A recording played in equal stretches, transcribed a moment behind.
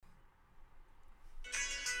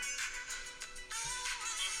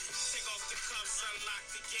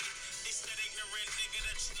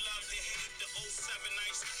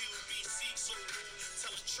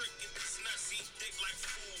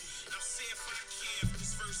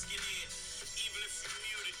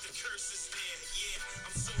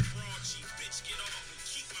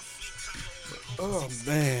Oh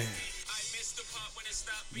man.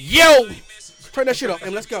 Yo! Turn that shit off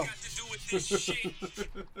and let's go.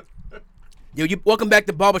 Yo, welcome back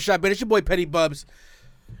to Barbershop, man. It's your boy Petty Bubs.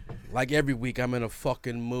 Like every week, I'm in a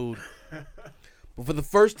fucking mood. But for the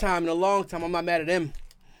first time in a long time, I'm not mad at him.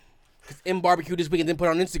 Because M barbecued this week and didn't put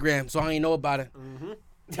it on Instagram, so I ain't know about it. Mm-hmm.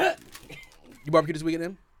 You barbecued this week at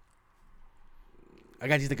him? I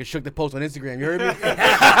got these niggas shook the post on Instagram. You heard me?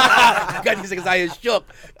 I got these niggas out here shook.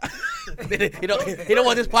 He don't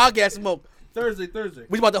want this podcast smoke. Thursday.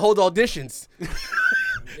 We about to hold auditions.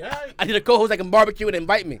 Yeah. I need a co-host that can barbecue and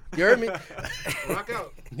invite me. You heard me? Rock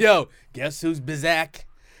out. Yo, guess who's Bizak?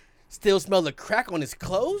 Still smell the crack on his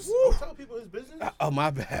clothes? Don't tell people his business. Oh, my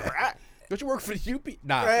bad. Don't you work for the UP?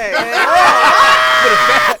 Nah. Hey.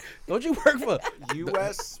 Don't you work for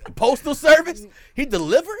U.S. Postal Service? He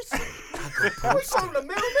delivers? What's talking to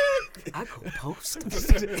mailman? I go post. This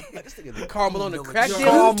nigga, the Karl Malone, the crack dealer?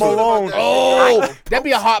 Karl Malone. Oh, that'd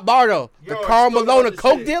be a hot bar, though. The Yo, Karl I still Malone love of this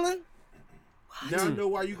coke shit. dealing? Now I know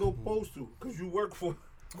why you go postal. Because you work for...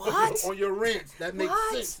 What? On your rents. That makes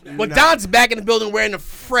What? sense. Now. Well, Don's back in the building wearing a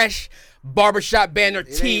fresh barbershop banner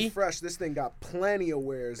It tee. ain't fresh. This thing got plenty of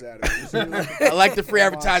wears at it. You see me? I like the free My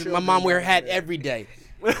advertising. My children mom wear a down hat there. every day.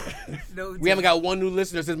 No, We haven't got one new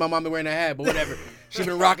listener since my mom been wearing a hat, but whatever. She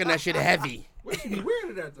been rocking that shit heavy What should be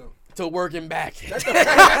wearing that, though? to work and back. She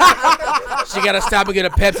gotta stop and get a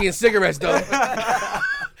Pepsi and cigarettes though.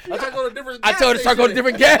 I told her to go to different I gas told her to start going to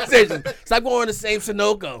station. different gas stations. Stop going to the same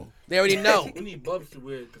Sunoco. They already know. We need Bubs to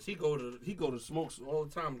wear because he go to smokes all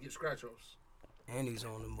the time to get scratch offs. and he's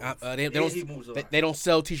on the move. They he moves a don't. lot. They don't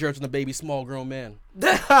sell T-shirts on the baby small grown man.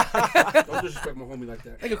 Don't disrespect my homie like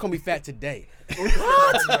that. They gonna call me fat today. Don't disrespect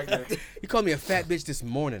my homie like that. You called me a fat bitch this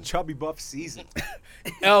morning. Chubby buff season.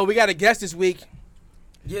 Oh, we got a guest this week.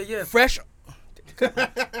 Yeah. Fresh.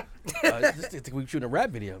 This is we shooting a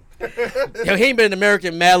rap video. Yo, he ain't been an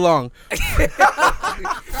American mad long.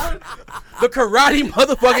 The karate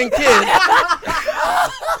motherfucking kid.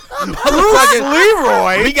 Motherfucking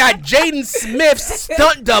Leroy. We got Jaden Smith's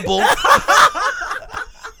stunt double.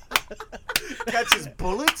 Catches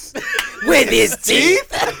bullets. With his teeth.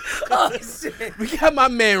 Oh shit. We got my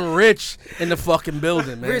man Rich in the fucking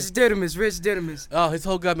building, man. Rich Didymus. Oh, his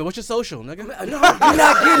whole government. What's your social, nigga? No, you're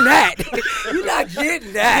not getting that. You're not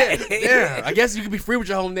getting that. Yeah, I guess you could be free with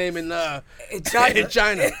your home name in In China. in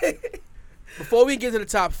China. Before we get to the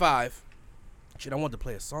top five, shit, I wanted to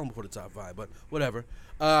play a song before the top five, but whatever.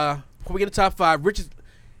 Before we get to the top five, Rich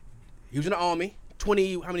he was in the army.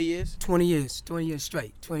 20, how many years? 20 years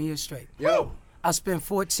straight. Yo. I spent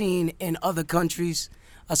 14 in other countries.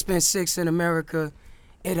 I spent 6 in America.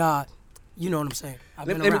 You know what I'm saying. I've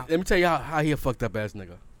been around. Let me tell you how he a fucked up ass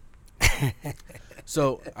nigga.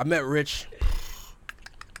 So I met Rich.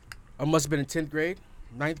 I must have been in 10th grade,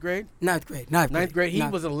 9th grade. Ninth grade. He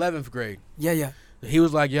was in 11th grade. Yeah. He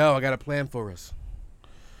was like, yo, I got a plan for us.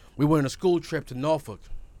 We went on a school trip to Norfolk.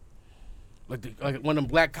 Like one of them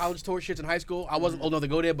black college tour shits in high school. I wasn't old enough to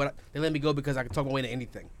go there, but they let me go because I could talk my way into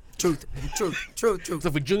anything. Truth.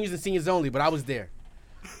 So for juniors and seniors only, but I was there.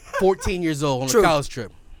 14 years old on True. a college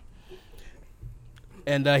trip.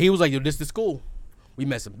 And he was like, yo, this is school. We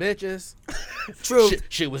met some bitches. Truth.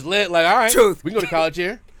 Shit was lit. Like, all right, Truth. we can go to college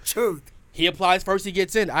here. Truth. He applies first, he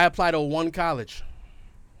gets in. I apply to one college.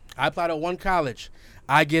 I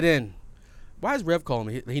get in. Why is Rev calling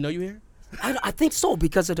me? Did he know you here? I think so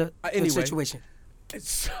because of the Anyway. situation.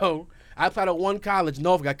 So I applied to one college,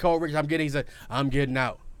 Norfolk. I called Rich. He said, I'm getting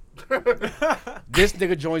out. This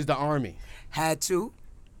nigga joins the army. Had to.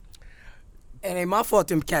 It ain't my fault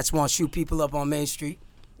them cats want to shoot people up on Main Street.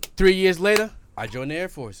 3 years later, I joined the Air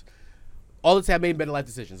Force. All the time, made better life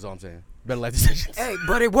decisions. Is all I'm saying. Better life decisions. Hey,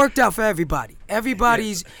 but it worked out for everybody.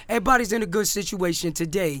 Everybody's in a good situation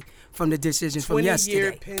today from the decisions from 20-year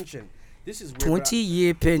yesterday. pension. This is weird.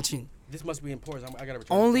 20-year pension. This must be important. I gotta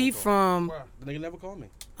return. Only the phone call. from, The nigga never called me.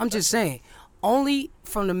 I'm just saying, only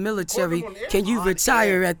from the military can you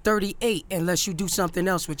retire at 38 unless you do something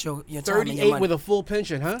else with your time and your 38 money. with a full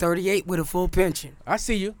pension, huh? 38 with a full pension. I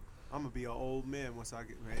see you. I'm gonna be an old man once I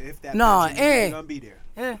get. If that. Nah, pension is eh. gonna be there.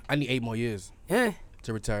 Yeah, I need 8 more years yeah,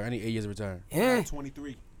 to retire. I need 8 years to retire. yeah.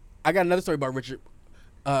 23. I got another story about Richard.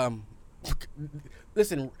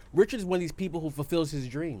 Listen, Richard is one of these people who fulfills his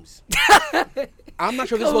dreams. I'm not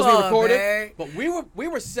sure if this was supposed to be Come on, recorded, man. but we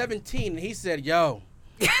were 17 and he said, "Yo,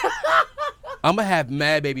 I'm gonna have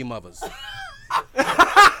mad baby mothers."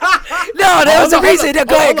 No, there was a reason.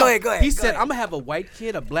 Go ahead. He said, "I'm gonna have a white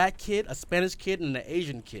kid, a black kid, a Spanish kid, and an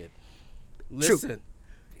Asian kid." Listen,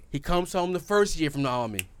 He comes home the first year from the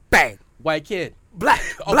army. Bang. White kid. Black.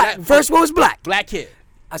 Oh, black. black. First one was black. Black kid.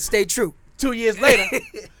 I stayed true. 2 years later,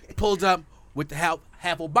 pulls up with the half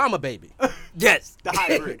Obama baby. Yes. The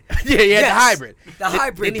hybrid. Yeah, he had Yes. the hybrid. The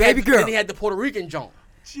hybrid, then he baby had, girl. Then he had the Puerto Rican joint.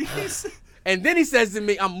 Jeez. And then he says to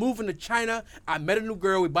me, I'm moving to China. I met a new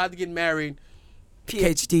girl. We about to get married.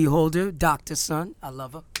 PhD holder, doctor son. I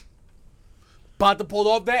love her. About to pull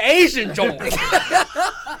off the Asian joint.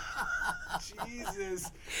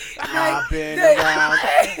 Jesus. I've been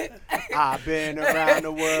around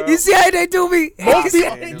the world. You see how they do me?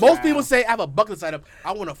 Most people say, I have a bucket side up.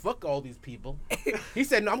 I want to fuck all these people. He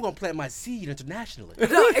said, no, I'm going to plant my seed internationally.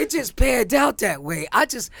 No, it just panned out that way. I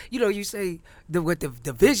just, you say what the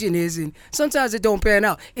vision is, and sometimes it don't pan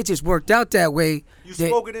out. It just worked out that way. You that-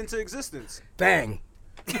 spoke it into existence. Bang.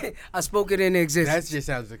 I spoke it into That existence. just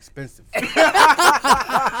sounds expensive.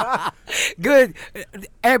 Good.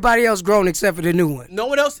 Everybody else grown except for the new one. No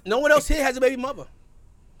one else here has a baby mother.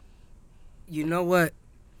 You know what?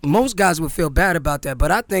 Most guys would feel bad about that,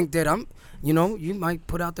 but I think that you might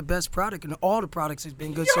put out the best product, and all the products has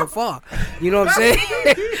been good so far. You know what I'm saying?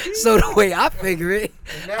 So the way I figure it,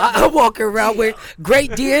 I walk around with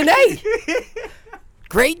great DNA.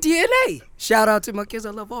 Great DNA. Shout out to my kids. I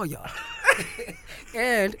love all y'all.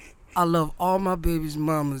 And I love all my baby's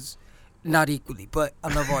mamas, not equally, but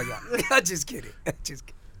I love all y'all. I'm just kidding.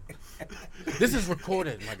 This is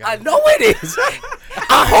recorded, my guy. I know it is.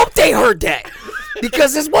 I hope they heard that.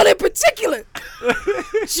 Because there's one in particular.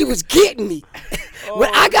 She was getting me. When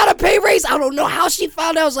I got a pay raise, I don't know how she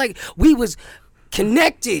found out. I was like, we was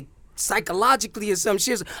connected psychologically or some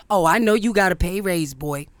shit. Oh, I know you got a pay raise,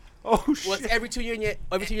 boy. Oh, Well, shit. it's every 2 years in your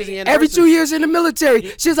anniversary. Every 2 years in the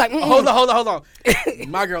military. She was like, Hold on.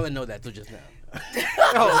 My girl didn't know that till just now.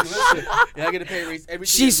 Oh, shit. Yeah, I get a pay raise every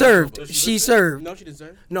 2 She years. served. She served. No, she didn't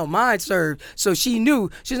serve. No, mine served. So she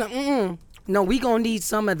knew. She's like, no, we gonna need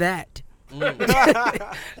some of that.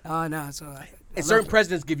 Oh, no, it's all right. And certain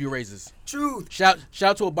presidents give you raises. Truth. Shout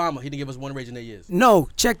out to Obama. He didn't give us one raise in 8 years. No,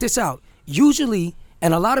 check this out. Usually,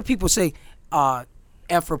 and a lot of people say,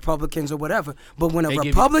 F Republicans or whatever, but when a They give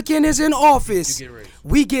you- Republican is in office, You get a raise.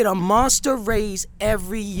 we get a monster raise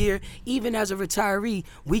every year. Even as a retiree,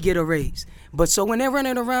 we get a raise. But so when they're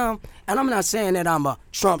running around, and I'm not saying that I'm a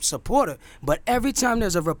Trump supporter, but every time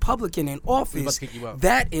there's a Republican in office, kick you out.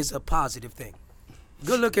 that is a positive thing.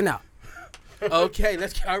 Good looking out. Okay,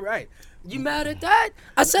 all right. You mad at that?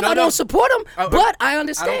 I said No, I no. don't support him, but I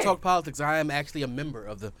understand. I don't talk politics. I am actually a member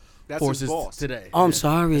of the That's his forces boss. today. Oh, I'm Yeah.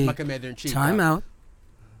 sorry. That's my commander in chief. Time out.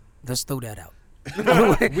 Let's throw that out.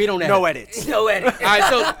 We don't have No it. edits. No edit. All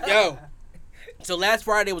right, so last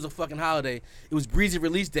Friday was a fucking holiday. It was Breezy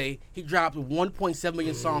release day. He dropped 1.7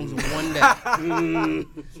 million songs in one day.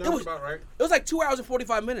 Sounds about right. It was like 2 hours and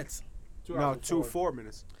 45 minutes. 2 No, hours and 4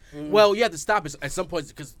 minutes. Well, you have to stop it at some point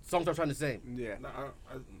because songs are trying to sing. Yeah. No,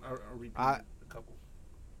 I repeat I- a couple.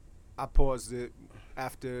 I paused it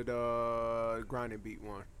after the grinding beat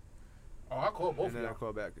one. Oh, I called both And of then I y'all.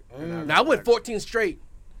 called back. And Now I went 14 straight,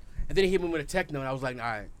 and then he hit me with a techno, and I was like, all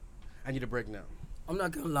right, I need a break now. I'm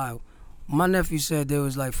not gonna lie. My nephew said there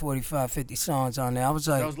was like 45, 50 songs on there. I was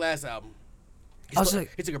like, That was last album. I was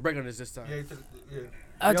like, He took a break on this time. Yeah, he took, yeah.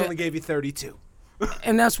 I He ju- only gave you 32.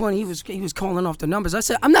 and that's when he was calling off the numbers. I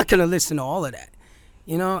said, I'm not gonna listen to all of that.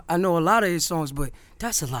 You know, I know a lot of his songs, but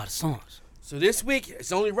that's a lot of songs. So this week,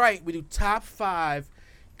 it's only right we do top 5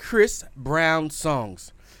 Chris Brown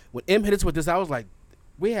songs. When M hit us with this, I was like,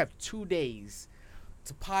 we have 2 days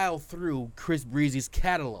to pile through Chris Breezy's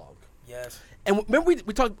catalog. Yes. And remember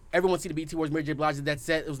we talked, everyone see the BT Awards, Mary J. Blige did that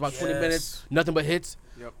set. It was about 20 Yes. minutes, nothing but hits.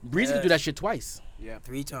 Yep. Breezy could do that shit twice. Yeah.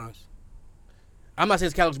 3 times. I'm not saying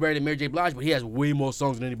his catalog's better than Mary J. Blige, but he has way more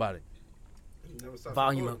songs than anybody. He never stopped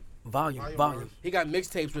Volume. recording. Volume. He got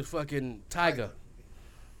mixtapes with fucking Tyga.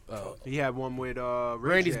 He had one with Ray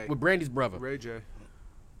Brandy's, J. with Brandy's brother. Ray J.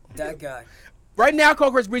 That guy. Right now,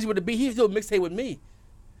 call Chris Breezy with the beat. He's doing a mixtape with me.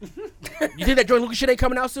 You think that Jordan Lucas shit ain't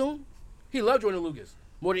coming out soon? He loves Jordan Lucas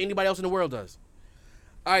more than anybody else in the world does.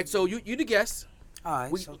 All right, so you the guest. All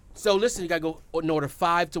right. So listen, you gotta go in order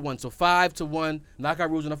 5 to 1. So 5 to 1.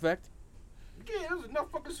 Knockout rules in effect. Yeah, there's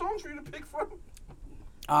enough fucking songs for you to pick from.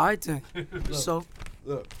 all right then. So,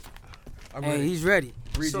 Look, I'm hey, ready. he's ready.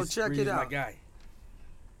 Breezy's, So check Breezy's it my out. guy.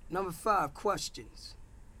 Number 5, questions.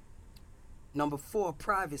 Number 4,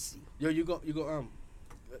 privacy. Yo, you go. We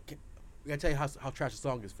gotta tell you how trash the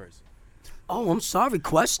song is first. Oh, I'm sorry.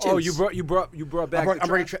 Questions. Oh, you brought back. I'm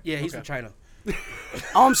bringing track? yeah, he's from China.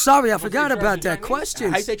 Oh, I'm sorry. I forgot trash about in that. Chinese?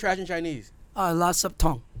 Questions. How you say trash in Chinese? La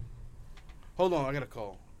Septong. Hold on, I got a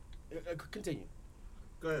call. Continue.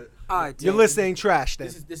 Go ahead. All right, Your list ain't trash then.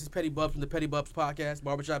 This is Petty Bubs from the Petty Bubs podcast,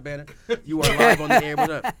 Barbershop Banner. You are live on the air.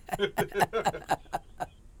 What up?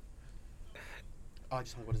 Oh, I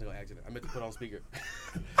just hung up this nigga on accident. I meant to put on speaker.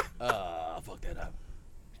 Fuck that up.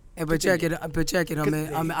 Hey, but check it. I'm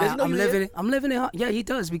living it. I'm living it. Yeah, he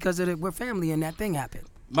does because we're family and that thing happened.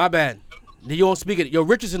 My bad. You don't speak it. Yo,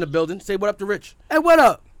 Rich is in the building. Say what up to Rich. Hey, what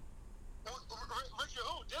up? Richard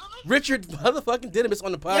who? Gentlemen? Richard motherfucking Didymus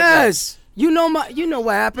on the podcast. Yes. You know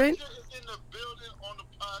what happened. Richard is in the building on the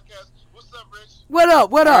podcast. What's up, Rich? What up?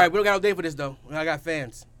 What All up? right, we don't got no day for this though. I got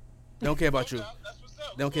fans. They don't care about you. Okay, that's what's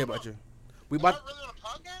up. They don't care about you. We Am I about really on a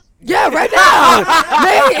podcast? Yeah, right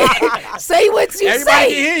now. Man, say what you everybody say.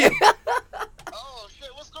 can hear you. Oh, shit.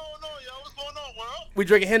 What's going on, yo? What's going on, world? We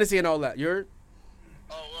drinking Hennessy and all that. You heard?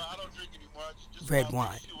 Oh, well, I don't drink anymore. Just Red wanna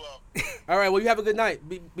wine. pick you up. All right. Well, you have a good night.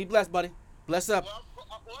 Be blessed, buddy. Bless up. Well,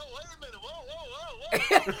 wait a minute.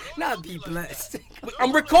 Whoa. Not be blessed.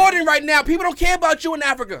 I'm recording right now. People don't care about you in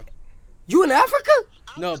Africa. You in Africa?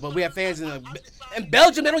 No, but we have fans in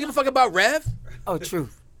Belgium. They don't give a fuck about Rev. Oh, true.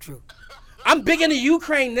 I'm big in the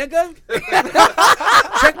Ukraine, nigga.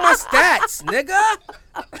 Check my stats, nigga.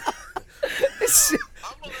 I'm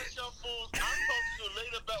going to let y'all fools. I'll talk to you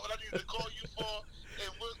later about what I need to call you for,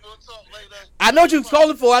 and we'll talk later. I know what you was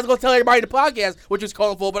calling for. I was gonna tell everybody in the podcast what you was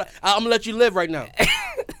calling for, but I'm gonna let you live right now. No,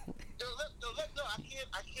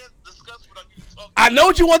 I can't discuss what I need to talk to I know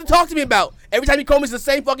what you want to talk to me about. Every time you call me, it's the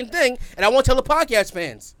same fucking thing, and I won't tell the podcast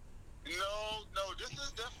fans. No, this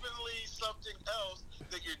is definitely something else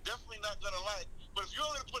that you're definitely not going to like. But if you're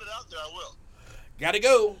going to put it out there, I will. Gotta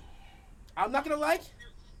go. I'm not gonna like.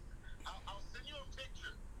 I'll send you a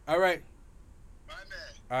picture. All right. My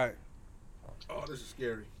man. All right. Oh, this is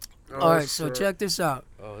scary. All right, so check this out.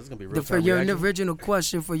 Oh, this is gonna be real For time your reaction. original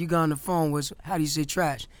question for you got on the phone was, how do you say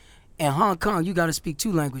trash? In Hong Kong, you got to speak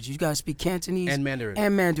two languages. You got to speak Cantonese And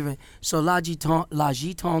Mandarin. So La Ji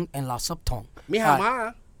Tong, and La Sup Tong. Me how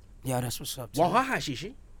ma? Yeah, that's what's up. Wong too. ha ha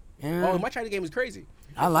shishi. Yeah. Oh, my Chinese game is crazy.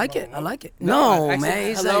 I like it. I No, said,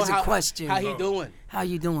 man, it's hello, a question. How he doing? How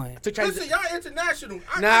you doing? Took Chinese. Listen, y'all international.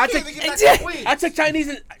 Nah, I I can't took- even get back to Queens. I took Chinese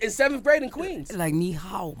in 7th grade in Queens. Like ni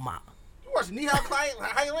hao ma. You watch Ni Hao Client,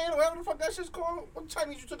 Highland, whatever the fuck that shit's called. What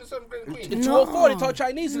Chinese you took in 7th grade in Queens? In No. 204, they taught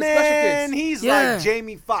Chinese to the special Man, kids. he's Yeah. like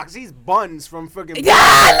Jamie Foxx. He's Buns from fucking.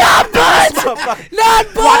 Yeah, not buns. Not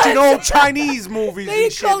Watching buns. old Chinese movies They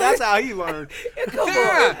and shit. call That's it- how he learned. Come on.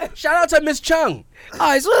 Yeah. Shout out to Miss Chung All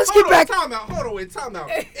right, so let's Hold get back. Time out.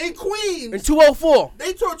 In Queens, in 204.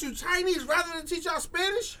 they taught you Chinese rather than teach y'all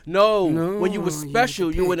Spanish? No, No, when you were you special,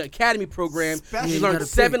 get to you were in pick. an academy program. Special. You You learned gotta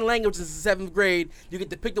 7 languages in 7th grade. You get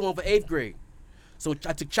to pick the one for 8th grade. So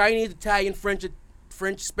I took Chinese, Italian, French,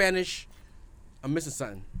 Spanish. I'm missing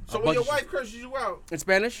something. So A when your bunch of wife curses you out, shit. In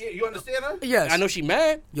Spanish, you understand her? Yes. I know she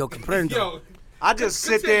mad. Yo, comprendo. Yo, I just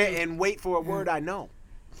sit there Continue. and wait for a word I know.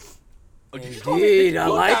 Indeed, I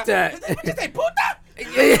like that. What you say, puta?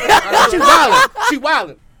 She wildin'. She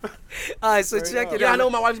wildin'. All right, so check it Yeah, out. I know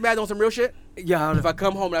my wife's bad on some real shit. Yeah, If I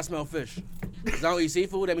come home and I smell fish, 'cause I don't eat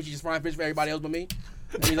seafood, that means she's just frying fish for everybody else but me.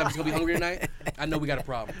 That means I'm just gonna be hungry tonight. I know we got a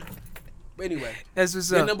problem. But anyway, that's what's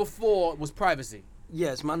your up. number 4 was privacy.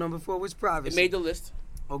 Yes, my number 4 was privacy. It made the list.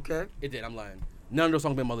 Okay. It did. I'm lying. None of those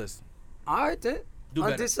songs made my list. All right then. Do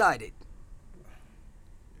better. Undecided.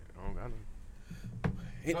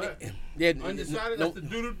 Yeah, undecided. no, That's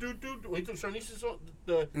the do. He took Shanice's song.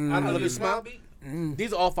 The Mm. I Love Love Your Your Smile Smile. beat.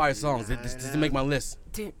 these are all fire songs. Just to make my list.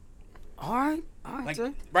 All right. All right Like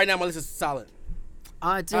then. right now, my list is solid.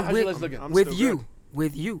 All right then. How's your list looking? I'm With still you. good.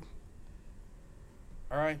 With you.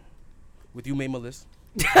 All right. With you, made my list.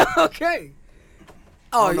 Okay.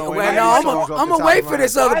 Oh, don't know well, any no, of I'm these songs off the gonna top wait of for my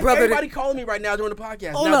this head. other Why is brother. everybody calling me right now during the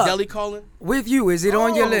podcast. Hold now up. Deli calling. With you, is it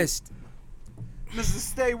on your Oh. list? Mr.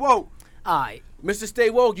 Stay Woke. All right. Mr. Stay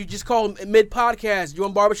Woke, you just called mid podcast. You're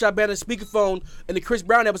on Barbershop Banner speakerphone in the Chris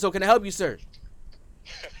Brown episode. Can I help you, sir?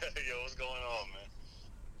 Yo, what's going on, man?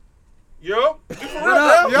 Yo, What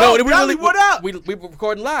up? Yo, no, Deli, what up? We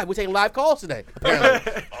recording live. We're taking live calls today. Apparently.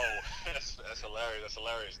 Oh, that's hilarious. That's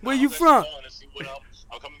hilarious. Where No, you I'm just from? calling to see what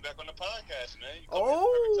I'm coming back on the podcast, man. You call me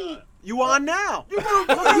every Oh, time. you on now? You all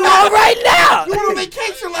right now? you were on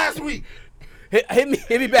vacation last week. hit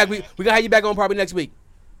me back. We gotta have you back on probably next week.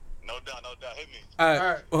 No doubt. Hit me. All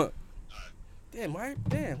right. All right. Damn, right?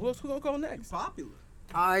 Damn. Who gonna call next? Popular.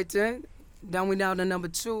 All right then. Then we down to number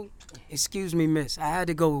 2. Excuse me, miss. I had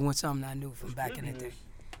to go with something I knew from back in the day.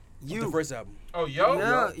 The You. first album. Oh, yo.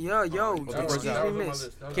 Yeah. the That first was Excuse on album. me, my miss.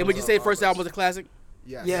 list. That was Can on we just my say first list. album was a classic?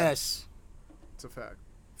 Yes. Yes. It's a fact.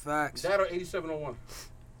 Facts. That or 8701.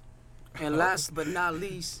 And last but not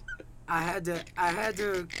least, I had to.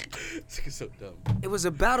 It's so dumb. It was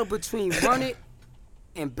a battle between Run It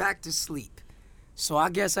and back to sleep. So I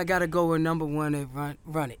guess I gotta go with number one and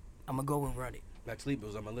run it. I'm gonna go with Run It. Back to sleep. It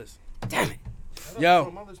was on my list. Damn it.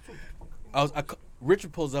 Yo,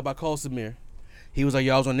 Richard pulls up. I called Samir. He was like,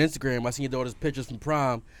 "Yo, I was on Instagram. I seen your daughter's pictures from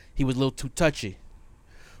prom. He was a little too touchy."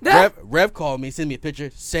 Rev called me, sent me a picture.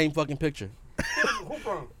 Same fucking picture. Who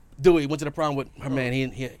from? Dewey went to the prom with her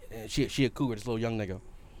man. She a cougar, this little young nigga.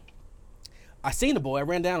 I seen the boy. I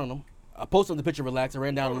ran down on him. I posted the picture, relaxed. I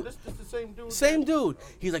ran down on him. This the same dude. Same dude.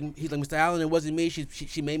 He's like, Mr. Allen, it wasn't me.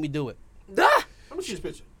 She made me do it. Ah! Let me see his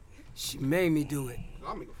picture. She made me do it.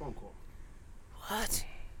 I'll make a phone call. What?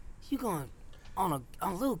 You going on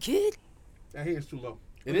a little kid? That hair's too low.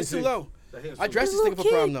 It is too low. That hair's I too dressed low. this nigga for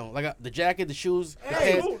prom though. Like the jacket, the shoes, the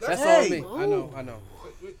Hey, pants. ooh, That's that's- all me. Ooh. I know.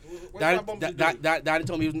 Where's my bumps today? Donnie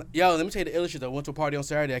told me, yo, let me tell you the illest shit. I went to a party on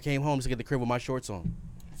Saturday. I came home to get the crib with my shorts on.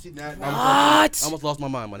 See, that, I What? almost lost my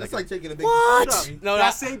mind, my that's nigga. like taking a big What? No, That that,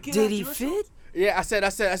 same kid Did had he your fit? yeah, I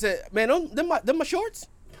said, man, them my shorts.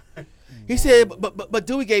 He said, but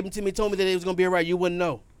Dewey gave them to me, told me that it was gonna be alright. You wouldn't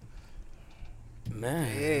know.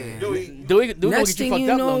 Man. Dewey, Dewey gonna Next get you thing fucked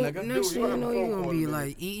you up, know, little nigga. next Dude, thing you you know, have a you're phone gonna call be to me.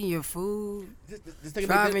 like eating your food. This nigga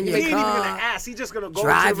Driving He your ain't even car. gonna ask. He just gonna go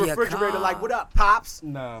Drive to the your refrigerator car. like, "What up, pops?"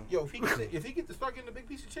 Nah. yo, if he get to start getting a big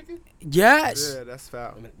piece of chicken, Yes. Yeah, that's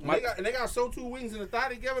foul. and they got sew two wings and a thigh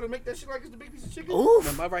together to make that shit like it's the big piece of chicken.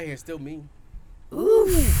 Oof. My right hand still mean.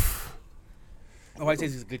 Oof. My wife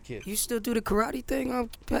says he's a good kid. You still do the karate thing on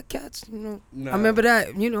Pet Cats? You know, Nah. I remember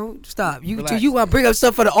that. You know, stop. You Relax. you want to bring up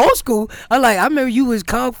stuff for the old school? I remember you was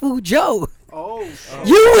Kung Fu Joe. Oh,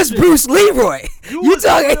 You was Bruce Leroy. You was the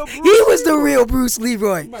talking? real He Bruce was the real Bruce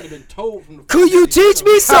Leroy. You might have been told from the. Could you teach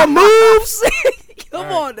me some moves? Come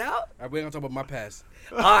on now. All right, we're gonna talk about my past.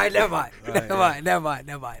 All right, never mind. All right, Never mind.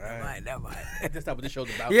 That's not what this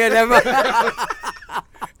show's about. Yeah, never mind.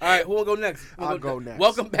 All right, who will go next? Who will I'll go next.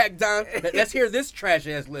 Welcome back, Don. Let's hear this trash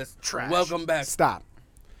ass list. trash. Welcome back. Stop.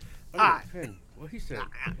 I need a pen. What he said?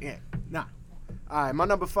 Yeah, nah. All right, my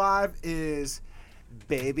number 5 is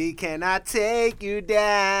 "Baby, Can I Take You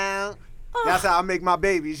Down?" That's how I make my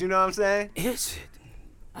babies. You know what I'm saying? Is it?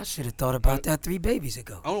 I should have thought about that 3 babies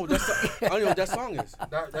ago. I don't know what that song is.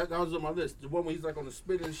 That was on my list. The one where he's like on the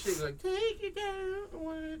spin and shit, like take you down, I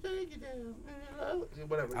wanna take you down,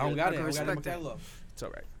 whatever. I don't got it. I don't got it in my respect that. catalog. It's all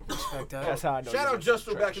right. Respect that. That's how I know. Shout you out guys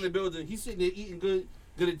Justo trash. back in the building. He's sitting there eating good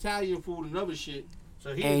Italian food and other shit.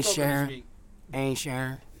 So he Ain't ain't talking sharing. this week. Ain't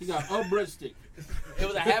sharing. He got a breadstick. It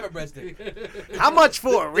was a half a breadstick. How much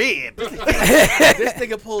for a rib? This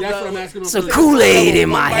nigga pulled That's up. what I'm asking him. Some Kool-Aid in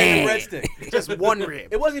my one bite of hand. breadstick. Just one rib.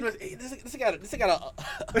 It wasn't even. This thing got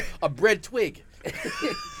a bread twig.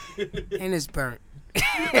 And it's burnt.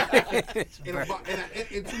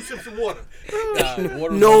 In 2 sips of water.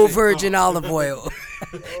 Water No was- virgin olive oil.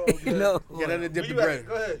 No. Yeah, that dip Where the you bread. at?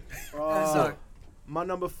 Go ahead. Sorry. My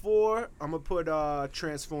number 4, I'm gonna put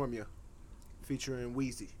 "Transform You," featuring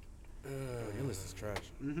Wheezy. Your list is trash.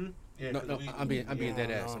 Yeah, No, I'm being dead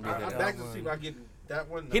ass. I'm being I dead back ass. to sleep. I get that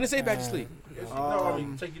one. He didn't say back to sleep. No, I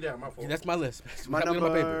mean take you down. My fault. Yeah, that's my list. My Stop looking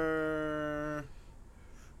at paper. number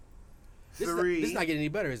This is 3. this is not getting any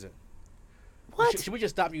better, is it? What? Should we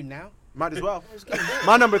just stop you now? Might as well.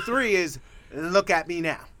 My number 3 is "Look at Me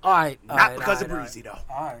Now." All right. Not because of Breezy though.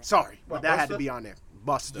 All right. Sorry, but What, that had to Busta? be on there.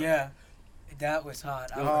 Buster. Yeah. That was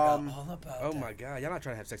hot. I forgot all about Oh that. my God, y'all not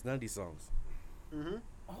trying to have sex. None of these songs. Oh,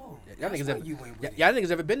 Y'all that's niggas why ever, you went with it. y'all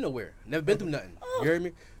niggas ever been nowhere? Never been through nothing. You hear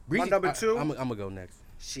me? Breezy, number 2? I'm gonna go next.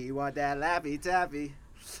 She want that laffy taffy,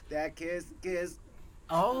 that kiss.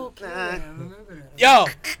 Okay. I remember that. Yo,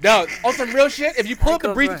 no, on some real shit. If you pull up the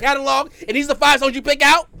Go Breezy first. catalog and these are the 5 songs you pick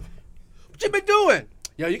out, what you been doing?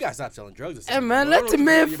 Yo, you gotta stop selling drugs. Or Hey something. man, I let don't the know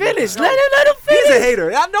man what you're doing. finish. Let him He's finish. a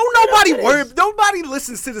hater. I know nobody worried. Nobody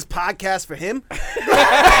listens to this podcast for him.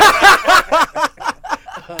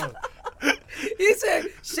 He said,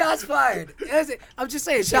 "Shots fired." I'm just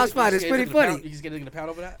saying, shots fired. It's You pretty just get a nigga funny. You just get a nigga to pound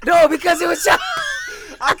over that? No, because it was shot.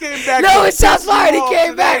 I came back. No, to it's shots piss you fired. He off came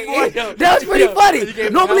today, back. boy. That was pretty You funny. gave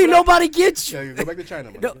him Normally, a pound nobody gets Yo, you. you go back to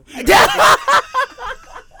China, man. No.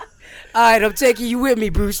 All right, I'm taking you with me,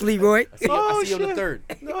 Bruce Leroy. I see you on the shit. 3rd.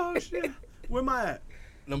 Oh shit. Where am I at?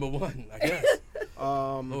 Number 1, I guess.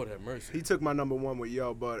 Lord have mercy. He took my number 1 with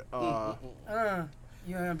Yo, but You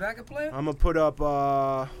want a backup player? I'm gonna put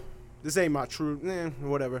up. This ain't my true.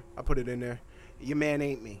 Whatever. I put it in there. Your man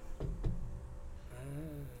ain't me.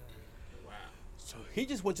 So he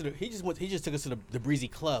just took us to the Breezy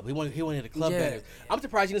Club. He wanted to the club Yeah. bangers. I'm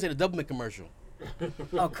surprised he didn't say the Doublemint commercial.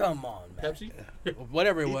 Oh, come on, man. Pepsi.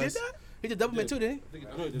 Whatever it He was. did that? He did Doublemint too, didn't he?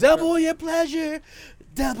 I know he did. Double your pleasure,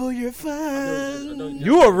 double your fun. You-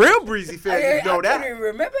 You a real Breezy fan? I You know couldn't that? even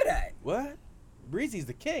remember that. What? Breezy's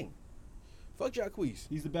the king. Fuck Jacquees.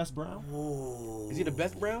 He's the best Brown. Is he the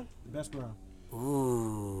best Brown? The best Brown.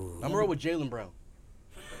 Ooh. I'm gonna roll with Jaylen Brown.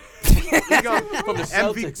 He go From the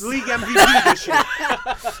Celtics. League MVP this year.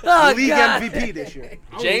 Oh, League God. MVP this year.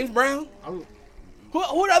 James Brown? Who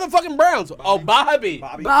are the other fucking Browns? Oh, Bobby.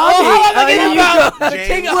 Bobby. Bobby. how am I forgetting there you about go. the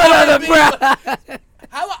king of What other R&B? Brown?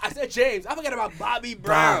 I said James. I forgot about Bobby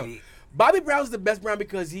Brown. Bobby. Bobby Brown's the best Brown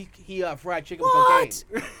because he fried chicken with What?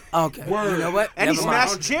 cocaine. Okay. You know what? And he Never mind.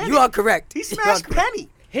 smashed Janet. You are correct. He You are smashed correct. Penny.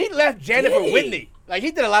 He left Janet for Did he? Whitney. Like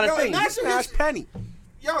he did a lot of Yo, things. imagine Smashed Penny.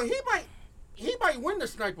 Yo, he might win the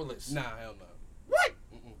sniper list. Nah, hell no. What?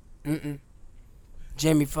 Mm-mm.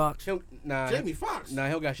 Jamie Foxx. Jamie Foxx. Nah,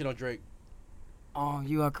 he don't got shit on Drake. Oh,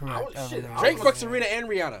 you are correct. Oh, shit. Over there. Drake fucks Serena and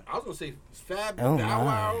Rihanna. I was gonna say Fab, Oh, Bow my.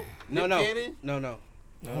 Wow, No, Nick no, Cannon. no.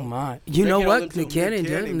 Oh my! You Nick know Cannon what? them too. Nick Cannon,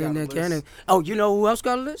 Nick Cannon got a Nick list. Cannon. Oh, you know who else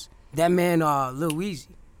got a list? That man, Lil Weezy.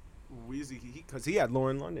 Weezy, because he had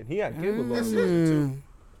Lauren London. He had good with Lauren That's London,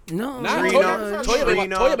 too. No, Nah, Trina,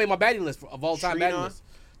 Toya made my baddie list of all time Trina. baddie list.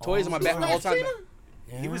 Toya's on my Smash all time.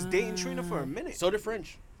 Tina? He was dating Trina for a minute. So did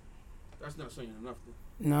French. That's not saying enough.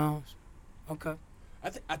 No. Okay.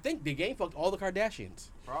 I think the game fucked all the Kardashians.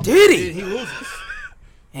 Did he? He loses.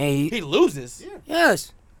 Hey. He loses. Yeah.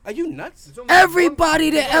 Yes. Are you nuts? It's only Everybody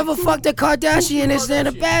one- that ever fucked a Kardashian is in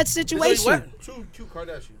a Kardashians. bad It's situation. only Two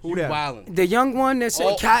Kardashians. Who that? Wildin'. The young one that said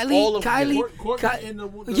All Kylie. of them. Kylie. Courtney and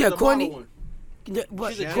the yeah, the Courtney. model one.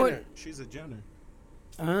 What? She's a Courtney- Jenner. She's a Jenner.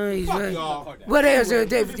 He's Fuck right. y'all. What is it?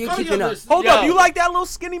 They're Cut keeping your up. list. Hold Yo. up, you like that little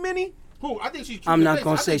skinny mini? Who? I think she's cute. I'm not I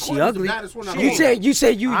gonna think say she Courtney's the ugly. baddest one out You of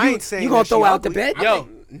say all. I ain't saying you gonna that throw she out the ugly. bed? Yo,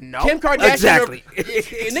 No. Kim Kardashian. Exactly.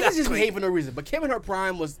 Niggas just hate for no reason. But Kim in her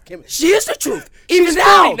prime was Kim. She is the truth. Even She's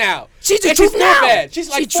now. 40 now. She's the And truth she's still now. bad. She's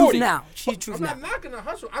like She's 40. truth now. She's truth I'm now. not knocking the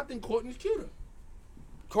hustle. I think Courtney's cuter.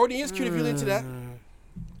 Courtney is cute if you're into that.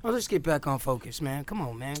 Well, let's get back on focus, man. Come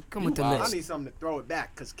on, man. Come with the I list. need something to throw it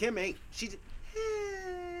back, because Kim ain't. She's.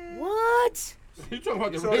 What? You talking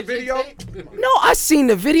about the saw the Ray J video? tape? No, I seen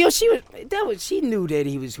the video. She knew that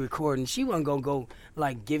he was recording. She wasn't gonna go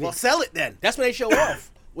like give Well, it. sell it then. That's when they show off.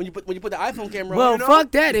 When you put the iPhone camera Well, on.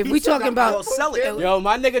 fuck that. If we said talking that- about well, sell it. Yo,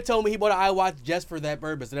 my nigga told me he bought an iWatch just for that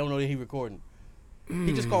purpose. They don't know that he recording.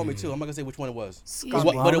 He just called me too. I'm not gonna say which one it was. He's But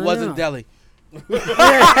it wilding wasn't out. Deli.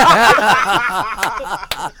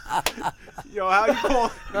 Yo, how you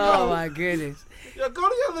call? Oh my goodness. Yo, go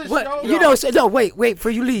to your list, What yo. you know? So, no, wait.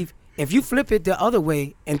 Before you leave, if you flip it the other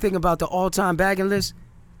way and think about the all-time bagging list,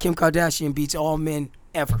 Kim Kardashian beats all men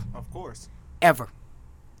ever, Of course. ever.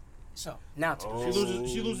 So now to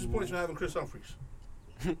She loses points for having Chris Humphries.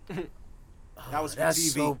 That was for that's TV.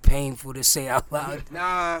 so painful to say out loud.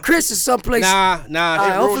 Nah. Chris is someplace. Nah. Alright, It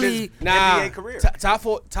ruined hopefully- his NBA career.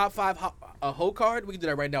 Top five hoe card. We can do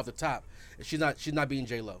that right now off the top. She's not beating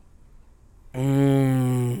J Lo.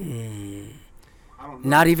 Mm, I don't know.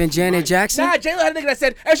 not even Janet Jackson. Nah, J Lo had a nigga that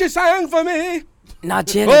said, "And she sang for me." Not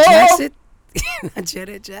Janet Oh! Jackson. Not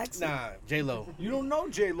Janet Jackson. Nah, J Lo. You don't know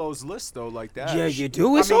J Lo's list though, like that. Yeah, you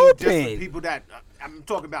do. It's I mean, just open. the people that I'm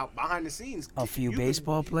talking about behind the scenes. A few You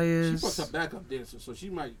baseball She players. fucked up backup dancer, so she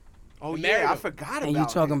might. Oh Married yeah, I him. forgot about. And you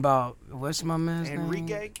talking him. about what's my man's name?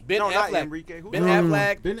 Enrique? Ben no, not Affleck. Enrique. Who Ben the-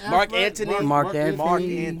 Affleck. Ben Mark Affleck, Anthony. Mark Anthony. Mark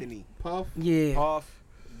Anthony. Puff, Yeah. Puff.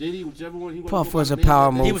 Diddy, whichever one he Puff was a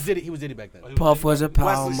power move. He was Diddy back then. Puff was a power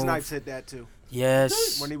Wesley move. Snipes hit that too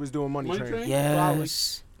Yes. when he was doing Money Money Train. Train?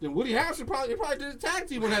 Yes. Then Woody Harrelson probably did a tag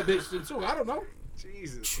team on that bitch too. I don't know.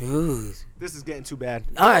 Jesus, Truth. this is getting too bad.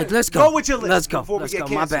 All right, let's go. Go with your list Let's go. before we Let's get go.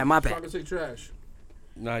 canceled. My So I bad. can say trash.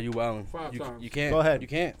 Nah, you wildin'. 5 times. You can't. Go ahead. You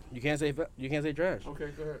can't say trash. Okay,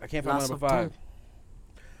 go ahead. I can't find my Lots number of 5.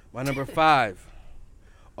 My number 5.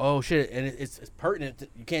 Oh shit, and it's pertinent.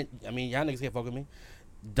 You can't. I mean, y'all niggas can't fuck with me.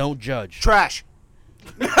 Don't judge. Trash.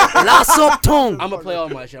 Lots of tongue. I'm gonna play all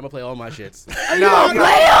my shit. I'm gonna play all my shits. Come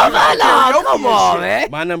on, man.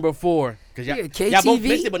 My number 4, because Yeah, y'all both KTV?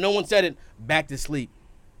 missed it, but no one said it. Back to sleep.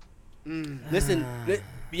 Listen,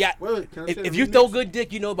 yeah. Wait, can I say If the you remix? throw good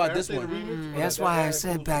dick, you know about Can I this say the one. remix? That's That- why I that said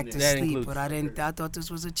includes back it. to That sleep, includes but I thought this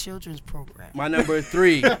was a children's program. My number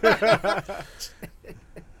 3.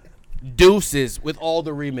 Deuces with all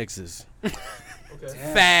the remixes. Okay.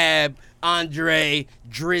 Fab, Andre,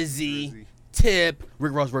 Drizzy, Tip.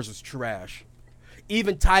 Rick Ross versus trash.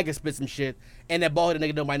 Even Tiger spit some shit, and that bald headed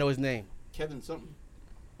nigga nobody know his name. Kevin something.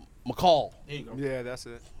 McCall. There you go. Yeah, that's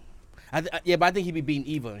it. Yeah, but I think he'd be beating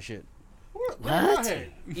Eva and shit. What? Go What?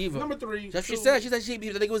 ahead. Eva. Number 3. That's what she two. said. She said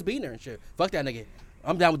the nigga was beating her and shit. Fuck that nigga.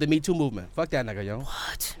 I'm down with the Me Too movement. Fuck that nigga, yo.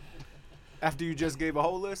 What? After you just gave a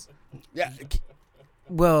whole list. Yeah,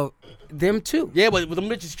 Well, them too. yeah, but the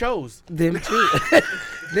bitches chose. Them too.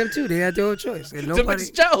 Them too. They had their own choice. And The nobody.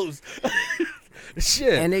 bitches chose.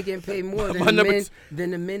 Shit. And they getting paid more My than number the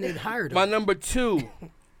men that hired them. My number 2,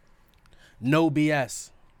 no BS.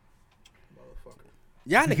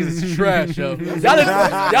 Y'all niggas is trash, yo. Y'all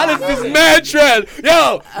is mad trash.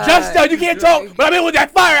 Yo, Justin, you can't talk, but I'm in with that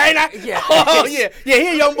fire, ain't I? Yeah. Oh, yeah. Yeah,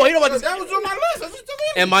 here, young boy. You know what this That was on my list. I just took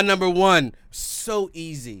it. And my number 1, so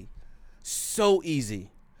easy. So easy.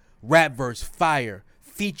 Rap verse, fire.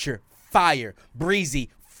 Feature, fire. Breezy,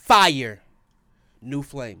 fire. New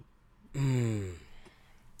Flame.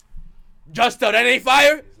 Justo, that ain't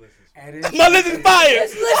fire? My list is fire.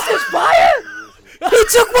 This list is fire. He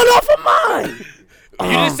took one off of mine. You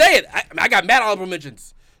didn't say it. I got mad honorable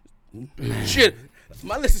mentions. Shit.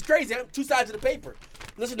 My list is crazy. I have 2 sides of the paper.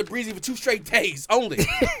 Listen to Breezy for 2 straight days only.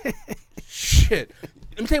 Shit.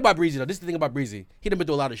 Let me tell you about Breezy, though. This is the thing about Breezy. He done been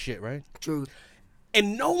through a lot of shit, right? Truth.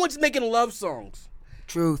 And no one's making love songs.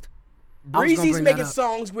 Truth. Breezy's making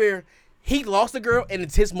songs where he lost a girl and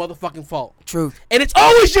it's his motherfucking fault. Truth. And it's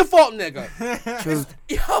always your fault, nigga. Truth.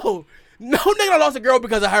 Yo, no nigga lost a girl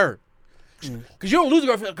because of her. Because you don't lose a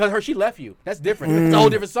girl because she left you. That's different. It's a whole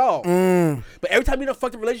different song. But every time you done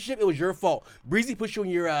fucked a relationship, it was your fault. Breezy put you in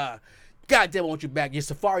your, goddamn, I want you back, your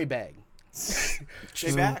safari bag.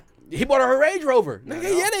 They back. He bought her Range Rover.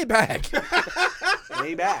 Nigga, yeah, they back.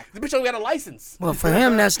 They back. The bitch only got a license. Well, for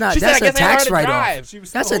him, that's not. She said, That's I a guess I ain't tax heard her write-off. drive. She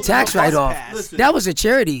was That's still a tax holding the bus write-off. pass. That was a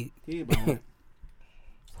charity. He ain't about that.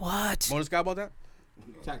 What? Mona Sky about that?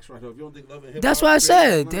 Tax write-off. You don't think Love and Hip That's Hop what I is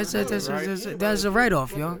said. crazy? That's a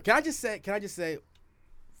write-off, yo. Can I just say,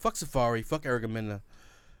 fuck Safari, fuck Erica Mena,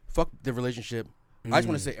 fuck the relationship. I just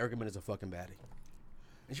want to say Erica Mena's a fucking baddie.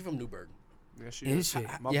 And she from Newburgh. Yeah, she Is is. she?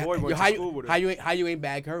 My boy went how to school with her. how you ain't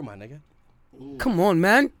bag her, my nigga? Come on,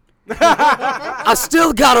 man. I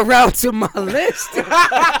still got around to my list.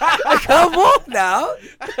 Come on now.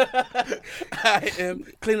 I am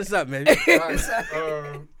clean this up, man. All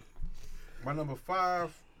right, my number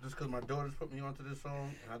 5, just because my daughters put me onto this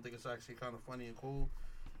song, and I think it's actually kind of funny and cool,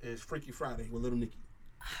 is Freaky Friday with Little Nicky.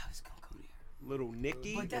 Little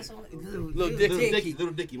Nicky. Little Dicky.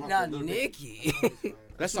 Little Dicky. My Not fault, Little Nicky.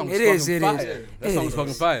 That song It is is, fucking it fire. is. That It song is is.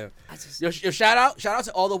 fucking fire. Yo, shout out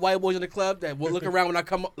to all the white boys in the club that will look around when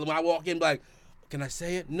I walk in, like, can I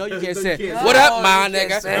say it? No, you can't say it. You can't What say up, it. my You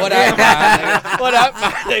can't nigga? say it. What up, my nigga? What up,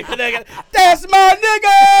 my nigga? That's my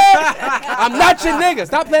nigga. I'm not your nigga.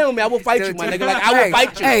 Stop playing with me. I will fight you, my nigga. Like I will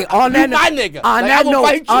fight you. Hey, on that you my nigga. On Like, that I will note,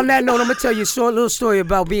 fight you. I'm gonna tell you a short little story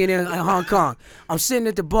about being in Hong Kong. I'm sitting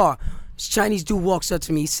at the bar. This Chinese dude walks up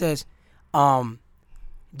to me. He says, "Do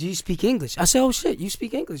you speak English?" I said, "Oh shit, you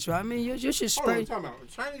speak English, right? I mean, you should Hold on, spray." time out. A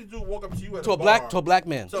Chinese dude walk up to you at to a a bar. black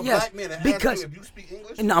man. To a Yes, black man and because- ask you if you speak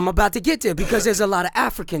English? And I'm about to get there because there's a lot of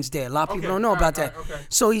Africans there. A lot of people Okay, don't know about alright, that. okay.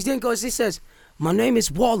 So he then goes, he says, "My name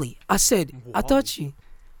is Wally." I said, "I thought you,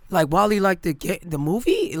 like Wally, like the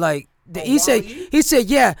movie, like." He said, Wall-E?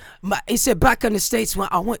 yeah. He said back in the States when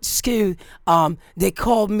I went to school, they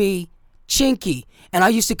called me Chinky, and I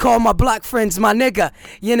used to call my black friends my nigga.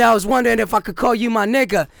 You know, I was wondering if I could call you my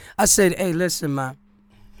nigga. I said, "Hey, listen, man.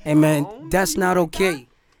 Hey, man, that's not okay.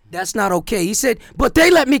 That's not okay." He said, "But they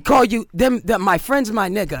let me call you my friends my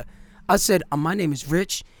nigga." I said, "My name is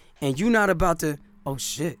Rich, and you not about to." Oh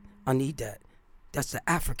shit, I need that. That's the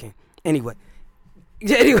African. Anyway.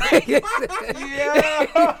 Anyway.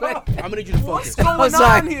 I'm gonna need you to focus. I'm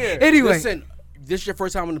sorry. here? Anyway, Listen, this is your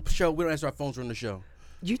first time on the show. We don't answer our phones during the show.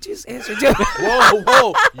 you just answered. Your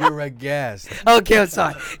Whoa, you're a guest. Okay, I'm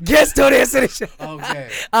sorry. Guests don't answer the show. Okay.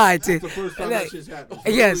 All right, dude. The first time that shit's happened.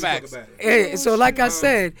 Yes. Facts. Hey, so like I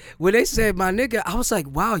said, when they said my nigga, I was like,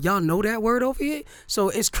 wow, y'all know that word over here? So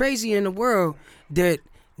it's crazy in the world that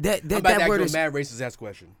I'm about to that ask word you a is. mad racist ass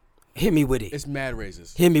question. Hit me with it. It's mad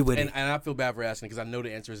racist. Hit me with and, it. And I feel bad for asking because I know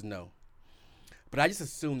the answer is no. But I just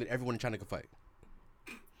assume that everyone in China could fight.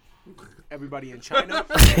 Everybody in China.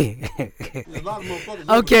 There's a lot of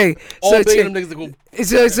motherfuckers. Okay, All so big check, of them niggas that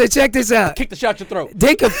go so check this out. kick the shot your throat.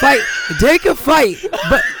 They could fight. They could fight,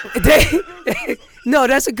 but they. No,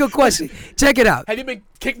 that's a good question. Check it out. Have you been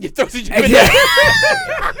kicking your throat since you been Yeah. there?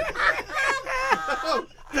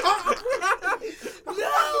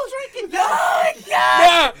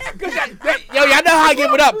 Yeah. Good shot. Yo, y'all know how I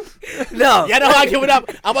give it up. No. Y'all know how I give it up.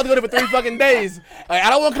 I'm about to go there for 3 fucking days. Like, I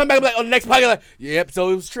don't want to come back and be like, on the next podcast, like, yep, so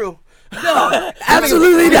it was true.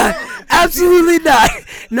 Absolutely not. Absolutely not.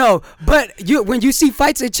 No, but when you see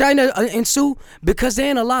fights in China ensue, because there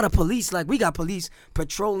ain't a lot of police. Like we got police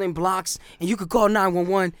patrolling blocks, and you could call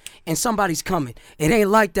 911 and somebody's coming. It ain't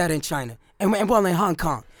like that in China, and well in Hong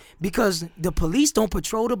Kong, because the police don't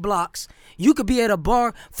patrol the blocks. You could be at a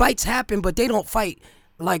bar, fights happen, but they don't fight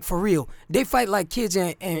like for real. They fight like kids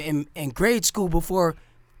in grade school before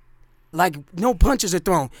Like no punches are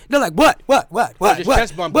thrown. They're like, what, just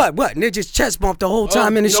chest bumping. what? And they just chest bump the whole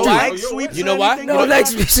time in the you know street. why? Leg sweeps You know or why? anything? No leg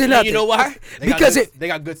sweeps or nothing. You know why? Because they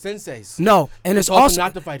got good senseis. No, and it's Told them also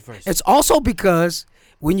not to fight first. It's also because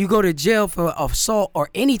when you go to jail for assault or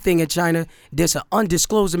anything in China, there's an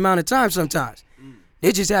undisclosed amount of time sometimes.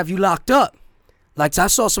 They just have you locked up. Like I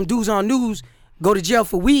saw some dudes on news go to jail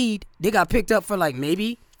for weed. They got picked up for like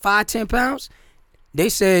maybe 5-10 pounds. They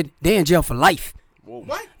said they in jail for life.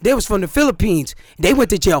 What? They was from the Philippines. They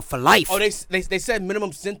went to jail for life. Oh, they said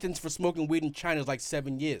minimum sentence for smoking weed in China is like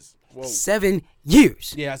 7 years. 7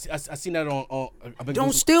 years. Yeah, I seen that on. I've been Don't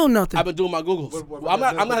Googling- steal nothing. I've been doing my Googles.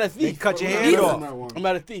 I'm not a thief. Cut your hand off. I'm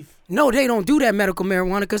not a thief. No, they don't do that medical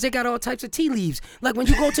marijuana because they got all types of tea leaves. Like when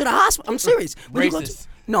you go to the hospital, I'm serious. When you go Racist.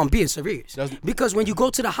 no, I'm being serious. Doesn't- Because when you go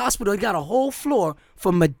to the hospital, they got a whole floor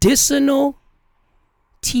for medicinal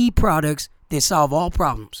tea products that solve all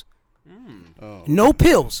problems. No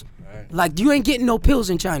pills. Like you ain't getting no pills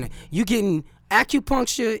in China. You getting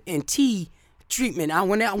acupuncture and tea treatment.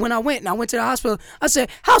 When I went to the hospital, I said,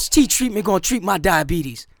 "How's tea treatment gonna treat my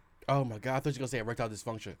diabetes?" Oh my God! I thought you were gonna say erectile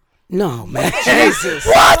dysfunction. No, man. Jesus.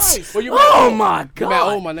 What? Well, you Oh mad my old. God. You mad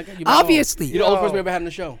old, my nigga. You mad old. Obviously. You're the oldest person we ever had on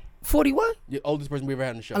the show. 40 what? You're the oldest person we ever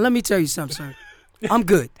had on the show. Let me tell you something, sir. I'm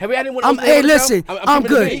good. Have we had anyone? I'm, older hey, on the show? listen, keeping I'm it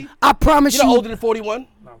good. me. I promise You're not you, older than 41.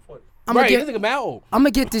 I'm Right, gonna this nigga mad old.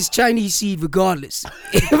 get this Chinese seed regardless.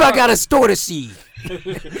 If I gotta store the seed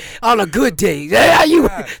on a good day. Yeah, you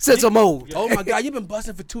since I'm old. Oh my God! You've been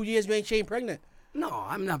busting for 2 years. You ain't chain pregnant. No,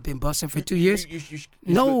 I'm not been busting for 2 years. You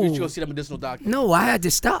No. should go see the medicinal doctor. No, I had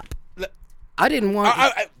to stop. Look, I didn't want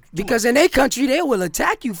because in their country they will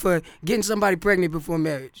attack you for getting somebody pregnant before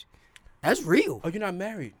marriage. That's real. Oh, you're not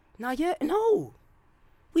married. Not yet. No,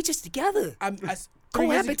 we just together.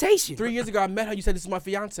 Cohabitation. 3 years ago, I met her. You said this is my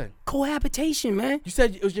fiance. Cohabitation, man. You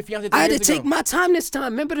said it was your fiance. 3 I had years to take ago. my time this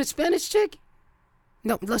time. Remember the Spanish chick?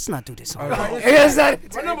 No, let's not do this. My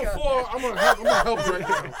number 4, I'm gonna help you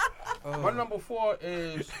right now. My number 4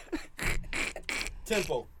 is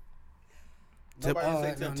Tempo. Nobody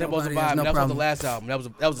say Tempo. Tempo's a Nobody has vibe. no That was off the problem. last album.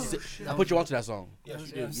 That was. I put you onto that song. Yes,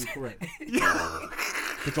 you did. You're correct.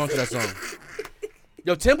 Put you onto that song.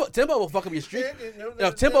 Yo, Timbo will fuck up your street. Yo,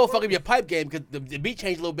 Timbo will fuck up your pipe game because the beat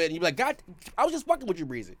changed a little bit, and you be like, God, I was just fucking with you,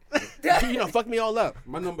 Breezy. You know, fuck me all up.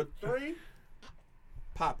 My number 3,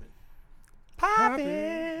 Poppin'.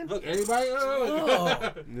 Poppin'. Look, everybody.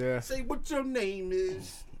 Yeah. Say what your name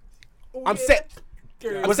is. Oh, I'm yeah, set.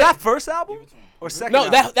 Was that first album or second? No,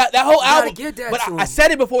 album? that whole album. get that But to I him.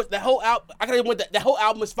 said it before. That whole album. I gotta win. That whole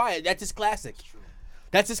album is fire. That's his classic.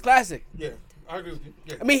 That's his classic. Yeah, I agree with you.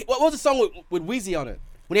 Yeah. I mean, what was the song with Weezy on it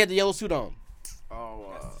when he had the yellow suit on?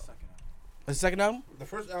 The second album? The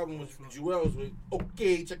first album was Jewels with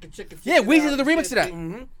Okay, check it. Yeah, Weezy did the remix to that.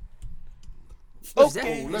 Is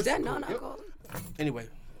Okay. that, is that non-alcoholic? Anyway,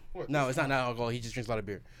 no, it's not alcohol. He just drinks a lot of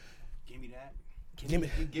beer. Give me that. Give me.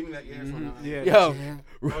 Give me that. Yeah, that's one. Yeah. Yo,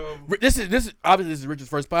 this is obviously this is Richard's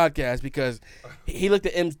first podcast because he looked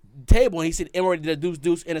at M's table and he said M already did a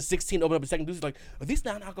deuce and a 16 opened up a second deuce. He's like, are these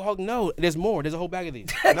non-alcoholic? No, there's more. There's a whole bag of these.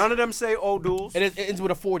 None of them say old duels. And it ends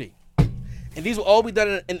with a 40. And these will all be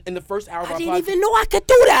done in the first hour of I our didn't podcast. even know I could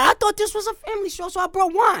do that. I thought this was a family show, so I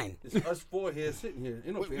brought wine. It's us 4 here sitting here.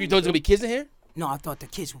 Ain't no You family. thought there's gonna be kids in here? No, I thought the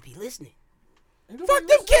kids would be listening. Fuck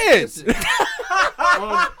them kids.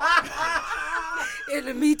 And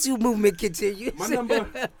the Me Too movement continues. My number.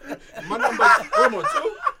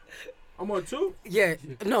 I'm on 2. Yeah,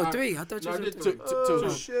 no, 3. I thought you No, I said did 3. 2. Oh,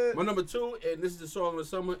 shit. My number 2, and this is the song of the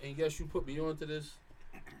summer, and yes, you put me on to this.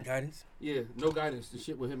 Guidance. Yeah, no guidance. The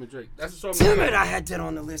shit with him and Drake. That's the song. Damn it, I had that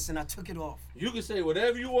on the list and I took it off. You can say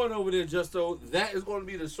whatever you want over there, Justo. That is going to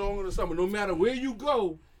be the song of the summer. No matter where you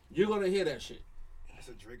go, you're going to hear that shit. It's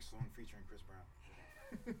a Drake song featuring Chris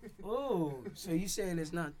Brown. Oh, so you saying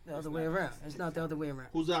it's not the other way around? It's not the other way around.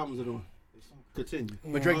 Whose album is it on? Continue.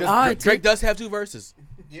 But Drake All right, does, Drake does have 2 verses.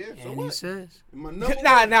 Yeah, so And he what? says, My number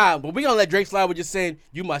Nah. But we gonna let Drake slide with just saying,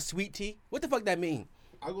 you my sweet tea. What the fuck that mean?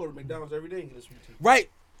 I go to McDonald's every day and get a sweet tea. Right.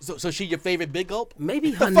 So she your favorite big gulp? maybe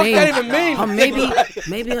her fuck name. that even mean?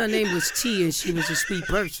 Maybe her name was T and she was a sweet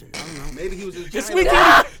person. I don't know. Maybe he was in The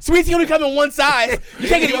China. sweet tea only come in one size. You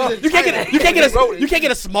can't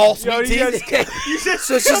get a small sweet tea.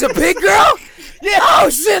 So she's a big girl? Yeah. Oh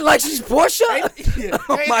shit, like she's Portia?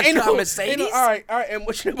 Oh my Ain't god, no- Mercedes? ain't no- all right. And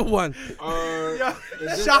what's your number 1? Yeah, and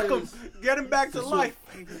this shock him. is- Get him back to So, life.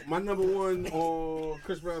 My number 1 on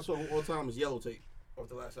Chris Brown song of all time is Yellow Tape off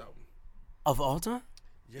the last album. Of all time?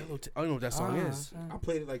 Yellow tea. I don't know what that song is. I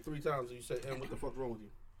played it like 3 times and you said, "And what the fuck wrong with you?"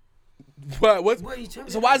 What? What, you telling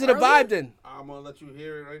me So why is it a earlier? vibe then? I'm gonna let you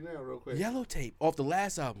hear it right now, real quick. Yellow tape off the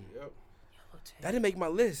last album. Yep. That didn't make my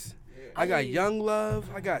list. I got Young Love.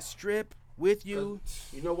 I got Strip, With You.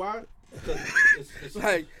 You know why? Because it's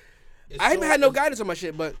Like, it's I haven't song- had no it's- guidance on my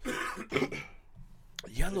shit, but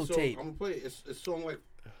Yellow it's song- Tape. I'm gonna play it. It's song like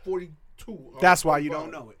 42. That's why you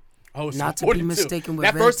don't know it. Oh, it's Not to be 42. mistaken with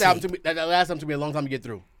that Red first album Tape. to me. That last album took me a long time to get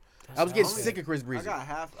through. I was getting sick of Chris I Breezy. got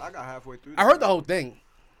halfway through. I heard the whole thing.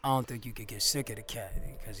 I don't think you could get sick of the cat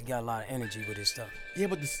because he got a lot of energy with his stuff. Yeah,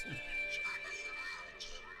 but this.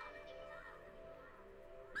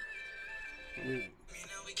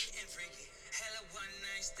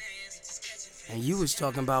 And you was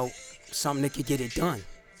talking about something that could get it done.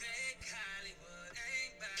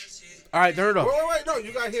 All right, turn it off. Wait, no,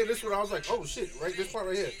 you gotta hear this one. I was like, oh shit, right, this part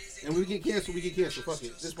right here. And we get canceled, fuck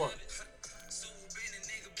it, this part.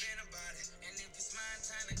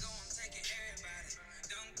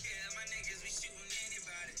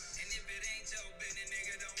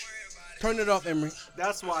 Turn it off, Emery.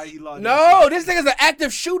 That's why he lost. No, this nigga's an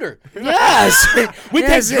active shooter. Yes. We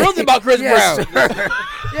take drills about Chris yes, Brown. Sir.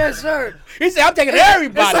 Yes, sir. He said, I'm taking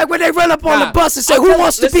everybody. It's like when they run up on Nah, the bus and say, I'm "Who telling-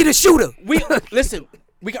 wants to be the shooter?" We listen.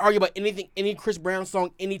 We can argue about anything, any Chris Brown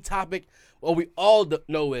song, any topic. What we all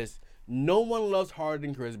know is no one loves harder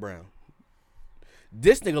than Chris Brown.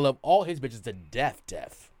 This nigga love all his bitches to death.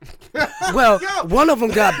 Well, one of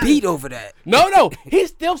them got beat over that. No, he's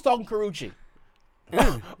still stalking Karuchi.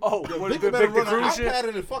 Oh, Yo, what is Victor the better Victor run an Cruz shit? iPad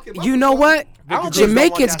in the fucking You know what? I don't-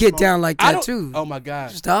 Jamaicans that get smoke. down like I that don't. too. Oh my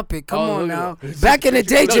God. Stop it! Come Oh, on no, now. no. Back in the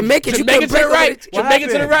day, No, Jamaicans you Jamaican couldn't to the break right. over Jamaican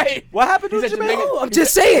to the happened? right. What happened He to said Jamaica? Jamaican- No, I'm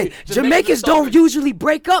just saying, Jamaicans Jamaicans are don't stalkers. usually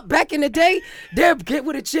break up. Back in the day, they'd get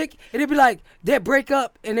with a chick and they'd be like, they'd break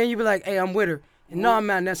up, and then you'd be like, "Hey, I'm with her." And, no,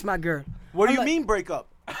 man, that's my girl. What do I'm you like- mean break up?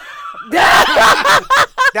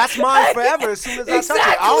 That's mine forever. As soon as I touch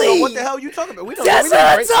it, I don't know what the hell you talking about. We don't. That's we what didn't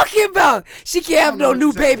I'm break- talking about. She can't have no what new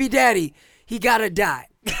you're saying. baby daddy. He gotta die.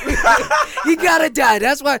 He gotta die.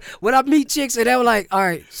 That's why when I meet chicks and they were like, "All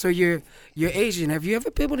right, so you're Asian. Have you ever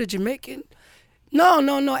been with a Jamaican?"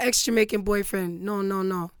 No, ex-Jamaican boyfriend.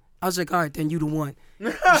 No. I was like, "All right, then you the one."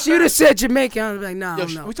 She would have said Jamaican. I was like, "Nah, Yo,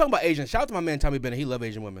 no." we talking about Asian. Shout out to my man Tommy Bennett. He love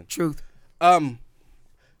Asian women. Truth.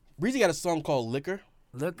 Breezy got a song called Liquor.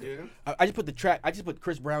 Look. I just put the track. I just put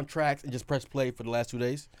Chris Brown tracks and just press play for the last 2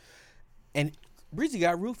 days. And Breezy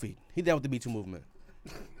got roofied. He down with the B2 movement.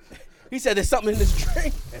 He said there's something in this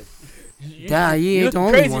drink. Nah, he You ain't the look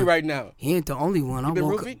only crazy one. right now. He ain't the only one. You been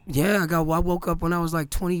woke up, roofied? yeah, I woke up when I was like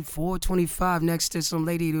 24, 25 next to some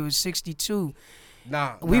lady that was 62.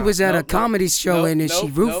 We was at a comedy show and then she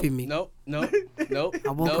roofied me. No.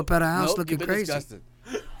 I woke up at her house looking crazy. Disgusting.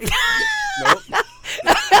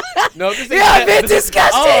 No, this Yeah, I've been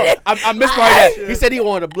disgusted. Oh, I missed part of that. He said he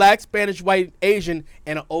wanted a black, Spanish, white, Asian,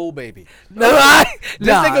 and an old baby. No, This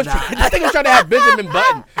nigga was trying to have Benjamin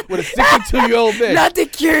Button with a 62-year-old bitch. Not the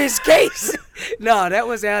curious case. No, that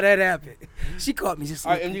was how that happened. She caught me just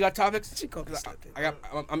All right, looking. and you got topics? She caught me slipping.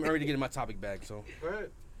 I'm ready to get in my topic bag. So,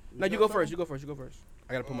 no, you go first. I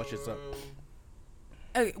gotta put my shits up.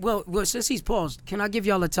 Hey, well, since he's paused, can I give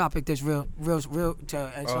y'all a topic that's real,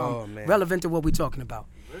 Oh, man. relevant to what we're talking about?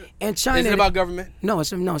 And China. Is it about government? No,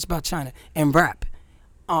 it's about China and rap.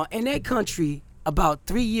 In that country, about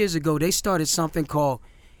 3 years ago, they started something called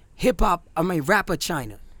Rapper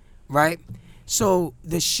China, right? So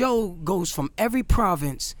the show goes from every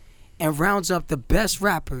province and rounds up the best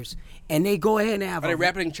rappers, and they go ahead and have Are they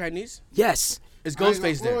rapping in Chinese? Yes. Is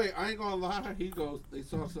Ghostface there? I ain't gonna lie. He goes. They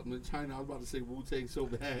saw something in China. I was about to say Wu-Tang so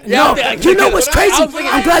bad. No, Yeah, you know what's I crazy? was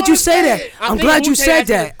thinking- I'm glad you say that. I'm thinking glad you Wu-Tang said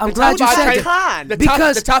actually- that. I'm the glad top you five said Chinese-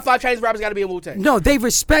 that. The top 5 Chinese rappers got to be in Wu-Tang. No, they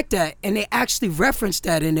respect that, and they actually reference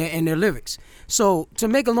that in their lyrics. So to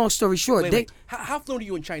make a long story short, Wait. How fluent are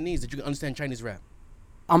you in Chinese that you can understand Chinese rap?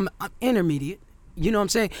 I'm intermediate. You know what I'm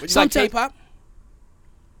saying? Would you like K-pop?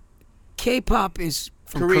 K-pop is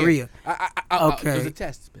from Korea. Okay. It was a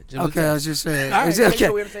test, bitch. It was a Okay, I was test. just saying. All right, It's make okay.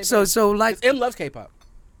 sure we're on the same page. So like, 'Cause M loves K-pop.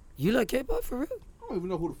 you like K-pop for real? I don't even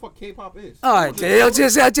know who the fuck K-pop is. All right, then,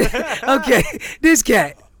 okay. This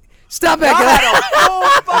cat, stop I acting had like. a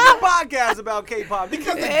whole fucking podcast about K-pop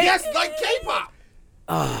Because the guests like K-pop.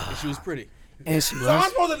 And she was pretty. And she So I'm was.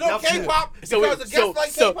 supposed to know K-pop because So we, the guests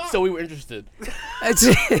like K-pop. so we were interested.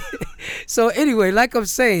 So anyway, like I'm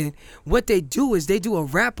saying, what they do is they do a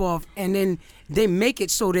rap off, and then they make it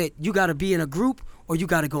so that you got to be in a group or you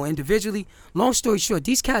got to go individually. Long story short,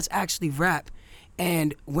 these cats actually rap,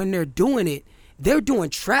 and when they're doing it, they're doing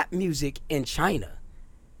trap music in China.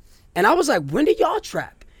 And I was like, when did y'all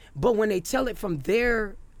trap? But when they tell it from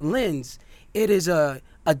their lens, it is a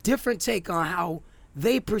different take on how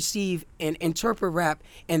they perceive and interpret rap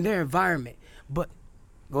in their environment. But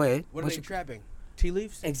go ahead. What are What's they your- trapping? tea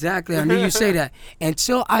leaves? Exactly. I knew you say that.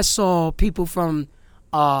 Until I saw people from,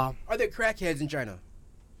 Are there crackheads in China?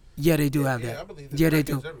 yeah, they do have Yeah, I that. believe Yeah, they there's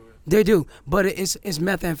do. crackheads everywhere. They do. But it's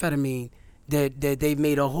methamphetamine that they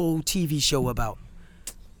made a whole TV show about.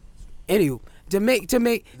 Anywho,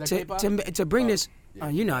 to bring this,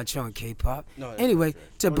 you're not showing K-pop. No, that's Anyway,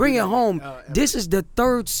 to bring it home, this is the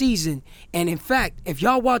 3rd season, and in fact, if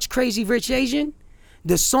y'all watch Crazy Rich Asian,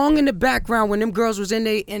 the song in the background when them girls was in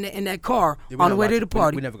that car Yeah, we on the don't way watch to it. the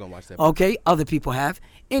party. We never gonna watch that. Okay, other people have.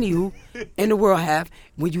 Anywho, in the world have.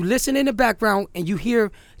 When you listen in the background and you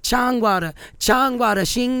hear Changwada,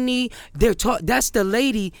 Shingni, that's the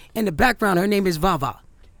lady in the background. Her name is Vava.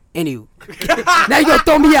 Anywho, now you gonna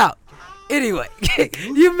throw me out. Anyway,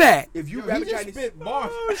 you mad? If you He rap just Chinese, spit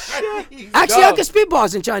bars. Actually, I Dog. can spit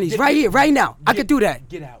bars in Chinese right here, right now. I can do that.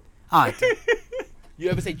 get out. All right. You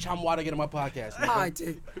ever say Chamwada get on my podcast? nigga? All right.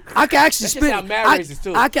 I can actually That shit spit. sound mad racist,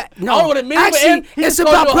 too. I can I don't know what it means, but Actually, he it's just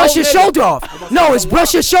called about you a brush whole your nigga. shoulder off. No, it's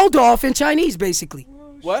brush your shoulder off in Chinese, basically.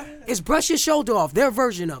 What? It's brush your shoulder off. Their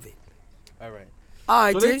version of it. All right. All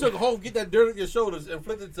right, So they then. took Hov, get that dirt on your shoulders, and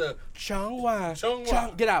flipped it to Changwa.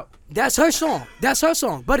 Changwa. Get out. That's her song. That's her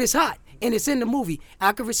song. But it's hot. And it's in the movie.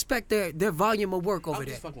 I can respect their volume of work over I'm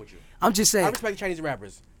there. just fucking with you. I'm just I saying. respect Chinese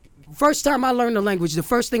rappers. First time I learned the language, the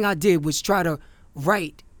first thing I did was try to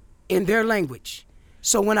write in their language.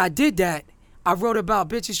 So when I did that, I wrote about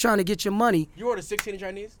bitches trying to get your money. You ordered 16 in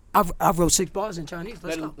Chinese? I wrote 6 bars in Chinese.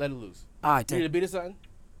 Let's go. Let it loose. All right, You need then. a beat or something?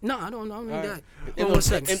 No, I don't need All that. right. Hold Em on one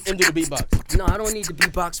second. do the beatbox. No, I don't need the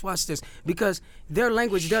beatbox. Watch this. Because their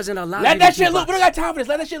language doesn't allow Let me that to shit loose. beatbox. We don't got time for this.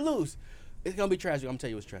 Let that shit loose. It's gonna be trash. I'm gonna tell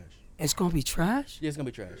you it's trash. It's going to be trash? Yeah, it's gonna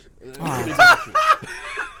be trash.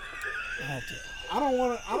 I don't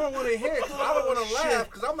want to hear it 'cause I don't want to laugh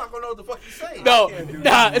because I'm not gonna know what the fuck you saying. No,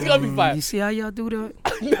 nah, it's gonna be fine. You see how y'all do that?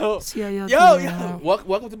 No. See how y'all Yo, do that? yo.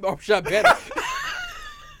 Welcome to Barbershop Better.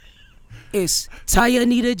 It's Taya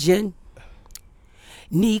Nita Jin,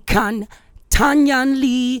 Nikan, Tanyan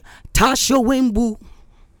Lee, Tasha Wenwu.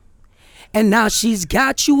 And now she's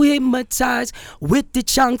got you hypnotized with the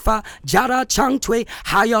Changfa, Jara Changtui,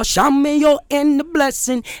 Haya Shamayo and the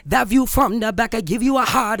blessing. That view from the back, I give you a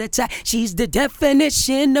heart attack. She's the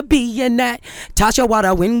definition of being that. Tasha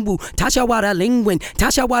Wada Wenwu, Tasha Wada Lingwen,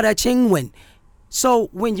 Tasha Wada Chingwen. So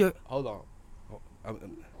when you're Hold on.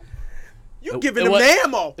 You It- giving it them was- the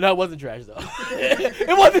ammo. No, it wasn't trash though.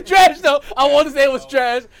 It wasn't trash though. I want to say it was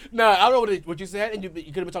trash. Nah, I don't know what you said, and you could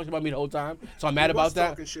have been talking about me the whole time. So I'm mad about that.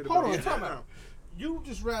 Talking shit Hold about on, you. time out. You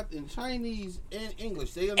just rapped in Chinese and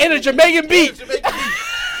English. They And a Jamaican beat. And a Jamaican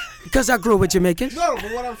beat. because I grew up with Jamaicans. No,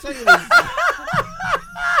 but what I'm saying is,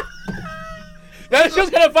 That shit's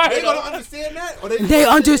gonna fire they gonna though. understand that, or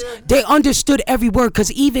They understood every word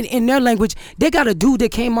because even in their language, they got a dude that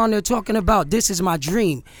came on there talking about this is my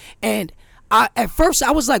dream. And at first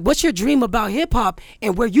I was like, what's your dream about hip hop?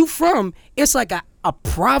 And where you from, it's like a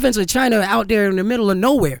province of China out there in the middle of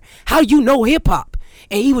nowhere. How you know hip hop?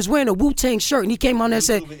 And he was wearing a Wu-Tang shirt and he came on there and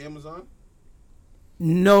said, Amazon.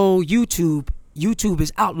 no YouTube. YouTube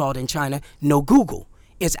is outlawed in China. No Google.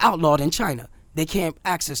 It's outlawed in China. They can't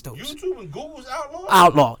access those. YouTube and Google's outlawed.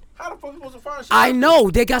 Outlawed. How the fuck you supposed to find shit? I know.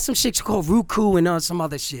 They got some shit called Roku and some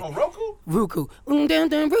other shit. On Roku? Roku.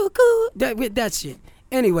 Roku. That shit.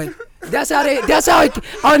 Anyway, that's how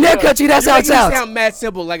on their country, that's how it You sounds. sound mad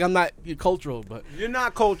simple, like I'm not cultural, but You're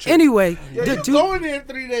not cultured. Anyway, Yeah, the you dude. go in there in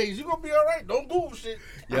 3 days. You gonna be all right. Don't Google shit.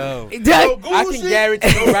 yo, that- Don't Google I can shit.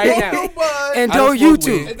 guarantee you right Don't now. do bud. and I don't don't smoke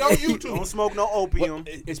YouTube. And don't YouTube. Don't smoke no opium.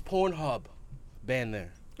 It's Pornhub banned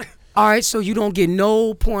there. All right, so you don't get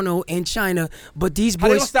no porno in China, but these How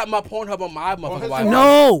they gonna boys. stop my Pornhub on my motherfucking his Wi-Fi? phone?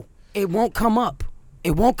 No, it won't come up.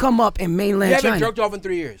 It won't come up in You mainland haven't China. jerked off in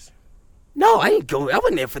 3 years. No, I ain't go. I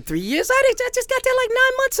wasn't there for 3 years. I just got there like 9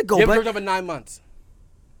 months ago. You haven't jerked But off in 9 months.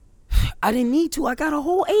 I didn't need to. I got a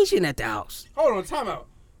whole Asian at the house. Hold on, time out.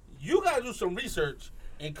 You gotta do some research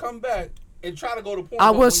and come back and try to go to porn. I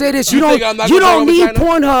will say this: you You think don't I'm not you gonna don't go need over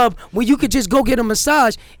China? Pornhub when you could just go get a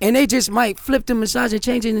massage and they just might flip the massage and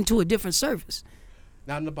change it into a different service.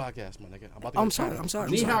 Not in the podcast, my nigga. I'm about to I'm go to sorry. China. I'm sorry.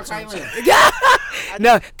 I'm Ni sorry, hao I'm sorry, I'm Thailand. sorry.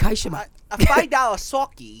 No, Kaishima. A $5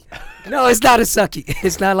 socky. No, it's not a sucky.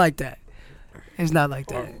 It's not like that. It's not like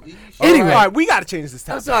that. All Anyway, right, we gotta change this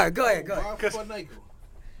I'm topic. sorry. Go ahead. Go ahead.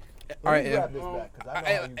 All right, grab Em. this back, 'cause I know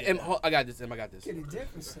how you do Em, that. I got this. Em, I got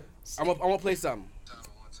this. I'm gonna play something.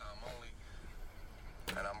 One time only,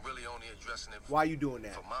 and I'm really only addressing it Why you doing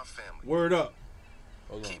that? for my family. Word up.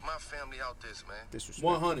 Keep my family out this, man. Disrespect.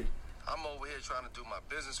 100. I'm over here trying to do my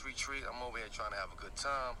business retreat. I'm over here trying to have a good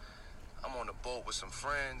time. I'm on the boat with some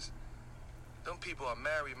friends. Them people are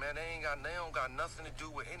married, man. They don't got nothing to do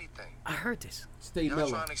with anything. I heard this. Stay Y'all mellow.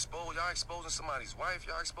 trying to y'all exposing somebody's wife,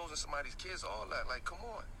 y'all exposing somebody's kids, all that. Like, come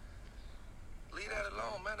on. Leave that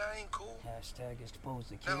alone, man. That ain't cool. Hashtag expose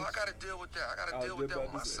the kids. Now I gotta deal with that. I gotta deal with that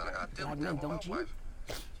with my son. I gotta deal with that with my wife.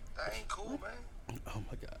 That ain't cool, man. Oh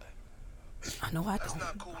my god. I know I That's don't.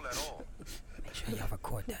 not cool at all. Make sure y'all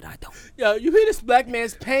record that. I don't. Yo, you hear this black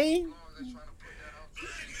man's pain?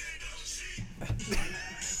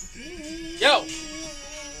 Yo.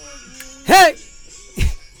 Hey!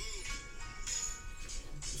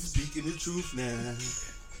 Speaking the truth now.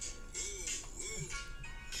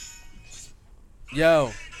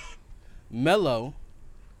 Yo. Mello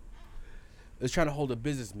is trying to hold a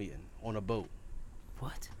business meeting on a boat.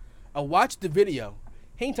 What? I watched the video.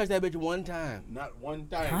 He ain't touched that bitch one time. Not one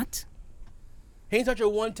time. What? He ain't touched her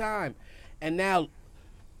one time. And now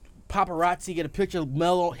paparazzi get a picture of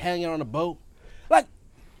Mello hanging on a boat. Like,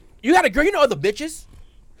 you got a girl, you know other bitches.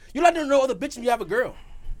 You like to know other bitches when you have a girl.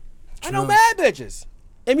 I know True. mad bitches.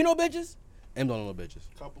 Em, you know bitches? Em don't know bitches.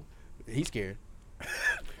 Couple. He's scared. I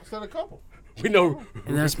said a couple. We know.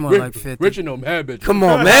 And that's more like 50. Richard know mad bitches. Come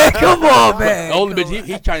on, man. Come on, man. The only bitch,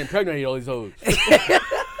 he's trying to impregnate all these hoes.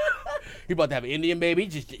 He about to have an Indian baby. He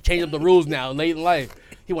just changed up the rules now late in life.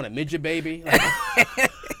 He want a midget baby. Like,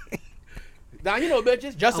 nah, you know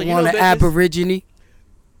bitches. Justin, I you want know an bitches. aborigine.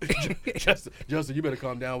 Justin, you better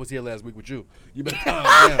calm down. I was here last week with you. You better calm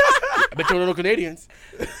down. I bet you don't know Canadians.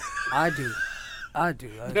 I do. I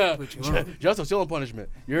Nah, put you on. Justin still on punishment.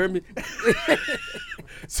 You heard me?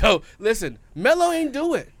 So, listen. Mello ain't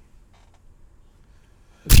do it.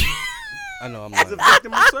 I know, I'm He's a not.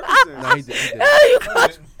 victim of circumstances. No,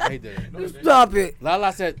 he did. He did. Stop it.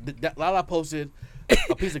 Lala said, Lala posted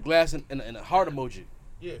a piece of glass and a heart emoji.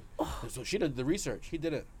 Yeah. So she did the research. He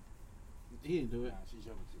did it. He didn't do it.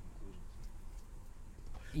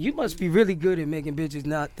 You must be really good at making bitches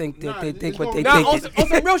not think that Nah, they it's think what gonna they be- Nah, think. on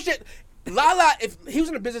some real shit. Lala, if he was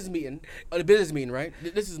in a business meeting, right?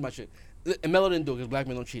 This is my shit. And Mello didn't do it because black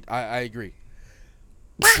men don't cheat. I agree.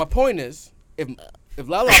 My point is, if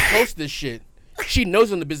Lala posts this shit, she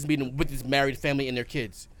knows in the business meeting with this married family and their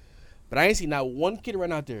kids. But I ain't seen not one kid right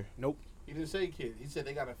out there. Nope. He didn't say kid. He said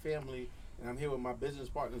they got a family, and I'm here with my business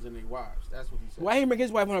partners and their wives. That's what he said. Why he bring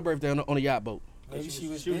his wife on her birthday on a yacht boat? Maybe she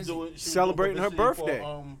was doing busy. Celebrating her publicity birthday.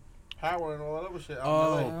 For, Howard and all that other shit. out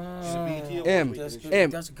Oh. in LA. She's a BET Awards M, week and shit. M,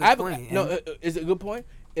 That's a good I have point, no, M. is it a good point?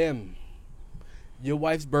 M, your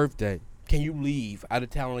wife's birthday. Can you leave out of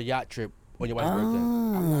town on a yacht trip on your wife's birthday?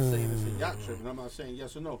 I'm not saying it's a yacht trip, and I'm not saying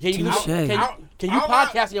yes or no. Can you, Touche. can you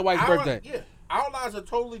podcast on your wife's birthday? Yeah, our lives are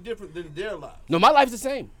totally different than their lives. No, my life's the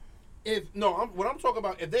same. What I'm talking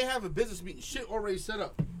about, if they have a business meeting, shit already set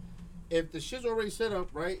up. If the shit's already set up,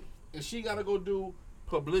 right, and she got to go do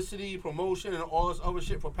publicity, promotion, and all this other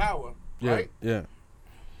shit for power, right? Yeah.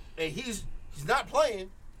 And he's not playing.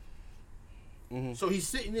 Mm-hmm. So he's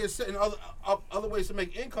sitting there setting other ways to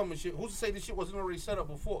make income and shit. Who's to say this shit wasn't already set up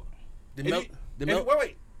before? Wait.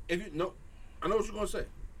 If you no, I know what you're gonna say.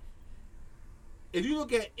 If you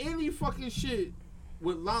look at any fucking shit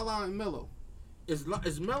with Lala and Mello, is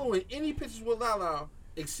Mello in any pictures with Lala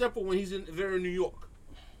except for when they're in New York?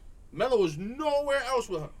 Mello is nowhere else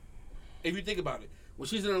with her. If you think about it, when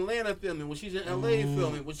she's in Atlanta filming, when she's in LA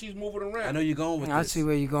filming, when she's moving around. I know you're going with I this. see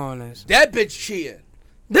where you're going. This. That bitch cheating.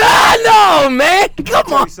 No, man.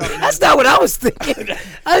 Come on. something, That's not what I was thinking.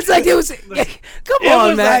 I was like, it was. Come It on,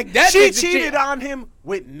 was man. like that She bitch is cheated cheating. on him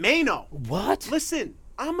with Mano. What? Listen,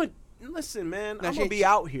 man. Nah, I'm she gonna be ain't-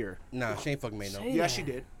 out here. Nah, she ain't fucking me, no. Say Yeah, that. she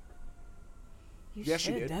did. You Yes,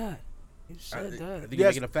 she said did. That. You I said that. think you're Yes.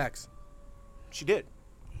 making the facts. She did.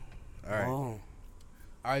 All right. Oh.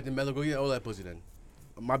 All right, then, Mello, go get all that pussy then.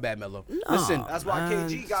 My bad, Mello. No. Listen, That's why Man,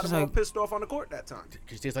 KG got she's him all like- pissed off on the court that time.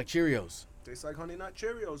 she tastes like Cheerios. Tastes like Honey Nut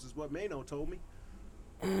Cheerios is what Mano told me.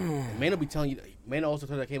 And Mano be telling you, Mano also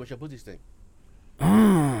told her that came with your pussy stink.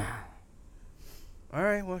 Mm. All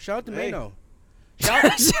right, well, shout out to Hey. Mano.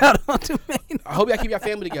 Shout out to me. I hope y'all keep your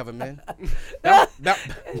family together, man.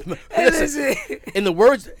 Listen, in the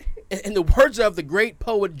words of the great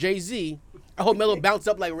poet Jay-Z, I hope Mello bounce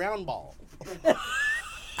up like round ball.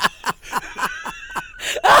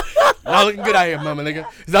 Not looking good out here, mama nigga.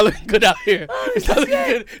 It's not looking good out here. It's not looking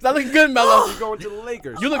good. It's not looking good, Mello. He's going to the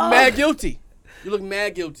Lakers. You look mad guilty. You look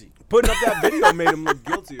mad guilty. Putting up that video made him look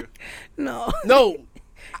guiltier. No. No,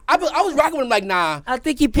 I was rocking with him like, nah. I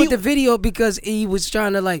think he put the video because he was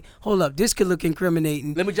trying to like, hold up, this could look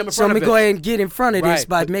incriminating. Let me jump in So front let of me go it. ahead and get in front of this Right,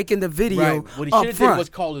 by but- making the video Right. What he up should have did front. was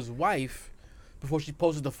call his wife before she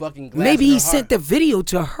posted the fucking glass Maybe in he her sent heart. the video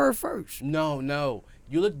to her first. No.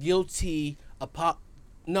 You look guilty.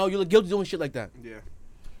 You look guilty doing shit like that. Yeah.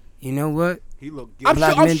 You know what? He looked I'm good.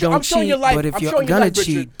 Black sure- men don't I'm showing cheat, your life. but if I'm you're showing your gonna life,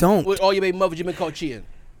 cheat, Richard, don't. With all your baby mothers, you've been called cheating.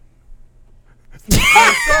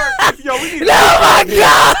 Yo, we need. Oh my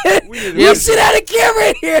God! We You sit at a camera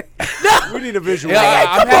in here. No. We need a visual. Yeah, Hey,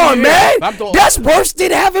 I'm come happy on, to hear man. it. I'm throwing- That's worse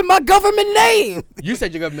than having my government name. You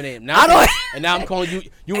said your government name. Now I don't- And now I'm calling you.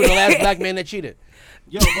 You were the last black man that cheated.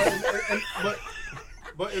 Yo,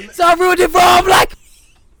 but So I ruined it for all black.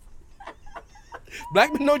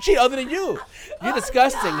 Black men don't cheat other than you. You're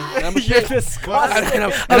disgusting. And I'm ashamed. disgusting.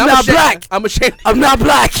 I'm not ashamed. black. I'm ashamed. I'm not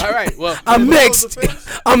black. All right. Well, I'm mixed.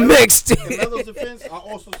 I'm mixed. in Melo's defense, I'll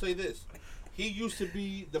also say this: he used to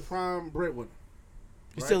be the prime breadwinner.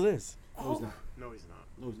 he still is. No, he's not. No, he's not.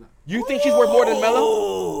 No, he's not. You think she's worth more than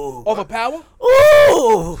Melo? Off of power?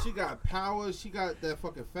 Ooh. She got power. She got that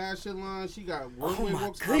fucking fashion line. She got women my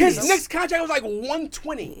walks. goodness. His next contract was like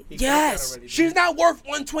 120. Yes. She's not worth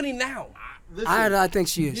 120 now. Listen, I think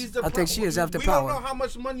she he's is. the I think she is after we don't know power. how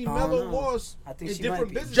much money I Melo don't know. lost I think in she might different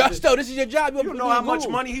be. businesses. Justo, this is your job. You know how much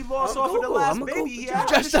money he lost off of the Google. last I'ma baby Google. he had.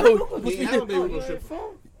 Justo, He ain't had no baby with no stripper. you're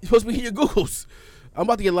supposed to be hitting your Googles. I'm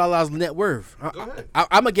about to get Lala's net worth. Go ahead.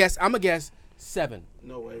 I'm a guess 7.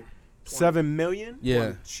 No way. 7 million? Yeah.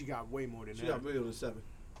 Well, she got way more than She that. got $1 million and 7.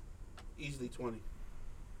 Easily 20.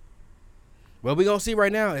 Well, we're going to see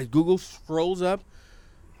right now as Google scrolls up.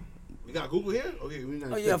 We got Google here? Okay, we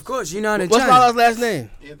not. Oh yeah, of course. You're not in What's China. Lala's last name?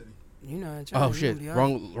 Anthony. You're not in China. Oh, You shit. gonna be all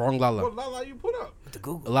right Wrong Lala. What Lala you put up? with the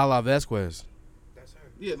Google. Lala Vasquez. That's her.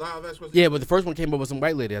 Yeah, Lala Vasquez. Yeah, but the first one came up with some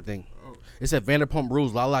white lady, I think. Oh. It said Vanderpump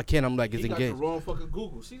Rules. Lala Ken. I'm like, is He got the engaged. wrong fucking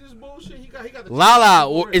Google. See this bullshit? He got the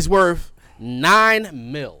Lala is worth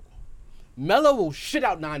 9 mil. Melo will shit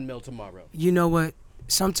out 9 mil tomorrow. You know what?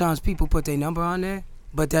 Sometimes people put their number on there,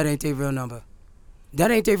 but that ain't their real number. That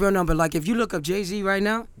ain't their real number. Like if you look up Jay-Z right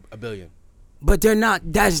now, $1 billion. but they're not.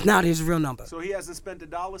 That's not his real number. So he hasn't spent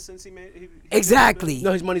 $1 since he made. He Exactly.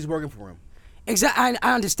 No, his money's working for him. Exactly.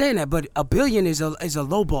 I understand that, but $1 billion is a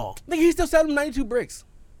low ball. Nigga, he's still selling 92 bricks.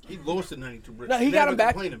 He lost the 92 bricks. No, he got Never him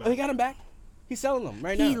back. complain about Oh, he it. got him back. He's selling them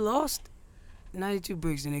right He now. lost 92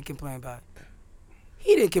 bricks and didn't complain about it.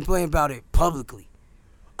 He didn't complain about it publicly.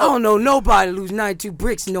 I don't know nobody lose 92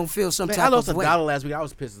 bricks and don't feel some Man, type I lost of way. $1 last week. I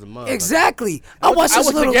was pissed as a mother. Exactly. I watched I this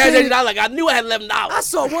was little the gas kid. station. I like. I knew I had $11. I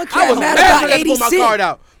saw one I cat was mad mad about when I 80 pulled my cent. card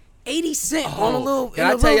out. 80 cent on a little, Can in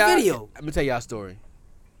I a tell little y'all? video. Let me tell y'all a story.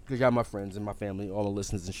 Because y'all my friends and my family, all the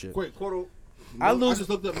listeners and shit. Quick, Cordell. I lose- I just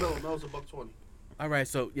looked up Melo. Melo's $120. All right,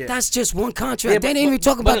 so yeah. That's just one contract. Yeah, they but- didn't even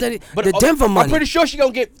talk about but- that. The Denver money. I'm pretty sure she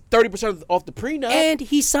gonna get 30% off the prenup. And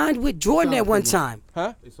he signed with Jordan at one Prenup. time.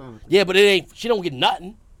 Huh? They signed it. Yeah, but it ain't. She don't get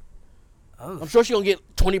nothing. Oh. I'm sure she gonna get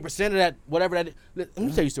 20% of that, whatever that. Let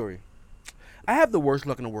me tell you a story. I have the worst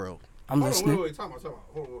luck in the world. I'm Hold on, listening. wait. Time out.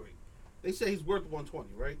 Hold on, wait. They say he's worth 120,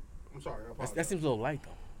 right? I'm sorry. I apologize. That seems a little light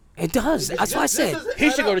though. It does. That's what I said. doesn't He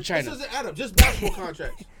add should go up. to China. This doesn't add up. Just basketball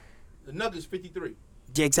contracts. The Nuggets 53,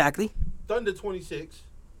 Exactly. Thunder 26,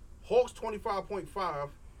 Hawks 25.5,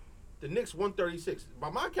 the Knicks 136. By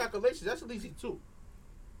my calculations, that's at least 2.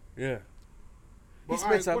 Yeah. But He all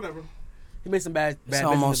right, spent some. whatever. He made some bad It's business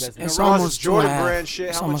almost. investments. It's Ross almost Jordan 2.5. brand shit.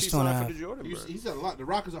 It's How much almost he 2.5. signed for the Jordan He brand? said a lot. The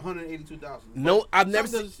Rockets 182,000. No, I've never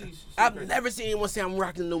Some seen. doesn't see I've crazy. never seen anyone say I'm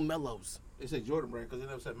rocking new Mellows. They say Jordan brand because they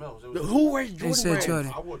never said Melo's. It was- Who wears Jordan said brands?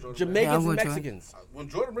 Jordan. I wore Jordan Jamaicans Yeah, I and would, Jordan. Mexicans. brand. When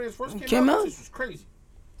Jordan brands first came, Came out, out? this was crazy.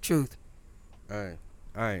 Truth. All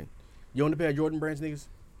right. You own a pair of Jordan brands, niggas?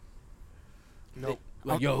 Nope.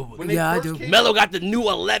 Like, yo, When they Yeah, I first do. came Mello out- got the new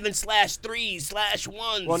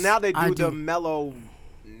 11/3/1s. Well, now they I do the do. Mellow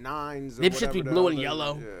 9s. Or Them shits be whatever the blue and hell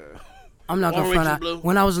yellow. they- Yeah. I'm not gonna Orange front and out. blue.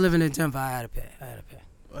 When I was living in Denver, I had a pair.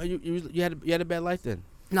 You had a bad life then.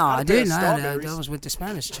 No, Had I a pair of didn't. Strawberries. That was with the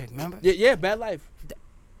Spanish chick. Remember? Yeah, bad life.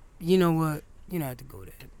 You know what? You don't have to go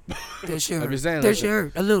there. That shit I'm hurt. just saying, That like- shit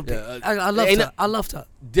hurt a little bit. Yeah, I loved ain't her. it- I loved her.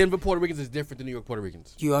 Denver Puerto Ricans is different than New York Puerto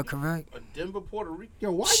Ricans. You are correct. A Denver, Puerto Rico.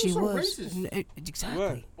 Yo, why She you so was. racist?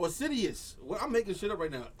 Exactly. Or Sidious. Well, I'm making shit up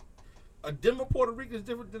right now. A Denver Puerto Rican is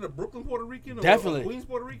different than a Brooklyn Puerto Rican or Definitely. a Queens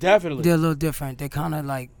Puerto Rican? Definitely. They're a little different. They kind of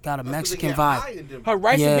like got a That's 'cause they Mexican get high vibe. in Denver. Her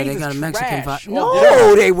rice Yeah, and they beans got is a Mexican trash. vibe. Oh,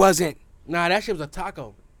 No, they wasn't. Nah, that shit was a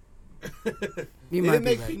taco. You They might didn't be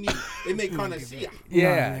make right. pini. They make carne asada.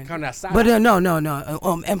 Yeah, man. carne asada. But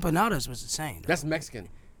no. Empanadas was the same. That's Mexican.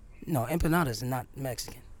 No, empanadas are not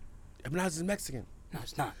Mexican. Empanadas is Mexican. No,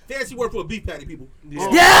 it's not. Fancy word for a beef patty, people.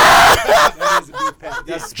 That is a beef patty.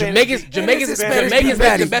 That's Jamaicans It make is the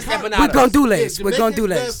Spanish best patty. empanadas. We're gonna do Yeah, this. We're gonna do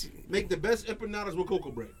Jamaicans this. Make the best empanadas with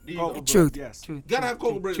cocoa bread. There you Cocoa go. bread. Truth. Yes. Truth. Gotta have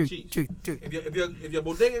cocoa bread and truth, cheese. Truth. Truth. If your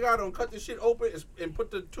bodega guy don't cut this shit open and put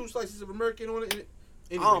the 2 slices of American on it,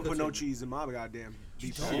 I don't put no cheese in my goddamn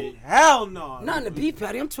beef patty. Hell no. Not in the beef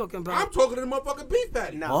patty. I'm talking I'm about. talking to the motherfucking beef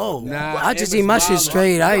patty. No. Nah, I just Em eat my is shit wild.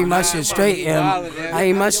 straight. I eat my shit Nah, straight, nah, M. nah, nah, I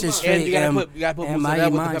eat my nah, shit nah, straight, And you M. gotta put M, I mozzarella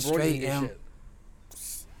eat with mine the pepperoni straight, and M. shit.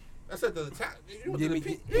 That's at the top. You went to the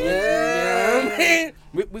peak. Yeah, man.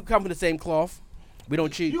 We come from the same cloth. We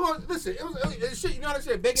don't cheat. You want listen? It was shit. You know how they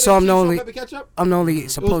say bacon So and I'm cheese, the only- salt, pepper, ketchup? I'm the only It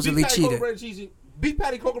was supposedly beef patty, coconut cheater. bread, and cheese. Beef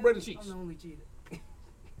patty, coconut bread, and cheese.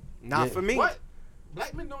 Not Yeah. for me. What?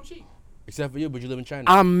 Black men don't cheat. Except for you, but you live in China.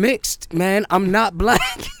 I'm mixed, man. I'm not black.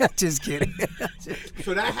 Just kidding.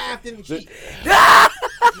 So that half didn't cheat.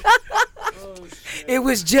 It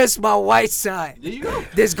was just my white side. There you go.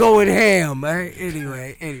 That's going ham, right?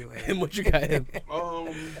 Anyway. And what you got him? Um,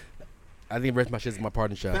 I think the rest of my shit's my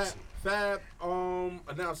pardon shots. Fab.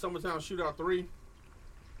 Announced Summertime Shootout 3.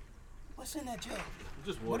 What's in that jug?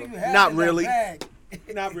 Just water. Not really.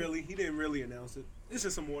 Not really. He didn't really announce it. It's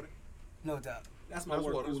just some water. No doubt. That's my That's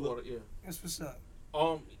water. water. That's cooler. water. Yeah. That's what's up.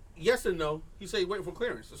 Yes and no. He said waiting for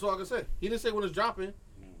clearance. That's all I can say. He didn't say when it's dropping.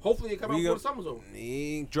 Hopefully it come out We before go- the summer's over.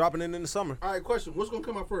 He ain't dropping it in the summer. All right, question. What's gonna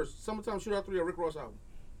come out first? Summertime Shootout 3 or Rick Ross album?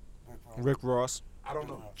 Rick Ross. I don't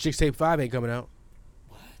know. Chicks Tape 5 ain't coming out.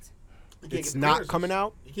 He can't It's get the not clearances. coming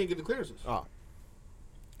out? He can't get the clearances. Oh.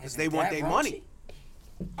 Because they want their money.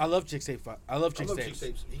 I love Chicks Tape 5. I love I Chicks love Tapes. Chick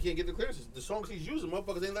Tapes. He can't get the clearances. The songs he's using,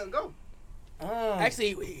 motherfuckers ain't letting go.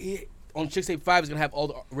 Actually, on Chicks Tape 5, he's gonna have all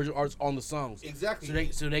the original artists on the songs.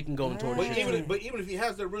 Exactly. So they can go and tour the But shit. even if he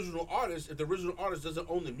has the original artist, if the original artist doesn't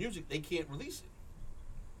own the music, they can't release it.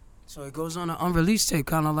 So it goes on an unreleased tape,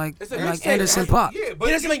 kind of like It's a like mixtape. Anderson .Paak. Yeah, He but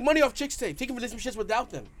doesn't make money off Chicks Tape. He can release some shits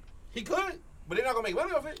without them. he could, but they're not gonna make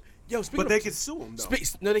money off it. Yo, speaking But of, they can sue him, though.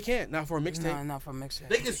 no, they can't. Not for a No, mixtape. not for mixtape.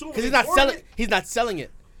 They can sue him Because he's for not touring selling. it. He's not selling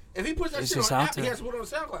it. If he puts that It's shit just on out app, he there. has to put it on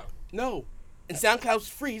SoundCloud. No, and SoundCloud's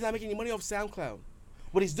free. He's not making any money off SoundCloud.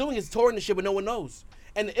 What he's doing is touring the shit, but no one knows.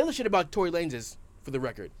 And the illest shit about Tory Lanez is, for the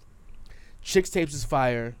record, Chicks Tapes is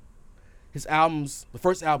fire. His albums, the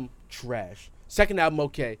first album, trash. Second album,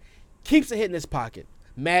 okay. Keeps a hit in his pocket.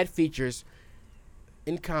 Mad features.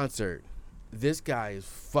 In concert, this guy is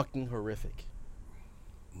fucking horrific.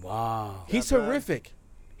 Wow. He's That bad? horrific.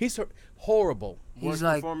 He's horrible. He's Worst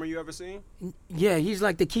like, performer you ever seen? yeah, he's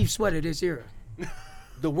like the Keith Sweat of this era.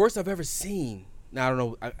 The worst I've ever seen. Now I don't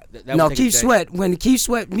know. That No, would take a Keith day. Sweat. When the Keith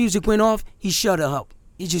Sweat music went off, he shut her up.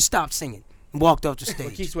 He just stopped singing and walked off the Well,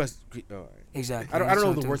 stage. Keith Sweat. All right. Exactly. I don't know That's the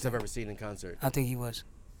what worst they- I've ever seen in concert. I think he was.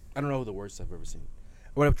 I don't know the worst I've ever seen.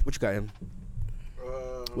 What you got him?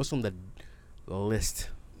 What's on the list?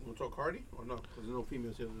 You want to talk Cardi or no? Because there's no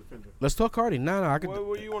females here to defend her. Let's talk Cardi. No, I could.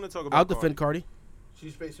 What do you want to talk about? I'll defend Cardi.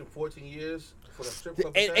 She's facing 14 years for the strip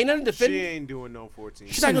club. Ain't nothing to defend. She ain't doing no 14.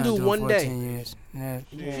 She's not gonna do doing one 14 day. Years. Yeah.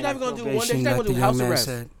 She's not even gonna do one day. Probation, She's not like gonna do the house young man arrest.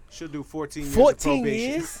 She'll said. do 14 years 14 of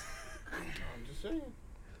probation. years? I'm just saying.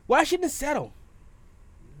 Why shouldn't it settle?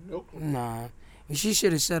 Nope. Nah. She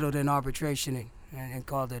should have settled in arbitration and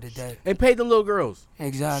called it a day. And pay them little girls. She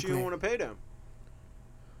Exactly. don't want to pay them.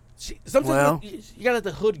 Sometimes Well- you gotta let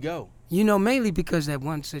the hood go. You know, mainly because that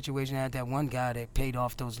one situation had that one guy that paid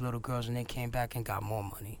off those little girls and then came back and got more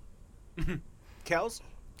money. Kels?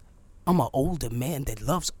 I'm an older man that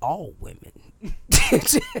loves all women.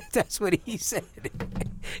 That's what he said.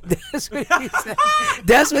 That's what he said.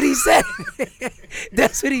 That's what he said.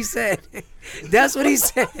 That's what he said. That's what he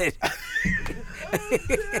said.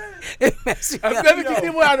 I've never kicked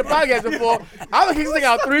anyone out of the podcast before. I've kicked this thing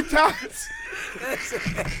out 3 times.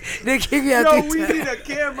 They kick me out Yo, three we times. need a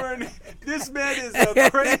camera. And this man is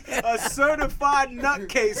a certified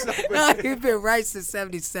nutcase. Over here. He's been right since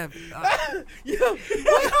 77. Yo, He's been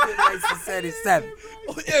right since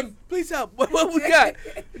 77. please help. What we got?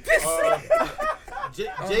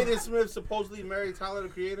 Jaden Smith supposedly married Tyler, the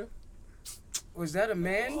Creator. Was that a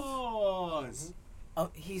man? Oh,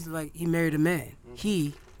 he's like, he married a man.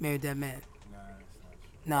 He married that man.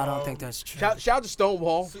 No, I don't think that's true. Shout out to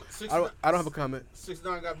Stonewall. Six- I don't have a comment.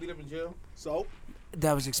 6ix9ine got beat up in jail. So,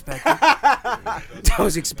 That was expected. That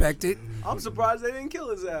was expected. I'm surprised they didn't kill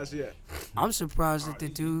his ass yet. I'm surprised that the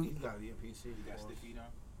dude, You got EMPC, you got stiffy down.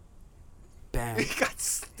 bam. He got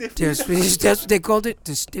stiff. That's what they called it,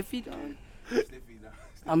 the stiffy dog. Stiffy down.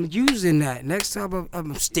 I'm using that. Next time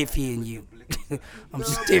I'm stiffying you. I'm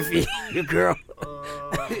stiffying you, girl.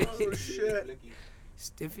 Oh, shit.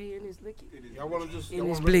 Stiffy in his licky. Y'all want to just In y'all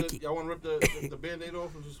his want to rip, blicky. y'all wanna rip the Band-Aid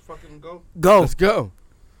off and just fucking go? Go. Let's go.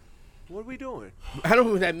 What are we doing? I don't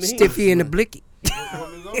know what that means. Stiffy in the blicky. You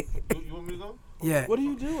want me to go? You want me to go? Yeah, What are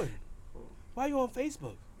you doing? Why are you on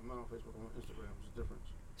Facebook? I'm not on Facebook. I'm on Instagram. It's different.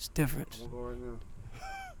 it's different. I'm gonna go right now.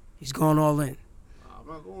 He's going all in. I'm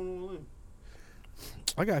not going all in.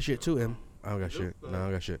 I got shit too, Em. I don't got shit. No,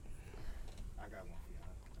 I got shit. I got one for y'all.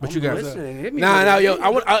 But you guys, listening. Hit me nah, with it.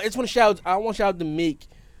 yo, I just want to shout. I want to shout out to Meek.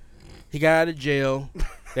 He got out of jail.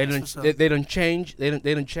 They done change the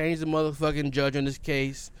motherfucking judge on this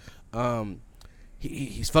case.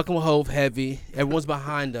 He's fucking with Hove heavy. Everyone's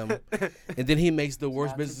behind him, and then he makes the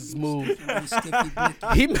worst business move.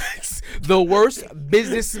 He makes the worst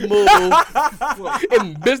business move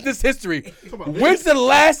in business history. When's the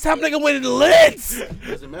last time nigga went in lids?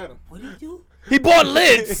 Doesn't matter. What did he do? He bought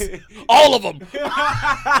lids, all of them.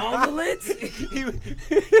 All the lids?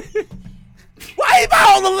 Why he buy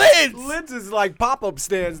all the lids? Lids is like pop-up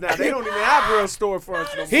stands now. They don't even have real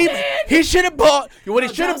storefronts no more. He should have bought what he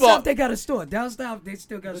should have Down south, bought. they got a store. Down south, they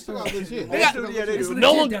still got a store. They do.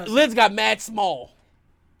 No one legit down lids got mad small.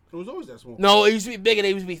 It was always that small. No, it used to be bigger. They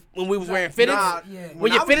used to be when we was wearing fitteds. Nah, Yeah.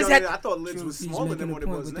 When I your was fitteds younger, had I thought lids was smaller than what it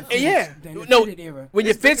was now. yeah, The no, fitted era. when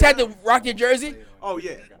your fits had to rock your jersey. Oh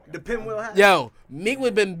yeah, the pinwheel hat. Yo, Meek would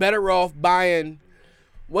have been better off buying.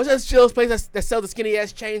 What's that Chill's place that sell the skinny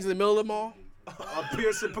ass chains in the middle of the mall? A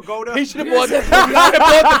Pearson Pagoda. He should have bought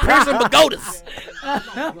the Pearson Pagodas.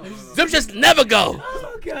 Them just never go.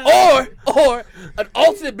 Or an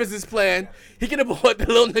alternate business plan. He could have bought the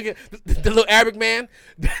little nigga, the little Arabic man,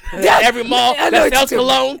 at every mall I know that sells what you're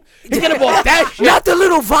cologne. He could have bought that shit. Not the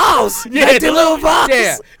little vials. Yeah, Like the little vials.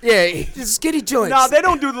 Yeah. The skinny joints. Nah, they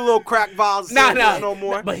don't do the little crack vials Nah. no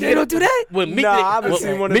more. But They don't do that? When Meek, Nah, I haven't well,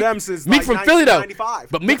 seen one of Meek- them since Meek like from Philly though.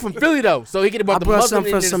 1995. But Meek from Philly though, so he could have bought I the brought Muslim some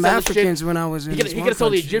for and some sell the shit. Africans when I was in He this could one have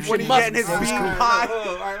sold the country. Egyptian When he getting Muslims. his beam All high.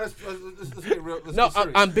 right, let's get real. Let's No, get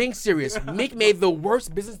serious. I'm being serious. Meek made the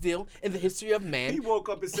worst business deal in the history of He man. woke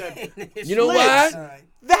up and said, You know Liz. why?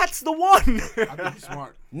 "That's the one." I think he's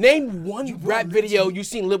smart. Name one rap video you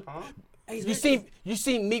seen you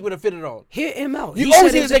seen Meek with a fitted on. Hear him out. You He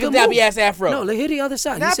always said see it's this a nigga good nappy move. ass afro. No, look, hear the other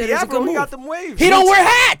side. He said Nappy it's a Afro, good we move. got them waves. He don't wear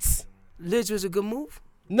hats. Lids was a good move.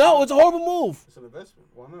 No, it's a horrible move. It's an investment.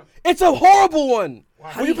 Why not? It's a horrible one.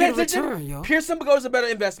 How When you pay get a attention, return, yo? Pearson Pagoda's a better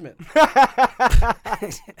investment.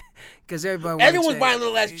 Because everybody Everyone's wants buying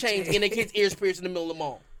little ass chains getting their kids' ears pierced in the middle of the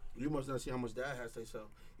mall. You must not see how much that hats they sell.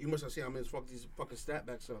 You must not see how many these fucking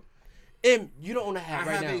snapbacks sell. You don't own a I hat have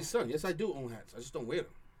right now. a son. Yes, I do own hats. I just don't wear them.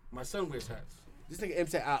 My son wears hats. This nigga M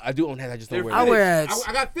said, I do own hats, I just don't wear I them. wear hats.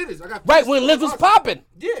 I got fitteds. I got Right, fitteds when for Liz was the popping.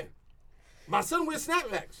 Yeah. My son wears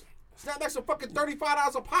snapbacks. Snapbacks are fucking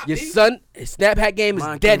 $35 a pop. Your B. son, his snap hat game is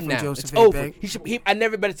Mine dead came from now. Joseph It's A. over. Bank. I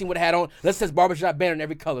never better seen what it had on. Let's says barbershop banner in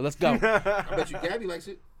every color. Let's go. I bet you Gabby likes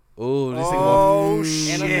it. Ooh, this Oh,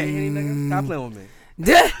 nigga. And I'm shit. nigga. Stop playing with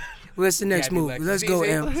me. What's the next Gabby move? Lex. Let's See, go, see,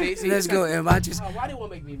 M. see, Let's go, M. Why do you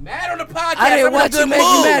want to make me mad on the podcast? I didn't I'm in a want you to good make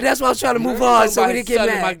you mood. mad. That's why I was trying to move on so we didn't get Son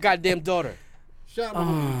and mad. my goddamn daughter. Shout out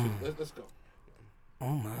my Let's go. Oh,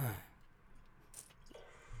 my.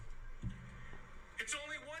 It's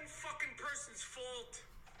only one fucking person's fault.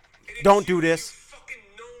 And it's Don't do you, this. you fucking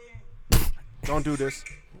gnome. Don't do this.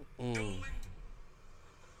 Dolan.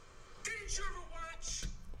 Didn't you ever watch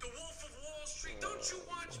The Wolf of Wall Street? Don't you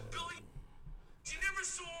watch Billy? You never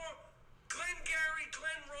saw Glengarry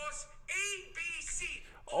Glen Ross? ABC.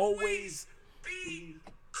 Always be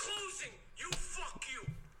closing. You fuck you.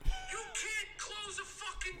 You can't close a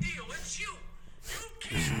fucking deal. It's you. You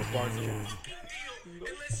can't close a fucking deal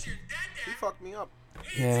unless your He dad fucked me up.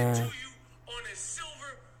 hands it to you on a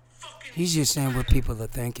silver fucking. He's just saying what people are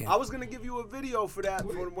thinking. I was gonna give you a video for that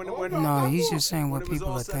when No, he's just saying when what it was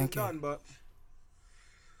people all are said and thinking. done, but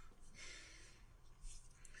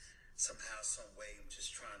Somehow, some way, I'm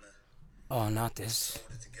just trying to Oh, not this.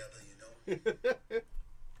 put it together, you know.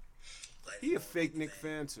 he a fake Nick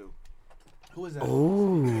fan too. Who is that?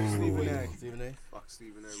 Ooh. Stephen A. Stephen A. Fuck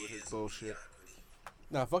Stephen A. with his bullshit.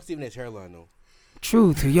 Nah, fuck Stephen A's hairline though.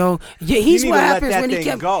 Truth, yo. Yeah, he's need what to let happens that when he thing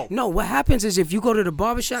kept. go. No, what happens is if you go to the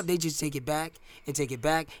barbershop, they just take it back and take it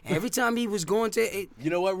back. And every time he was going to it, You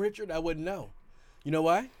know what, Richard? I wouldn't know. You know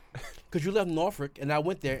why? Because you left Norfolk and I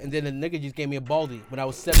went there and then the nigga just gave me a baldy when I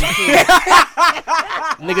was 17.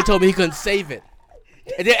 Nigga told me he couldn't save it.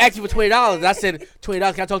 And then asked me for $20. I said,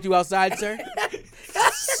 $20, can I talk to you outside, sir?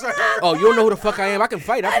 Oh, you don't know who the fuck I am? I can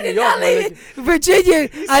fight. I'm from New York, my nigga. Virginia,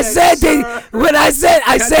 I said they. When I said,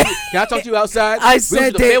 Can I talk to you outside? I We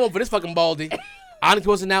said the they- fair one for this fucking baldy. Honest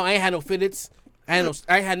person now, I ain't had no fitteds. I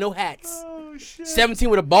ain't had no hats. 17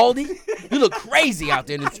 with a baldy? You look crazy out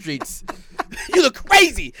there in the streets. You look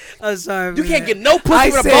crazy. I'm sorry. You man. can't get no pussy I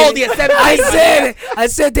with a said baldy it. at 17. I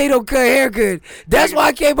said they don't cut hair good. That's why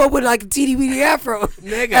I came up with like a teeny weeny afro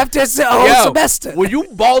Nigga. after a whole Yo, semester. When you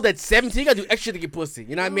bald at 17, you gotta do extra to get pussy.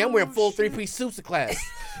 You know what I mean? I'm wearing full 3-piece suits to class.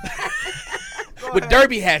 With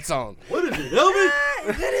derby hats on. What is it, Elvis?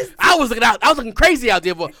 I was looking crazy out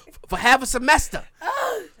there for half a semester.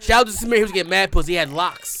 Shout out to Samir. He was getting mad pussy. He had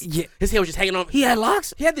locks. Yeah. His hair was just hanging on. He had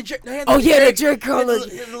locks? He had the jerk. The jerk curler.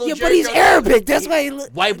 Yeah, but he's Arabic. That's why he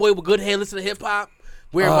look. White boy with good hair, listen to hip hop,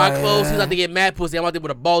 wearing my clothes. He's out there getting mad pussy. I'm out there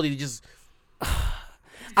with a baldy to just.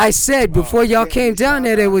 I said before y'all came down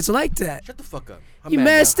there, it was like that. Shut the fuck up. You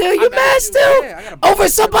mad still? You mad still? Yeah, Over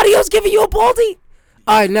somebody else giving you a baldy?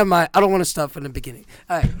 All right, never mind. I don't want to start from the beginning.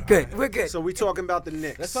 All right, good. We're good. So we talking about the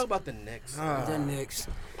Knicks. Let's talk about the Knicks. The Knicks.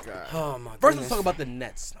 Oh my. First, let's talk about the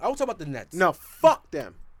Nets. I want to talk about the Nets. No, fuck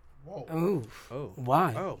them. Oh. Oh.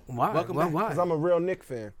 Why? Oh. Why? Welcome Why? back. Why? Because I'm a real Knicks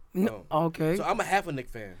fan. No. Okay. So I'm a half a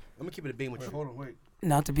Knicks fan. I'm gonna keep it a beam with you. Hold on, wait.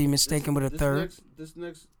 Not to be mistaken with a third. This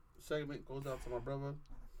next segment goes out to my brother.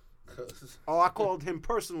 'Cause Oh, I called him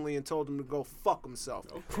personally and told him to go fuck himself.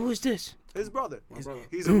 Who is this? His brother. brother.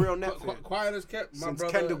 He's a real Net fan. quiet as kept. My Since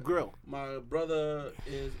brother, Kendall Grill. My brother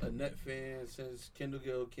is a Net fan since Kendall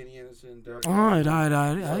Gill, Kenny Anderson, Derek. All right.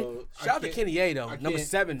 So Shout out to Kenny A though, I number can't-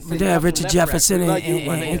 7. But yeah, Richard Jefferson Love you,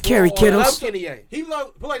 my nigga. and Kerry Love Kittles. Kenny A. He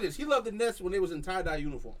loved, put like this. He loved the Nets when they was in tie-dye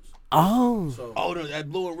uniforms. Oh. So Oh, that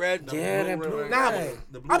blue and red. Yeah, that blue and Nah, red.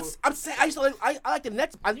 The blue, I'm saying I used to like I like the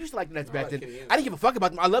Nets. I used to like the Nets back like then. Kenny A. I didn't give a fuck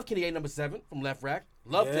about them. I love Kenny A number 7 from Left Rack.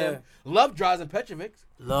 Loved Yeah. him. Loved Drazen Petrovic.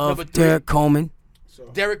 Love Number 3. Derek Coleman. so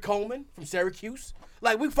Derek Coleman from Syracuse.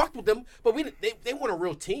 Like we fucked with them, but they weren't a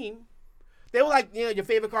real team. They were like your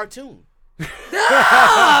favorite cartoon.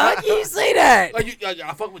 How can you say that? Like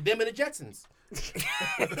I fuck with them and the Jetsons.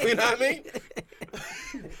 You know what I mean?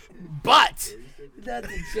 But Not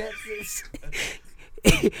the Jetsons.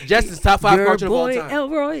 Jetson's top 5 Your cartoon of all boy time.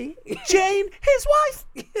 Elroy. Jane, his wife.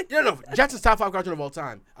 No, Jetson's top 5 cartoon of all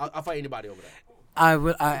time. I'll fight anybody over that. I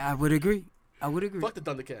would agree. Fuck the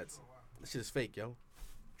Thundercats. That shit is fake, yo.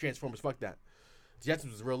 Transformers, fuck that.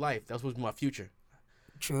 Jetsons was real life. That was supposed to be my future.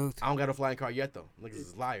 Truth. I don't got a flying car yet though. Niggas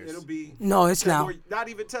is liars. It'll be No, it's 10 not. more, not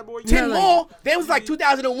even 10 more years. 10 like- more. They was like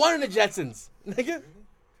 2001 in the Jetsons, nigga.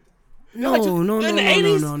 No, like, no, no, in no, the no,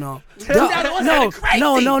 80s? no, no. That was No, crazy.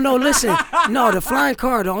 no, listen. No, the flying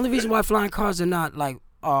car, the only reason why flying cars are not like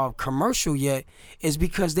commercial yet is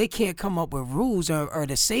because they can't come up with rules or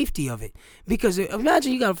the safety of it. Because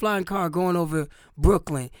imagine you got a flying car going over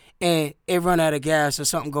Brooklyn and it run out of gas or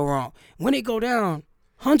something go wrong. When it go down,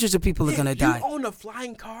 hundreds of people are gonna die. You own a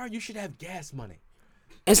flying car, you should have gas money.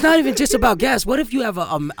 It's not even just about gas. What if you have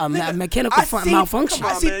a mechanical I see- malfunction? come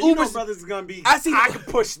Come I on, see man. You know Ubers- brothers is gonna be. I see- I can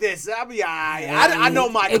push this. I'll be alright. I know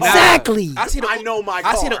my car. Exactly. I know my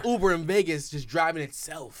car. I see the Uber in Vegas just driving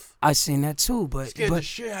itself. I seen that too, but Scared the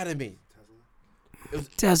shit out of me.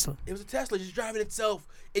 Tesla. It was a Tesla just driving itself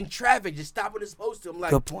in traffic, just stopping when it's supposed to. I'm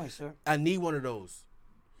like, Good point, sir. I need one of those.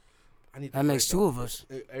 I need That makes two of us.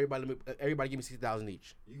 Everybody give me $60,000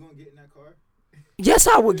 each. You gonna get in that car? Yes,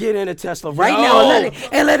 I would get in a Tesla right Yo. now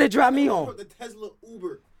and let it drive me home. The Tesla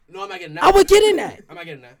Uber. No, I'm not getting that. I would get in that. I'm not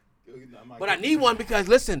getting that. But I need one because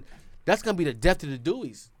listen, that's gonna be the death to the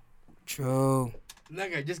Deweys. True.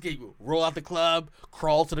 Nigga, just get roll out the club,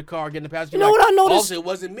 crawl to the car, get in the passenger. You know what I noticed? Also, it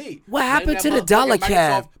wasn't me. What Blame happened that to the motherfucking dollar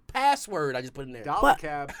cab? Microsoft password I just put in there. Dollar What?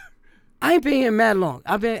 cab. I ain't been here mad long.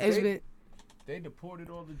 It's been. They deported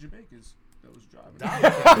all the Jamaicans that was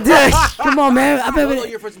driving. Come on, man. I was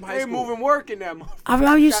here for some high They school. moving work in that. I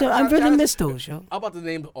really miss those, yo. I'm about to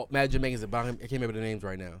name Mad Jamaicans about him. I can't remember the names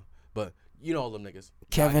right now, but you know all them niggas.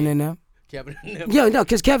 Kevin and them. Kevin and them. Yo, no,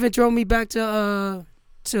 because Kevin drove me back to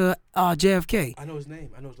JFK. I know his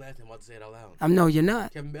name. I know his last name. I'm about to say it out loud. No, you're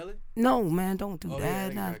not. Kevin Bailey? No, man, don't do Oh,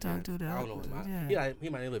 that. yeah, Nah, don't do that. I don't know him. Yeah. He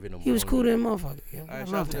might not live here no more. He was I don't cool know. to that motherfucker. Yeah, All I right, shout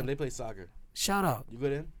out love to them. him. They play soccer. Shout out. You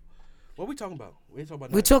good in? What are we talking about? We ain't talking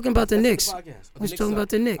about We're nothing. talking about the That's Knicks. the podcast. We're talking about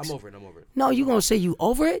the Knicks. I'm over it. I'm over it. No, you gonna say you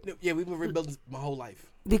over it? No, yeah, we've been rebuilding my whole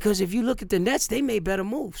life. Because if you look at the Nets, they made better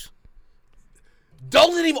moves.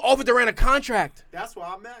 Dolan didn't even offer Durant a contract. That's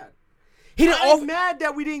why I'm mad. He didn't I'm offer. mad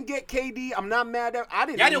that we didn't get KD. I'm not mad that I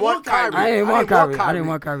didn't, Y'all didn't want want Kyrie. Kyrie. I didn't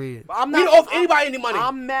want Kyrie. either. But I'm We didn't offer anybody any money.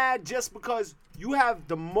 I'm mad just because you have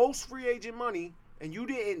the most free agent money and you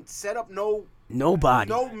didn't set up no Nobody.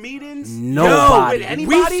 meetings. Nobody. With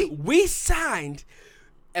anybody. We signed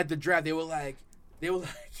at the draft. They were like,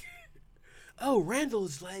 oh, Randall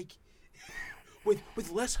is like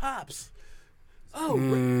with less hops. Oh,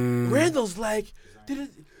 Randall's like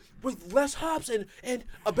with less hops and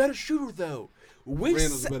a better shooter though.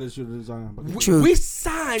 Randall's better shooter than Zion. Truth. We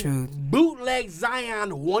signed Truth. bootleg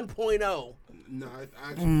Zion 1.0. No,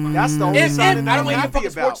 That's the only And signing I don't I'm want to happy fucking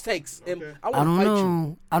about. sports takes. And I I want don't to fight you.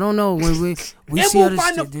 know. I don't know. When we And see how we'll this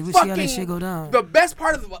find shit, the did we see how fucking this shit go down? the best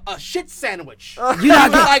part of a shit sandwich. You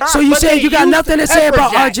got, Like, so you but say they you got used nothing to say pepper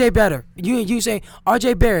about jack. RJ Better. You say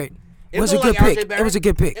RJ Barrett. It was a good pick. It was a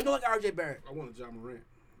good pick. It looked like RJ Barrett. I wanted John Morant,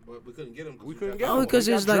 but we couldn't get him. We couldn't get him. Oh, because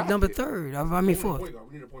He it's got like number drafted. third. I mean, We need a fourth. point guard.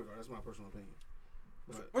 We need a point guard. That's my personal opinion.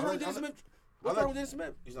 But What's wrong with Dennis Smith? What's wrong with Dennis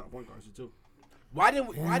Smith? He's not a point guard. He's a two. Why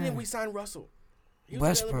didn't we sign Russell? He was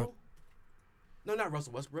Westbrook. available. No, not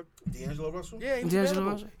Russell Westbrook. D'Angelo Russell. Yeah, he was D'Angelo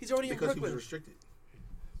available. Russell? He's already in Because he was Brooklyn. restricted.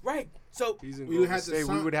 Right. So He's in We Golden had to State.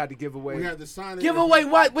 sign- We would have to give away. We had to sign it. give away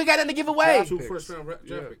what? We got nothing to give away. Draft two picks. first-round draft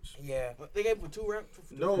Yeah. picks. Yeah, but they gave him 2 rounds.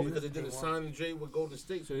 No, because they didn't sign and trade with Golden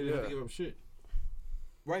State, so they didn't have to give up shit.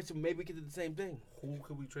 Right. So maybe we could do the same thing. Who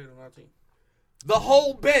could we trade on our team? The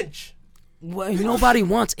whole bench. Well, nobody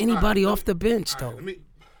wants anybody off the bench, All right,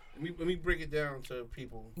 though. let me break it down to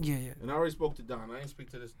people. Yeah, yeah. And I already spoke to Don. I ain't speak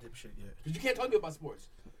to this dipshit yet. Because you can't talk to me about sports.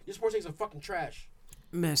 Your sports takes are fucking trash.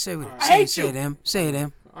 Man, say it. I hate Say you. it, them. Say it,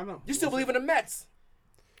 them. I know. You still believe in the Mets?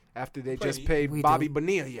 After they Play just the- paid We Bobby do.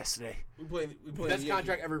 Bonilla yesterday. We playing Best the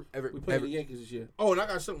contract Yankees. ever. We playing the Yankees this year. Oh, and I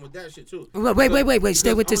got something with that shit too. Wait.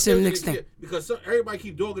 Stay with this I'ma next tell you thing. Because everybody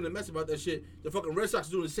keep dogging the mess about that shit. The fucking Red Sox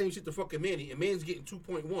doing the same shit to fucking Manny, and Manny's getting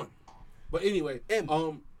 2.1. But anyway,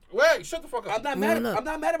 wait, shut the fuck up. I'm not Man, mad. look. I'm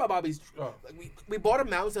not mad about Bobby's. Oh. Like, we bought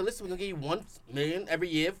him out and said, listen, we're gonna give you $1 million every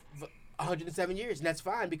year for 107 years, and that's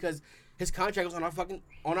fine because his contract was on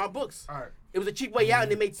our books. All right. It was a cheap way out,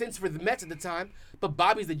 and it made sense for the Mets at the time. But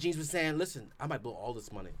Bobby's the genius was saying, listen, I might blow all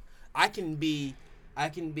this money. I can be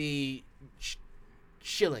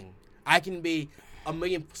shilling. I can be a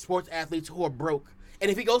million sports athletes who are broke. And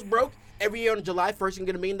if he goes broke, every year on July 1st, he can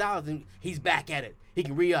get $1 million, and he's back at it. He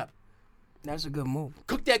can re-up. That's a good move.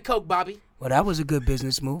 Cook that Coke, Bobby. Well, that was a good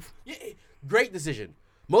business move. Yeah, great decision.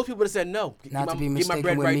 Most people would have said no. Not to be Give my mistaken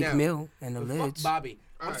bread with right Meek now. Mill and the But fuck Lids. Bobby.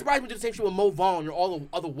 I'm Alright. surprised we did the same shit with Mo Vaughn and all the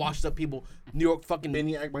other washed up people. New York fucking.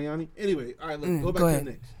 Benny Agbayani. Anyway, all right, let's go go back to ahead. the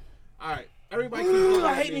Knicks. All right, everybody. keeps Ooh, yelling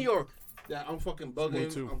I at hate me New York. That I'm fucking Me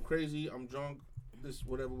bugging. too. I'm crazy. I'm drunk. This,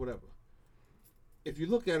 whatever. If you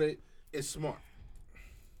look at it, it's smart.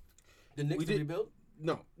 The Knicks We to did- rebuild.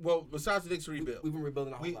 No, well, besides the Knicks to rebuild, We've been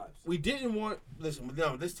rebuilding our whole we lives. we didn't want. Listen,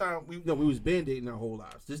 no, this time we was band-aiding our whole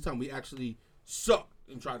lives. This time we actually sucked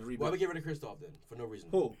and tried to Why rebuild. we get rid of Kristoff then? For no reason.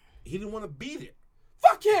 Who? He didn't want to be there.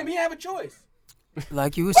 Fuck him. He have a choice.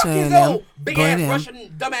 Like you were Fuck saying, his them. old big Go ass ahead, him.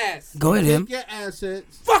 Russian dumbass. Go ahead, him. Take your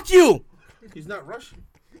assets. Fuck you. He's not Russian.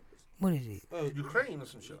 What is he? Ukraine or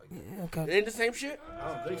some shit like that. It Okay. ain't the same shit.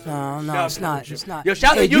 I don't think so. No, it's not. It's not. Yo,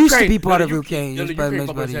 shout out to It used to Ukraine. be part Yo, of the Ukraine. Yo, It's the part Ukraine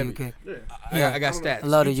of fucking the heavy. UK. Yeah. Yeah. I got stats. A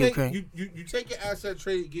lot of You take- Ukraine. You take your asset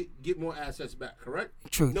trade, get more assets back, correct?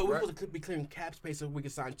 True. No, we're Right. supposed to be clearing cap space so we can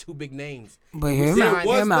sign 2 big names. But hear him There out. was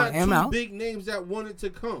Hear him not out. Hear him two out. big names that wanted to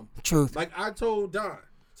come. Truth. Like I told Don.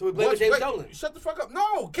 So we blame Once- James wait, Dolan. Shut the fuck up.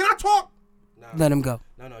 No, can I talk? Nah. Let him go.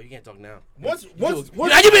 No, you can't talk now. Once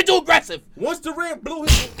Now you been too aggressive. Durant blew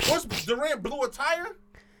a tire,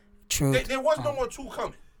 Truth. there was no more 2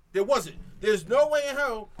 coming. There wasn't. There's no way in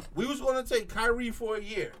hell we was gonna take Kyrie for a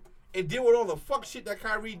year and deal with all the fuck shit that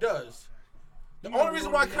Kyrie does. The only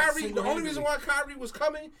reason why Kyrie was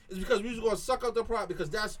coming is because we was gonna suck out the product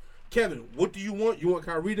because that's Kevin. What do you want? You want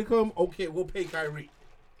Kyrie to come? Okay, we'll pay Kyrie.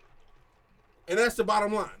 And that's the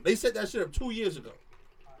bottom line. They set that shit up 2 years ago.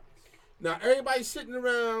 Now everybody's sitting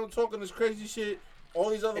around talking this crazy shit. All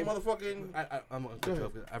these other motherfucking. I'm gonna cut you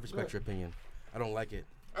off 'cause I respect your opinion. I don't like it.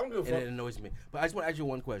 I don't give a And fuck. it annoys me. But I just want to ask you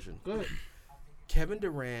one question. Go ahead. Kevin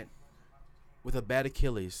Durant with a bad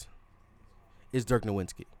Achilles is Dirk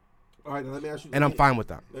Nowitzki. All right, now let me ask you. And I'm fine with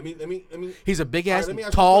that. Let me. He's a big All right, ass, let me ask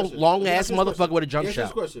you a tall, question. long Let me ass ask you a question. motherfucker with a jump Answer this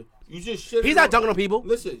shot. question. You just shitted He's not on- dunking on people.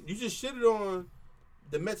 Listen, you just shitted on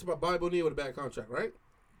the Mets about Bobby Bonilla with a bad contract, right?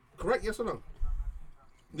 Correct? Yes or no?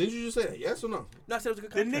 Didn't you just say that? Yes or no? No, I said it was a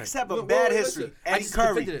good The contract. Knicks have a Look, bad well, history. listen, I Eddie just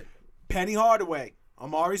defended Curry, it. Penny Hardaway,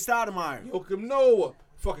 Amari Stoudemire. Joakim Noah,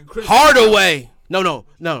 fucking Chris. Hardaway. No.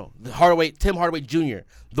 Tim Hardaway Jr.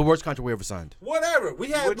 The worst contract we ever signed. Whatever.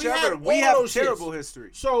 We had Whichever. all We have those terrible shits. history.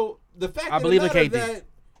 So the fact I of the believe in matter KD. that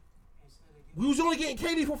we was only getting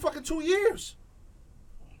KD for fucking 2 years.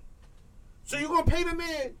 So you're gonna pay the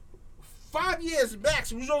man 5 years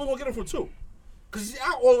max, and we was only gonna get him for 2, because he's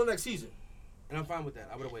out all the next season. And I'm fine with that.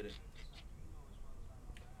 I would have waited.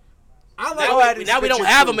 I like. Go ahead and Now we spit don't your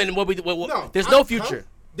have truth. him, and No, there's no I- future.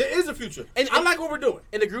 There is a future, And- I like what we're doing.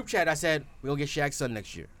 In the group chat, I said we're gonna get Shaq's son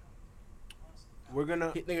next year. We're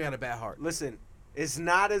gonna He nigga got a bad heart. listen. It's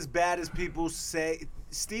not as bad as people say.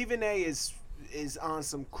 Stephen A. is on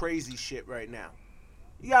some crazy shit right now.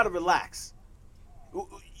 You gotta relax.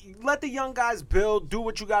 Let the young guys build. Do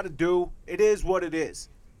what you gotta do. It is what it is.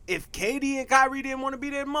 if KD and Kyrie didn't want to be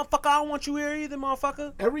there, motherfucker, I don't want you here either,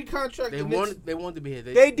 motherfucker. Every contract They wanted to be here.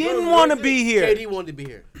 They didn't want to be here. KD wanted to be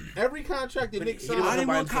here. Every contract that Knicks he signed. I didn't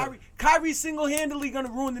by want himself. Kyrie. Kyrie's single-handedly gonna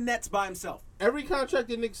ruin the Nets by himself. Every contract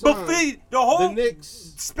that Knicks But signed. the whole The Knicks.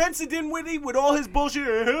 Spencer Dinwiddie with all his bullshit.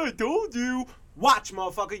 I told you. Watch,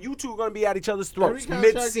 motherfucker. You two are gonna be at each other's Every throats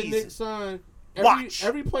contract that mid-season. Knicks signed. Watch.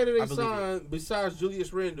 Every player that I they believe signed besides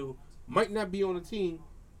Julius Randle might not be on the team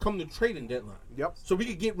come the trading deadline. Yep. So we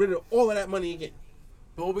could get rid of all of that money again.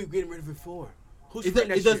 But what are we getting rid of it for? Who's It, free does,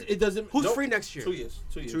 next it, does, year? it doesn't. Who's nope. free next year? 2 years.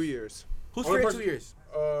 2 years. 2 years. Who's Only free in person- 2 years?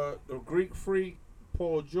 The Greek freak,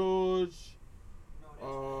 Paul George.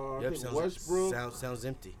 I think Westbrook. Sounds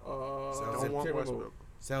empty. I Sounds can't empty. remember.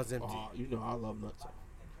 Sounds empty. You know I love nuts.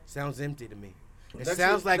 Sounds empty to me. It Next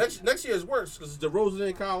sounds year, like next year's worse because it's DeRozan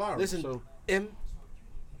and Kyle Lowry. listen, so.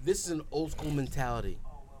 this is an old school mentality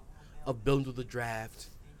of building through the draft.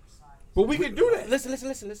 But we can do that. Listen.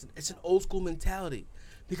 It's an old school mentality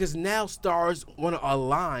because now stars want to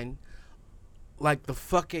align like the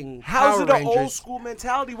fucking How's Power it an Rangers. old school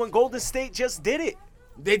mentality when Golden State just did it?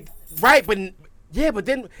 They right, but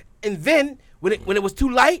then when it was too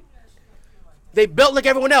light, they built like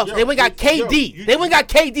everyone else. Yo, they went and got yo, KD. you- they went and got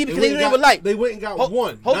KD because they went knew and they were got- light. They went and got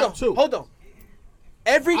one, Hold not on, two. hold on.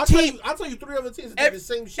 Every I'll team, tell you 3 other teams that did the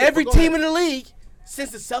same shit. every but go team ahead. in the league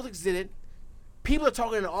since the Celtics did it, people are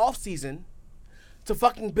talking in the offseason to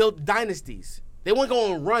fucking build dynasties. They want to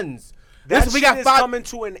go on runs. That Listen, shit is coming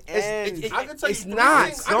to an end. it- I can tell it's you not.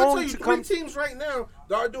 Teams, I can tell you to 3 come- teams right now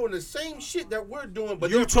that are doing the same shit that we're doing, but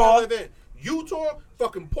Utah. they're farther than Utah,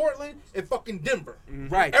 fucking Portland, and fucking Denver.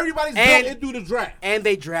 Right. Everybody's And- built into the draft. And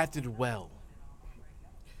they drafted well.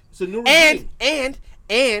 It's a new regime.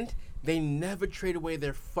 And they never trade away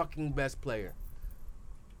their fucking best player.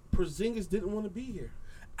 Porzingis didn't want to be here.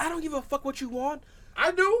 I don't give a fuck what you want. I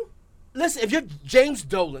do. Listen, if you're James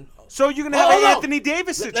Dolan, So you're gonna have Hold an on. Anthony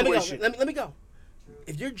Davis let me go. situation. Let me go.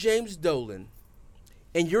 If you're James Dolan,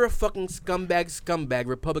 and you're a fucking scumbag,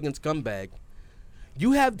 Republican scumbag,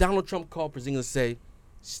 you have Donald Trump call Porzingis and say,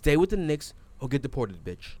 "Stay with the Knicks or get deported,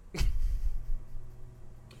 bitch."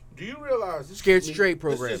 Do you realize this Scared is me- straight This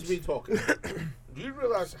programs. is me talking. Do you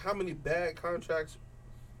realize how many bad contracts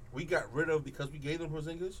we got rid of because we gave them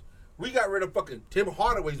Porzingis? We got rid of fucking Tim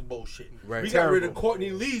Hardaway's bullshit. Right. We got rid of Terrible. Courtney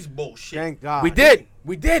Lee's bullshit. Thank God. We did.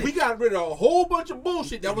 We got rid of a whole bunch of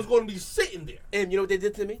bullshit that was going to be sitting there. And you know what they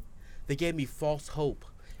did to me? They gave me false hope.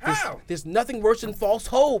 How? There's nothing worse than false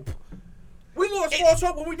hope. We lost false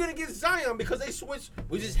hope when we did against Zion because they switched.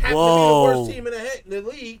 We just happened Whoa. to be the worst team in the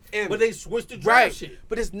league, but they switched the draft Right. shit.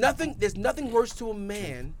 But there's nothing worse to a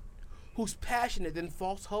man who's passionate than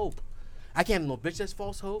false hope. I can't have no bitch that's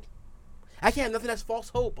false hope. I can't have nothing that's false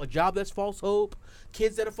hope. A job that's false hope.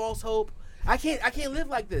 Kids that are false hope. I can't live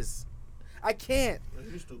like this. I can't.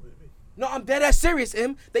 You stupid, man. No, I'm dead ass serious,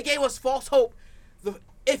 Em. They gave us false hope.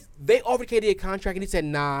 If they offered KD a contract and he said,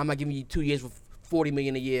 "Nah, I'm not giving you 2 years for $40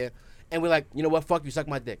 million a year," and we're like, "You know what? Fuck you, suck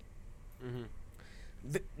my dick."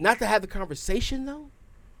 Not to have the conversation though.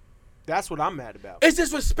 That's what I'm mad about. It's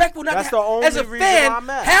disrespectful not That's to the only as a reason fan, I'm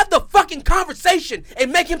mad. have the fucking conversation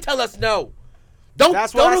and make him tell us no. Don't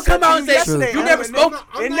That's what I don't said come to out you and say yesterday. you I'm never not- spoke.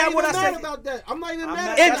 I'm Isn't not that even what I mad said? about that. I'm not even I'm mad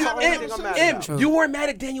not- at that's that. the only thing I'm mad about. Em, you weren't mad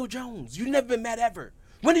at Daniel Jones. You never been mad ever.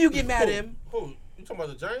 When do you get mad, Em? Who? You talking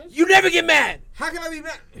about the Giants? You never get mad. How can I be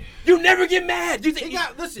mad? You never get mad. You think He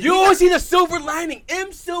got- listen, you he always got- see the silver lining.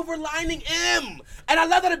 Silver lining M. And I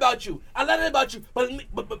love that about you.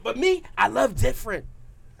 But me, I love different.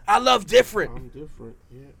 I'm different.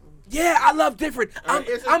 Yeah. Yeah, I love different. right,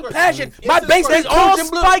 answer the I'm question. passionate. Answer My the base question. is Call orange and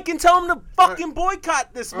blue. Spike and tell him to fucking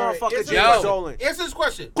boycott this All right, motherfucker, answer James this Dolan. question. Answer this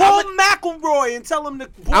question. Call McElroy and tell him to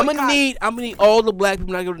boycott. I'm gonna need all the black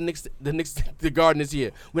people not go to the Knicks the Garden this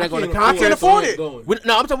year. We're not going to can't concerts. afford it. Going.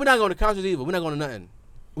 No, I'm talking. We're not going to concerts either. We're not going to nothing.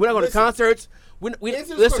 We're not going to Listen. concerts. We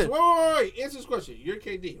Answer this listen. question. Wait. Answer this question. You're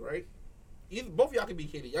KD, right? Both of y'all can be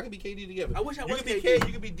KD. Y'all can be KD together. I wish I you was can be KD. K.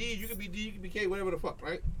 You can be D. You can be D. You can be K. Whatever the fuck,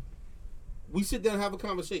 right? We sit down and have a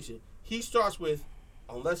conversation. He starts with,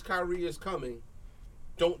 "Unless Kyrie is coming,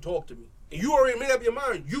 don't talk to me." And you already made up your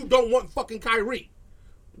mind. You don't want fucking Kyrie.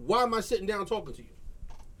 Why am I sitting down talking to you?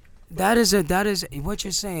 That is what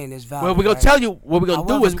you're saying is valid. Well, we're gonna right? tell you what we're gonna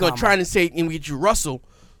do However, is we're gonna try and say and we get you Russell,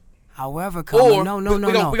 However, or Colin, no.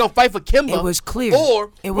 we're gonna fight for Kimba. It was clear.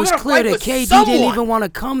 Or it we're was gonna clear fight that for KD someone. didn't even want to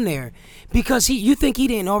come there because you think he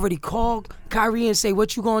didn't already call Kyrie and say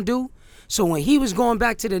what you gonna do? So when he was going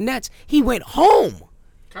back to the Nets, he went home.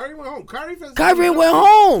 Kyrie went home. Kyrie went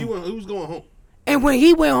home. He was going home. And when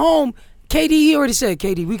he went home, KD, he already said,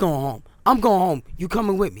 KD, we going home. I'm going home. You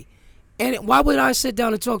coming with me. And why would I sit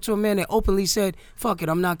down and talk to a man that openly said, "Fuck it,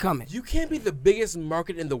 I'm not coming"? You can't be the biggest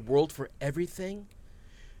market in the world for everything.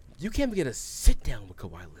 You can't get a sit down with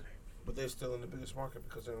Kawhi Leonard. But they're still in the biggest market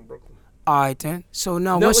because they're in Brooklyn. All right then. So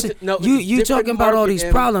now No, what's it's it? a- no, it's a you different talking about all market, these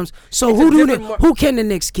and problems? So it's a different who can the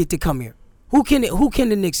Knicks get to come here? Who can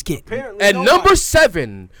the Knicks get? Apparently And nobody. number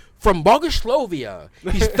 7 from Bogoslovia.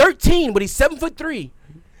 He's 13, but he's 7'3",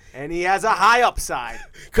 And he has a high upside.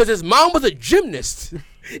 because his mom was a gymnast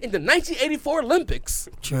in the 1984 Olympics.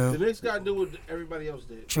 The True. Knicks got to do what everybody else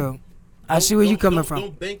did. True. I see where you coming from.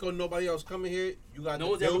 Don't bank on nobody else coming here. You got No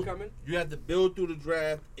to one's ever build. coming? You have to build through the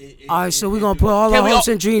draft. All right, so we're gonna put all Can our we hopes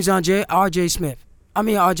all- and dreams on R.J. Smith. I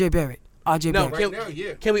mean R.J. Barrett. R.J. No, Barrett. Right now,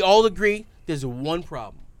 yeah. Can we all agree there's one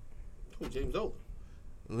problem? James Dolan.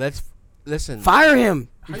 Let's listen. Fire him.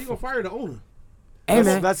 How you gonna fire the owner? Hey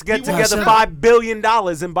man. Let's get He together wants- $5 billion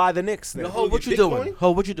and buy the Knicks. Then. Yo, Ho, what you Bitcoin? doing?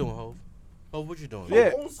 Ho, what you doing, Ho? Ho, what you doing?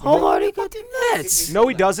 Yeah. Hold on, he got the Nets. No,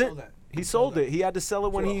 he doesn't. He sold it. He had to sell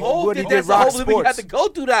it when he Ho did that's Rock the whole we had Sports. to go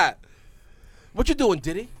through that. What you doing,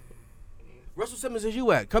 Diddy? Russell Simmons, is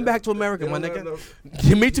you at? Come back to America, my They nigga. don't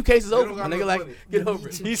Give me 2 cases They over, don't my got nigga. no Like, money. get over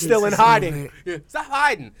it. He's still in hiding. Yeah, stop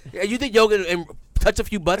hiding. Yeah, you think yoga and touch a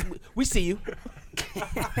few butts? We see you.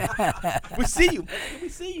 We see you. We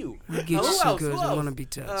see you. We get you Who some else? goods Who that else? wanna be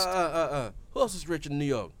touched. Who else is rich in New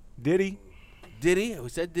York? Did he? Diddy. We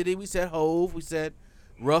said Diddy. We said Hove. We said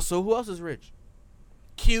Russell. Who else is rich?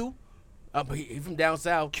 Q. But he from down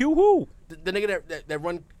south. Q who? The nigga that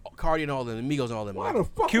run Cardi and all them, Migos and all them. Why like. the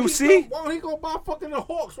fuck? QC? Why would he go buy fucking the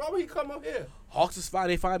Hawks? Why would he come up here? Hawks is fine.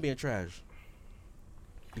 They fine being trash.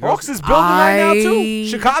 Hawks is building right now too. I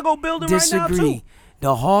Chicago building right now Disagree. too.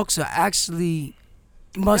 The Hawks are actually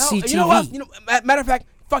must see You know what? TV. You know, matter of fact,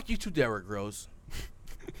 fuck you too, Derrick Rose.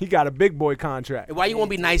 He got a big boy contract. Why you want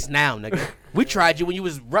to be nice now, nigga? We tried you when you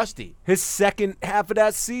was rusty. His second half of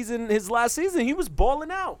that season, his last season, he was balling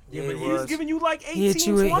out. Yeah, but he was giving you like He 18, hit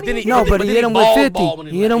you with, 20. then he- no, but but he then hit he him with balled 50. when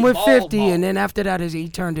He hit him he with balled 50, ball. and then after that, he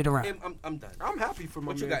turned it around. I'm done. I'm happy for my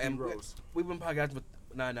What you man got, M? D-Rose. We've been podcasting for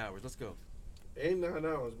 9 hours. Let's go. Ain't 9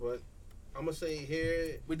 hours, but I'm gonna say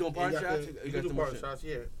here. We doing party you got shots? the- You You got can do some more party shit? shots.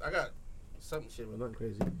 Yeah, I got something shit, but nothing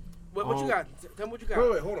crazy. What you got? Tell me what you got.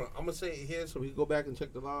 Wait, hold on. I'm gonna say it here so we can go back and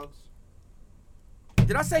check the logs.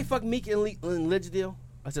 Did I say fuck Meek and Lidge deal?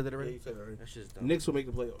 I said that Yeah, already. you said it already. That shit's done. Knicks will make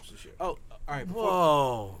the playoffs this year. Oh, all right.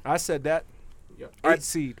 Whoa. I said that. Yeah. 8th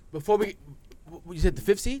seed. Before we, you said the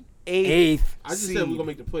 5th seed? Eighth. I just said we're gonna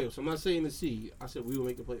make the playoffs. I'm not saying the seed. I said we will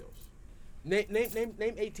make the playoffs. Name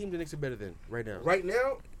 8 teams the Knicks are better than right now. Right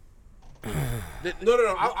now.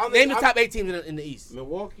 No. I'll Name the top 8 teams in the East.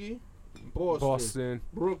 Milwaukee, Boston.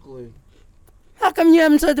 Brooklyn. How come you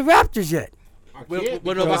haven't said the Raptors yet? I What can't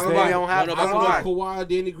about because Kawhi? they don't have- What I about don't know if Kawhi? Kawhi,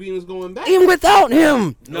 Danny Green is going back. Even without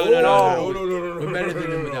him, No. No. We're better than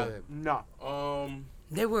them without him. No.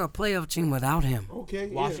 they were a playoff team without him. Okay.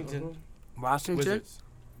 yeah, Washington. Washington, Wizards.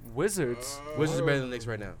 Wizards. Wizards are better than the Knicks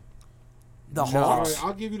right now. the All Hawks. right,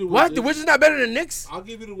 I'll give you the Wizards. What? The Wizards not better than the Knicks? I'll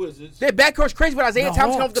give you the Wizards. Their backcourt's crazy, but Isaiah The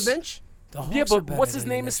Thomas come off the Hawks. bench. The Hawks Yeah, are but better what's his than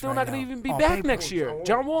name the is Knicks still right not going now. to even be On back paper. next year.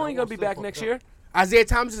 John Wall ain't going to be back next year. Isaiah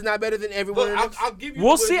Thomas is not better than everyone in Look, the Knicks. I'll give you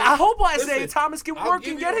We'll the see. Wizards. I hope Isaiah Listen, Thomas can I'll work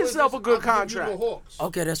give and you get the himself a Wizards. good I'll give you contract. the Hawks.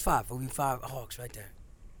 Okay, that's 5. We'll be 5 Hawks right there.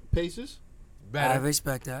 Pacers. I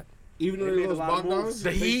respect that. Even though They they made a lost lot of Bogdan, moves.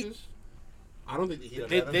 The Heat? Pacers, I don't think the Heat are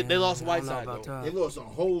They better. lost I don't Whiteside know about though. that. They lost a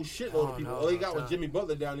whole shitload of people. no, All they got about was that. Jimmy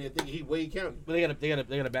Butler down there thinking he Wade County. But they got a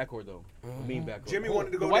backcourt though. A mean backcourt. Jimmy Hold wanted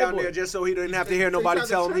on. to The go white down boy. there just so he didn't have to They- hear they nobody tried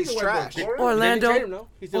to tell him trade he's the white trash. boy, Corey. Orlando, They didn't trade him, though.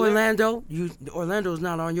 He's still there. Orlando's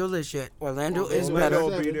not on your list yet. Orlando is Orlando better.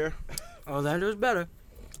 Orlando will be there. Orlando is better.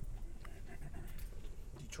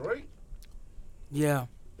 Detroit. Yeah,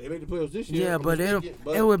 They made the playoffs this year. yeah, I'm but mistaken,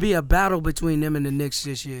 it would be a battle between them and the Knicks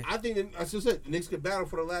this year. I think I just said the Knicks could battle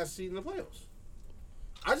for the last seed in the playoffs.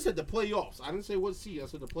 I just said the playoffs. I didn't say what seed. I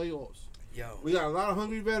said the playoffs. Yo, We got a lot of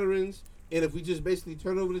hungry veterans, and if we just basically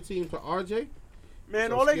turn over the team to RJ,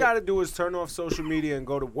 Man, So all they skip. got to do is turn off social media and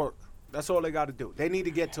go to work. That's all they got to do. They need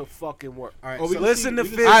to get to fucking work. All right. Oh, we so- can Listen to we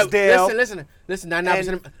can- All right, Fizdale. listen. 99%.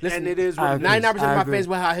 And, Listen, and it is I what agree. it is. 99% of I my agree. fans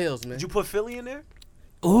wear high heels, man. Did you put Philly in there?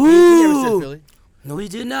 He never said ooh, Philly. no, he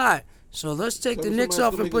did not. So let's take Tell the me Knicks somebody's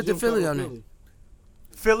off gonna and make a put the jump Philly shot on there. Philly.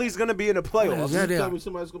 Philly's going to be in the playoffs. Yeah, they Tell are. me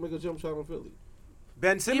somebody's gonna make a jump shot on Philly.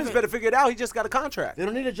 Ben Simmons Even- better figure it out. He just got a contract. They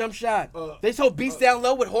don't need a jump shot. Uh, They so beats down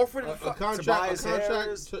low with Horford. A and fuck. contract. Tobias A contract.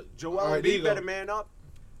 Harris, to- Joel All right, there you Embiid go. better man up.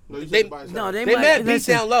 No, you said They- Tobias No, Harris. they They might. mad beats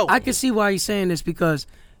Listen, down low. I can see why he's saying this because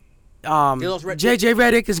They lost Red- JJ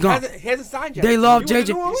Redick is gone. Hasn't signed yet. They love He went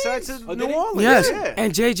to JJ. New He signed Orleans. to Oh, New did he? Orleans. Yes, Yeah.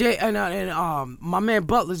 and JJ and my man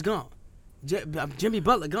Butler's gone. Jimmy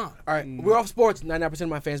Butler gone. All right, we're off sports. 99% of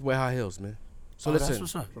my fans wear high heels, man. So that's listen,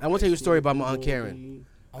 what's up. I want to tell you a story about my Aunt Karen.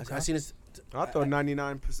 I seen this. I thought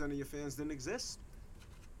 99% of your fans didn't exist.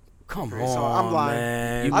 Come So on, I'm lying.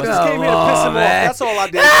 man. I just came here to piss him off. That's all I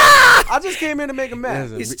did. I just came here to make him mad.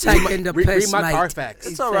 He's taking the piss, Read my mate. Carfax.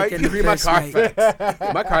 It's all right. taking the Read my piss, mate.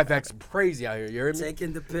 Carfax. My Carfax crazy out here. You heard me?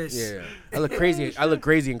 Taking the piss. Yeah. I look crazy. I look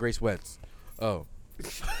crazy in gray sweats. Oh.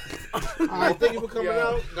 All right, thank you for coming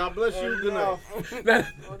out. God bless you. Good night.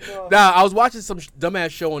 Nah, I was watching some dumbass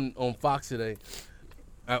show on Fox today.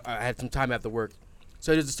 I had some time after work.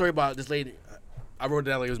 So there's a story about this lady. I wrote it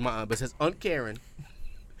down like it was my aunt, but it says Aunt Karen.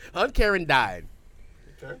 Aunt Karen died.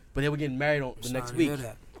 Okay. But they were getting married on the Sorry next to week. hear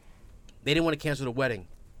that. They didn't want to cancel the wedding.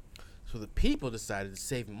 So the people decided to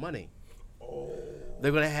save money.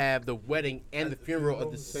 They're going to have the wedding and the funeral at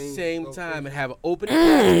the same time and have an open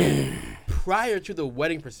casket prior to the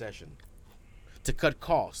wedding procession to cut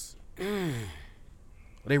costs. Are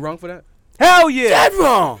they wrong for that? Hell yeah. Dead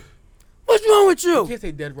wrong. What's wrong with You you? can't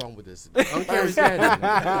say dead wrong with this. Unc Karen's dead.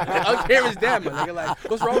 Unc Karen's dead, man. Nigga, like,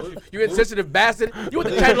 what's wrong with you? You insensitive bastard. You want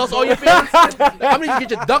the China lost all your feelings? How many you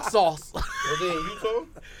get your duck sauce? Was they in Utah?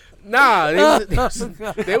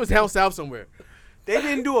 Nah, they was down south somewhere. They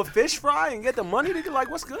didn't do a fish fry and get the money. They like,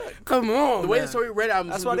 what's good? Come on, The way man. the story read,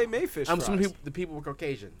 That's why they made fish I'm fries. assuming the people were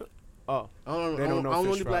Caucasian. Oh, I don't They don't know I don't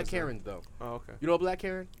know fish any black fries, though. Karens though. oh, okay. You know a black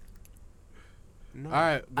Karen? No. All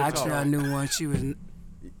right. good Actually, talk. I knew one. She was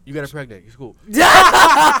You got her pregnant. It's cool.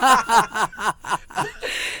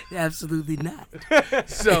 absolutely not.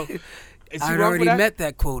 So, is I she had wrong already for that? met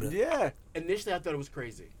that quota. Yeah. Initially, I thought it was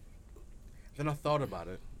crazy. Then I thought about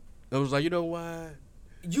it. I was like, you know what?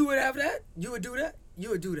 You would have that? You would do that? You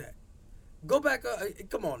would do that. Go back.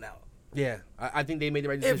 Come on now. Yeah, I think they made the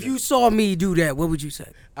right decision. If you saw me do that, what would you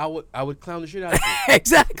say? I would clown the shit out of you.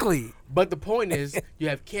 Exactly. But the point is, you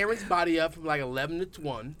have Karen's body up from like 11 to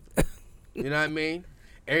 1. You know what I mean?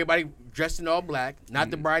 Everybody dressed in all black,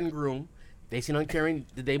 not the bride and groom. They seen on Karen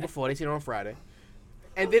the day before. They seen her on Friday.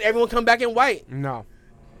 And then everyone come back in white. No.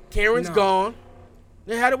 Karen's No. gone.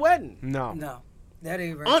 They had a wedding. No. No, that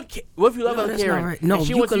ain't right. What if you love No, Aunt that's not Karen? right. No, and she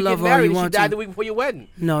you wants can you to love get her all married you and she want died to. the week before your wedding.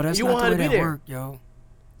 No, that's You not want the her way to that be there. work, yo.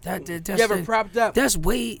 That's You have her propped up.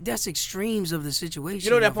 That's extremes of the situation. You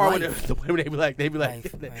know that of part life. when they be like,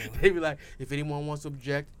 Life, man. they be like, if anyone wants to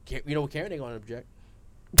object, you know what Karen ain't gonna object.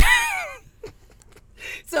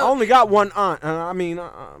 I only got one aunt. I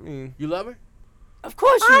mean, You love her? Of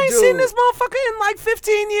course you I ain't do. seen this motherfucker in like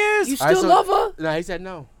 15 years. You All right, still so- love her? No, he said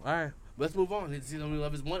no. All right, let's move on. He only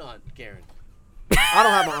love his one aunt, Karen. I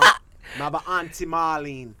don't have an aunt. No, but Auntie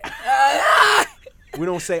Marlene. We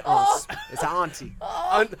don't say aunts. It's an auntie.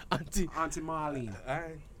 Auntie. Auntie Marlene. All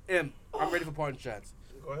right. I'm ready for parting shots.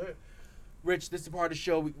 Go ahead. Rich, this is the part of the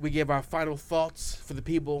show we give our final thoughts for the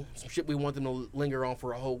people. Some shit we want them to linger on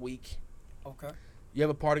for a whole week. Okay. You have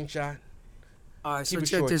a parting shot? All right, so Keep it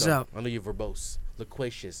check short, this though. out. I know you're verbose,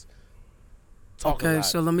 loquacious. Talk a Okay, lot.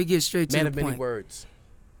 so let me get straight to Man the of many point. words.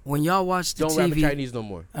 When y'all watch the Don't rap in TV, Chinese no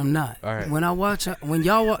more. I'm not. All right. When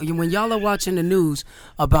y'all are watching the news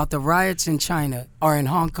about the riots in China or in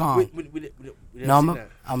Hong Kong. We never No, seen that.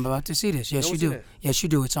 I'm about to see this. Yes, Don't you see do. that. Yes, you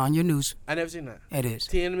do. It's on your news. I never seen that. It is.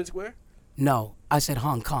 Tiananmen Square? No, I said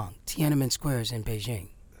Hong Kong. Tiananmen Square is in Beijing.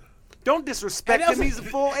 Don't disrespect And him. that He's a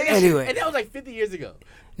full age. Anyway. And that was like 50 years ago.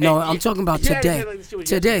 No, And I'm talking about you acted today. like this shit was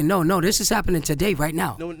Today, no, this is happening today, right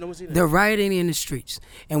now. No one's seen that. They're rioting in the streets.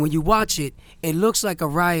 And when you watch it, it looks like a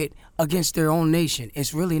riot against their own nation.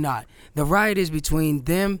 It's really not. The riot is between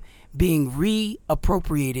them being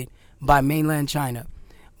reappropriated by mainland China.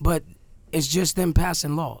 But it's just them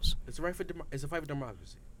passing laws. It's a fight for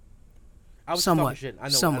democracy. I was Somewhat. talking shit. I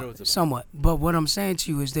know what it's about. Somewhat. But what I'm saying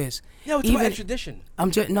to you is this. Yeah, it's about extradition. I'm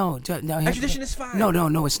just no. Extradition is fine.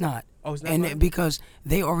 No, it's not. Oh, it's not And fine? because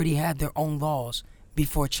they already had their own laws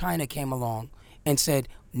before China came along and said,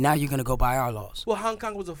 "Now you're gonna go by our laws." Well, Hong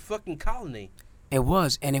Kong was a fucking colony. It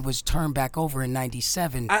was, and it was turned back over in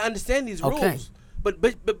 '97. I understand these Okay. rules, but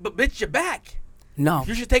bitch, you're back. No,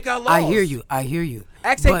 You should take our laws. I hear you.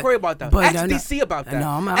 Ask St. Croix about that. Ask no, DC about that. No,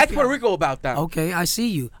 I'm Ask asking- Puerto Rico about that. Okay, I see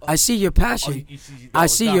you. I see your passion. you thought I I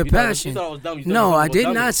was see dumb. your You thought I was- passion. you thought I was dumb. You thought No, I I was did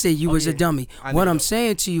dummy. not say you Oh, was a yeah. dummy. I What know. I'm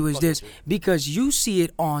saying to you is Fuck this: with you. because you see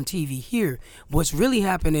it on TV here, what's really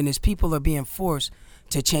happening is people are being forced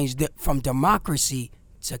to change from democracy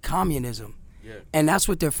to communism. Yeah. And that's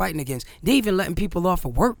what they're fighting against. They even letting people off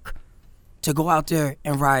of work to go out there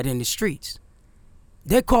and riot in the streets.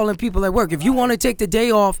 They're calling people at work. If you want to take the day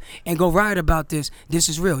off and go riot about this, this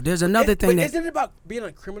is real. There's another thing But that... isn't it about being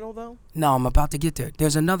a criminal though? No, I'm about to get there.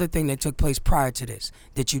 There's another thing that took place prior to this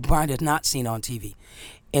that you might have not seen on TV.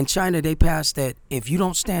 In China, they passed that if you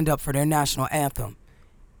don't stand up for their national anthem...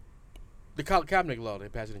 The Kaepernick law they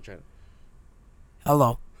passed it in China.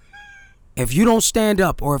 Hello. If you don't stand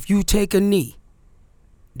up or if you take a knee,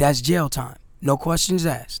 that's jail time. No questions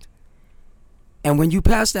asked. And when you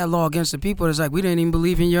pass that law against the people, it's like, we didn't even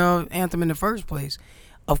believe in your anthem in the first place.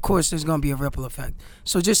 Of course, there's going to be a ripple effect.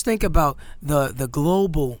 So just think about the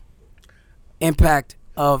global impact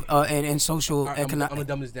of and social I'm economic. gonna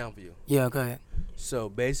dumb this down for you. Yeah, go ahead. So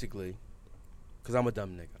basically, because I'm a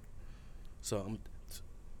dumb nigga. So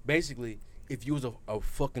basically, if you was a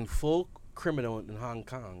fucking full criminal in Hong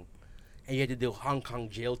Kong, and you had to deal Hong Kong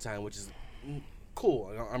jail time, which is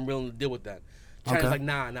cool. I'm willing to deal with that. China's like,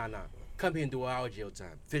 nah. Come here and do our jail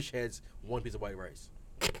time. Fish heads, one piece of white rice.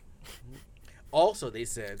 Also, they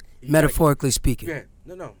said... Metaphorically speaking. Yeah,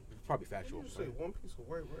 no. Probably factual. You say one piece of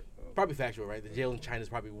white rice. Probably factual, right? The jail in China is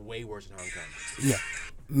probably way worse than Hong Kong. Yeah.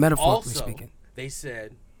 Metaphorically Also, speaking. they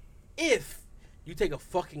said, if you take a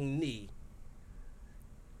fucking knee,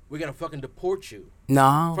 we're gonna fucking deport you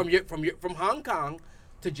No. from Hong Kong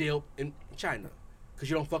to jail in China because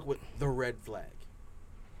you don't fuck with the red flag.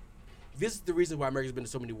 This is the reason why America's been in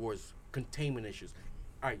so many wars. Containment issues.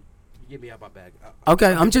 All right, get me out my bag.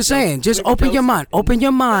 Okay, I'm just saying. Just open your mind. Open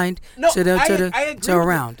your mind to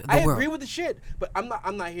around the world. I agree with the shit, but I'm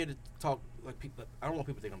not here to talk like people. I don't want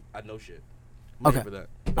people to think I know shit. I'm Okay, for that.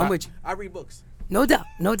 I'm with you. I read books. No doubt.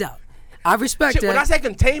 I respect Shit, that. when I say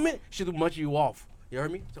containment, shit will munch you off. You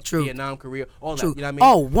heard me? So True. Vietnam, Korea, all True. that. You know what I mean?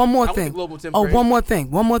 Oh, one more I want the thing. global 10th Oh, grade.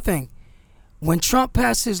 one more thing. When Trump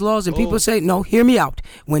passed his laws and people say, no, hear me out.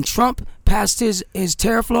 When Trump passed his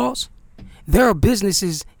tariff laws, there are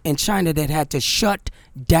businesses in China that had to shut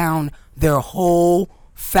down their whole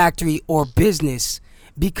factory or business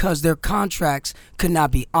because their contracts could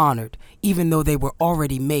not be honored, even though they were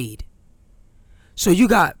already made. So you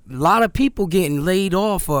got a lot of people getting laid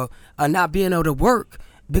off or not being able to work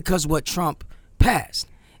because what Trump passed.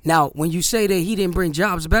 Now, when you say that he didn't bring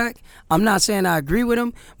jobs back, I'm not saying I agree with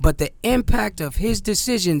him, but the impact of his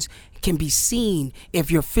decisions can be seen if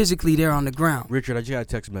you're physically there on the ground. Richard, I just got a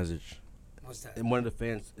text message. What's that? And one of the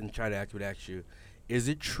fans in China would ask you, is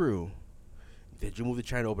it true that you moved to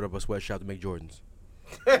China to open up a sweatshop to make Jordans?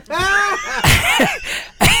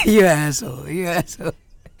 You asshole.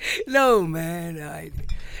 No, man.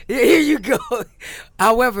 Here you go.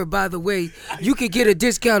 However, by the way, you could get a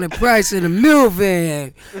discounted price in a mill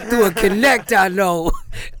van through a connect I know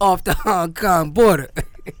off the Hong Kong border.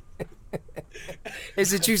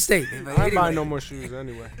 It's a true statement. But I ain't buying no more shoes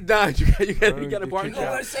anyway. Nah, you got a bar. You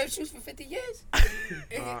want the same shoes for 50 years?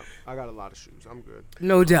 I got a lot of shoes. I'm good.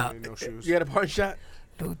 No doubt. No shoes. You got a pawn shot?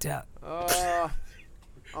 No doubt. I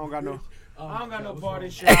don't got no. I don't got no party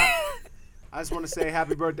shot. I just want to say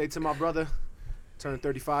happy birthday to my brother. Turned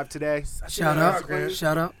 35 today. Shout out.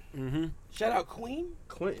 Mm-hmm. Shout out Queen?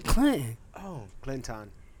 Clinton. Oh.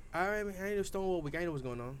 Clinton. All right, man. I ain't know Stonewall Week. I know what's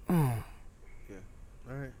going on. Mm. Yeah.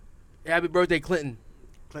 All right. Happy birthday, Clinton.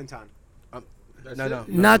 Clinton. No.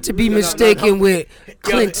 Not to be mistaken with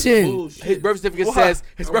Clinton. His birth certificate says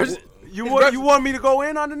You want me to go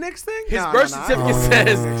in on the Knicks thing? His birth certificate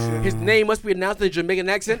says his name must be announced in a Jamaican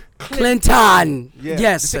accent. Clinton. Yeah.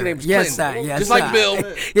 Yes, The sir. nickname's Yes, Clinton. sir. Yes, Just sir. like Bill.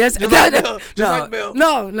 Yes. Just like Bill. Just like Bill.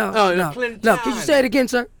 No. Clinton. No. Can you say it again,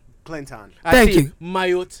 sir? Clinton. Thank you.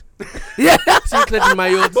 Mayut. Yeah. See Clinton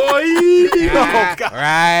Mayut. Boy! Ah,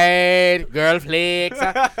 right. Girl flicks.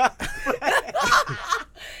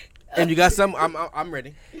 And you got some? I'm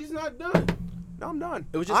ready. He's not done. No, I'm done.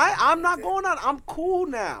 It was just- I'm not going on. I'm cool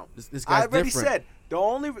now. This I guy's already different.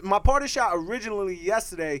 said my party shot originally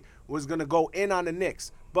yesterday was gonna go in on the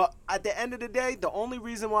Knicks, but at the end of the day, the only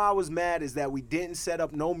reason why I was mad is that we didn't set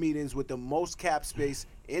up no meetings with the most cap space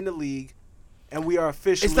in the league, and we are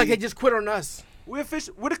officially. It's like they just quit on us. We're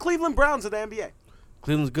the Cleveland Browns of the NBA.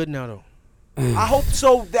 Cleveland's good now, though. I hope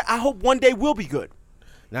so. I hope one day we'll be good.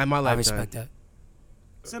 Not in my I lifetime. respect that.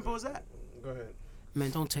 Simple as that. Go ahead.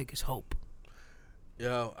 Man, don't take his hope.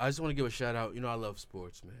 Yo, I just want to give a shout out. You know, I love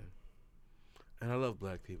sports, man. And I love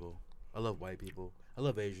black people. I love white people. I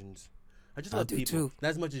love Asians. I just I love do people. too. Not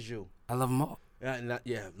as much as you. I love them all.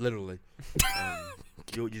 Yeah, literally.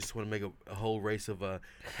 You just want to make a whole race of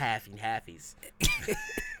halfies.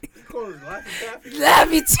 You call it laughing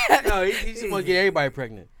taffy? Laffy No, he just want to get everybody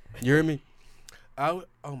pregnant. You hear me? Oh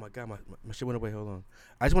my God, my shit went away. Hold on.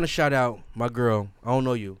 I just want to shout out my girl. I don't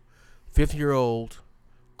know you. 50-year-old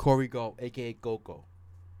Corey Go, aka Coco.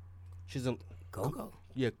 She's a Go.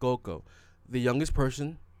 Yeah, Coco, the youngest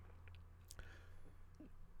person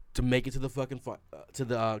to make it to the fucking to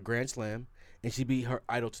the Grand Slam, and she beat her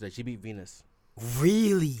idol today. She beat Venus.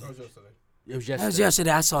 Really? That was yesterday. It was That was yesterday.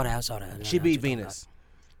 yesterday. I saw that. She beat Venus.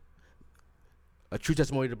 A true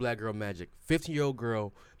testimony to black girl magic. 15-year-old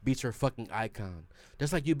girl beats her fucking icon.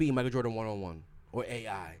 That's like you beating Michael Jordan 1-on-1. or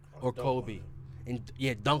AI or Kobe, and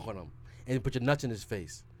dunk on him and put your nuts in his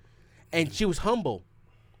face. And she was humble.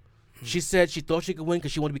 She said she thought she could win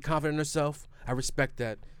because she wanted to be confident in herself. I respect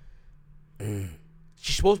that.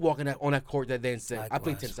 She's supposed to walk on that court that day and say, "I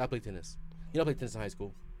play tennis. You know, I played tennis in high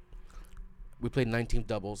school. We played 19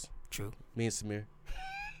 doubles. True. Me and Samir.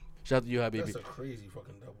 Shout out to you, Habibi. That's a crazy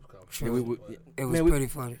fucking doubles competition. True. It was pretty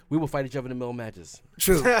funny. We will fight each other in the middle of matches.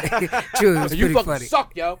 True. True. It was You pretty fucking funny.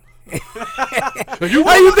 suck, yo. How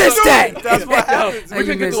you missed that? That's what happens. We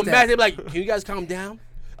could get to a match. They're like, "Can you guys calm down?"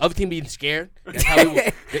 Other team being scared. That's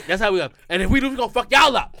how we go. And if we lose, we're gonna fuck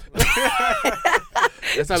y'all up.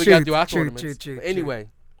 That's how we got through our tournaments. True. But anyway,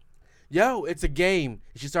 yo, it's a game.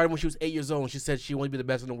 She started when she was 8 years old. And she said she wanted to be the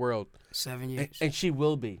best in the world. 7 years. And she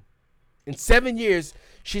will be. In 7 years,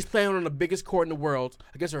 she's playing on the biggest court in the world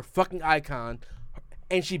against her fucking icon,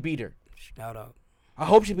 and she beat her. Shout out. I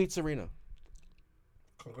hope she beats Serena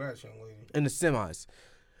Congrats, young lady. in the semis.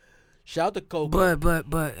 Shout out to Coco.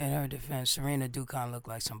 But in her defense, Serena do kind of look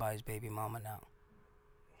like somebody's baby mama now.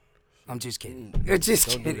 I'm just kidding. I'm just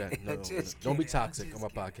Don't kidding. do that. No. Don't be toxic on my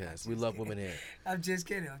podcast. We love women here. I'm just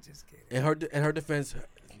kidding. In her defense,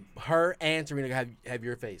 her and Serena have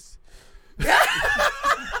your face.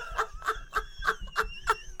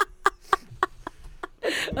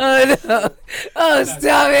 Oh no! Oh,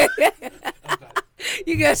 stop it!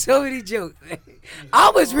 You got so many jokes. I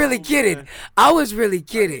was really kidding. You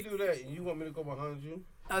do that. You want me to go behind you?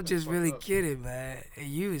 I'm just really kidding, man.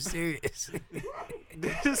 You was serious.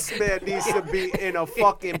 This man needs to be in a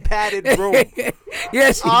fucking padded room.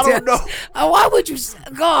 Yes, he I don't does. know. Oh, why would you?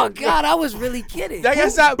 Oh God, I was really kidding. That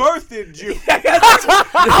guy's not Birthed you.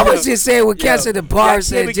 I was just saying what cats at the bar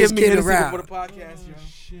said, just kidding For the around. podcast, yo.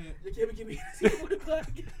 Shit. You can't give me for the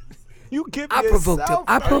podcast. You give I provoked him.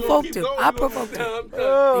 I Keep provoked him. going, I keep provoked him.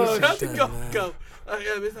 Oh, Shout out to done, man. Go.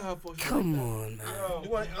 It's not her fault. Come on,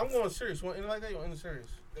 man. I'm going serious. You want anything like that? You want anything serious?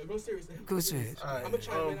 Go serious. Go serious. All right. I'm a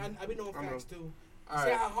China man. I be knowing facts too. All See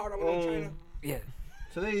right. how hard I went on China? Yeah.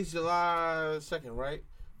 Today's July 2nd, right?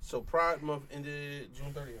 So Pride Month ended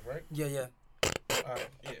June 30th, right? Yeah. All right.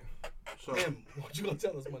 Yeah. So Damn, what you gonna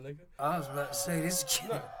tell us, my nigga? I was about to say this.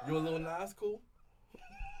 You a little Nas cool?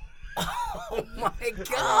 Oh my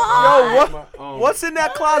God. Yo, what's in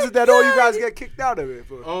that closet that all you guys get kicked out of it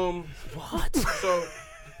for? What? So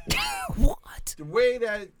What? the way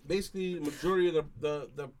that basically the majority of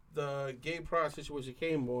the gay pride situation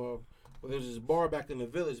came on, well, there was this bar back in the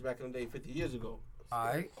village back in the day, 50 years ago, All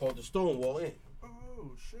right. called the Stonewall Inn.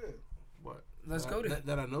 Oh shit. What? Let's go there.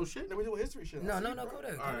 That I know shit. Then we do history shit. No. Go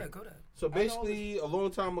there. Go there. So basically, a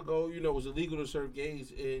long time ago, it was illegal to serve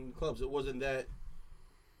gays in clubs. It wasn't that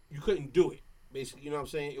you couldn't do it. Basically, you know what I'm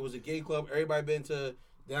saying? It was a gay club. Everybody been to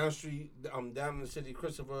down street, down in the city,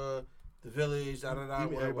 Christopher, the village,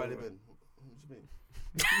 Everybody been.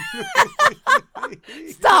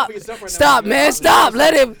 Stop, man. Stop.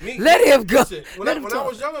 Let him go. Listen, when I talk.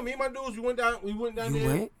 was younger, me and my dudes, we went down You there.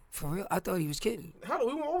 went? For real? I thought he was kidding. How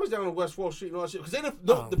we were always down on West 4th Street and all that shit.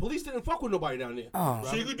 Because the police didn't fuck with nobody down there. Oh.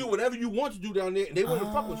 So you could do whatever you want to do down there, and they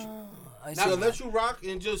wouldn't fuck with you. I Now see. let you rock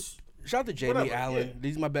and just Shout out to Jamie Whatever, Allen. yeah.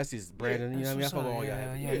 These are my besties. Brandon, you know what I mean? I fuck with all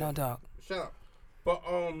y'all. Yeah, no doubt. shut up. But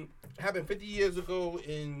happened 50 years ago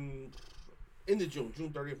in the June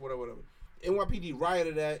 30th, whatever. NYPD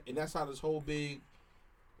rioted that, and that's how this whole big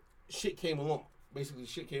shit came along. Basically,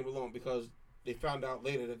 shit came along because they found out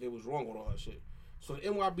later that they was wrong with all that shit. So the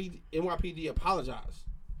NYPD apologized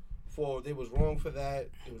for they was wrong for that.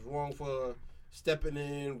 It was wrong for stepping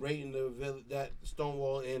in, raiding the village, that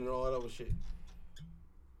Stonewall Inn, and all that other shit.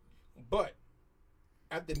 But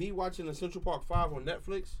after me watching the Central Park 5 on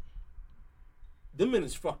Netflix, them men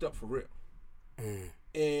is fucked up for real.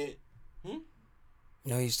 And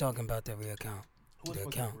No, he's talking about the real account. The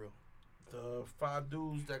account. the 5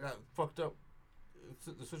 dudes that got fucked up,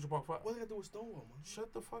 the Central Park 5. What they got to do with Stonewall, man?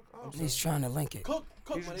 Shut the fuck up. He's trying to link it. Cook,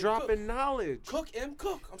 He's my nigga, dropping knowledge. Cook,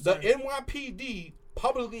 Cook. I'm The sorry. NYPD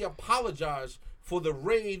publicly apologized for the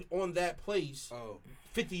raid on that place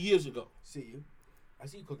 50 years ago. See you. I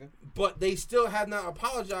see you cooking. But they still have not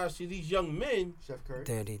apologized to these young men Chef Curry.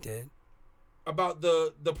 That he did. about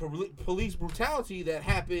the police brutality that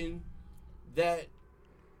happened that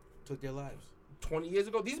Took their lives. 20 years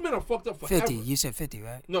ago. These men are fucked up forever. 50. You said 50,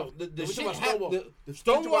 right? No, the we shit talking about happened. Stonewall. The The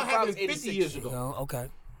Stonewall Central Park happened was 50 86. years ago. Oh, okay.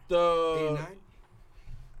 The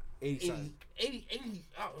 89? 87.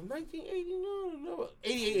 1989, no,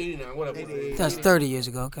 88, 89, whatever. 88. That's 30 years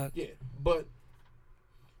ago. Okay. Yeah, but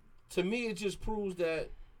to me, it just proves that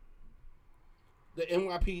the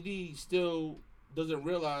NYPD still doesn't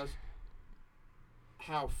realize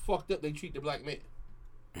how fucked up they treat the black man.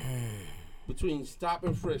 between stop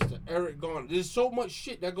and frisk to Eric Garner. There's so much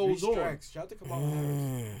shit that goes on Shout to Kamala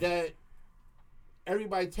Harris. that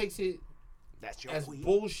everybody takes it That's your as queen.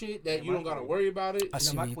 bullshit that you don't gotta worry about it. I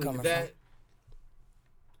see where you're coming from. That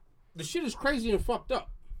the shit is crazy and fucked up.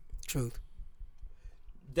 Truth.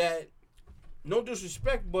 That no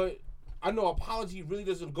disrespect, but I know apology really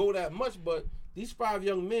doesn't go that much. But these 5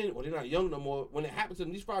 young men, well, they're not young no more. When it happens to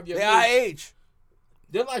them, these 5 young They men, our age.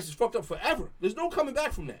 their lives is fucked up forever. There's no coming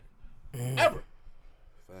back from that. Ever.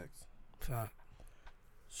 Facts. Fuck.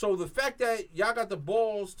 So the fact that y'all got the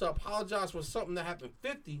balls to apologize for something that happened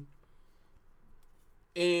 50,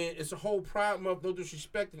 and it's a whole Pride Month, no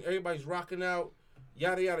disrespect, and everybody's rocking out,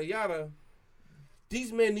 yada yada yada.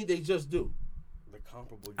 These men need they just do. The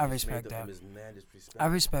comparable. I respect that. Is mad disrespectful. I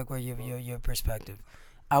respect where your perspective.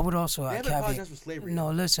 I would also They haven't apologized for slavery. No,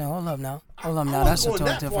 listen, hold up now. Hold up I now. That's a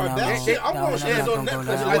wasn't total going that different far back. I'm animal. gonna stand on that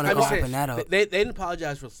because I want to I'm go saying open that up. They didn't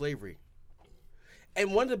apologize for slavery.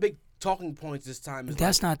 And one of the big talking points this time is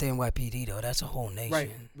That's not the NYPD though. That's a whole nation. right.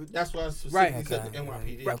 That's why I specifically said Okay. the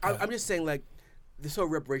NYPD. Right. Okay. I'm just saying, like, this whole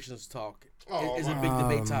reparations talk Oh, is a my. big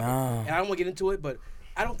debate topic, no. and I don't want to get into it, but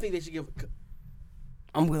I don't think they should give.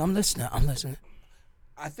 I'm listening. I'm listening.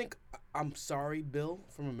 I think I'm sorry, Bill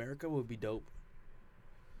from America would be dope.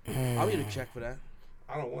 I'll need a check for that.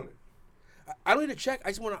 I don't want it. I don't need a check. I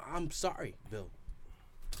just want to. I'm sorry, Bill.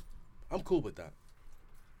 I'm cool with that.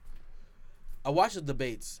 I watched the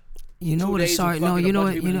debates. You know 2 what? days of Sorry. No, fucking you a know bunch what?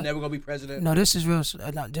 of people You know. that never gonna be president. No, this is real.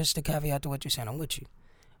 Just the caveat to what you're saying. I'm with you.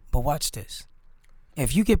 But watch this.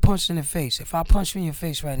 If you get punched in the face, if I punch you in your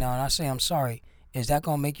face right now and I say I'm sorry, is that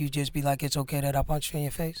gonna make you just be like it's okay that I punched you in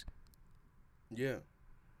your face? Yeah.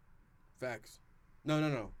 Facts.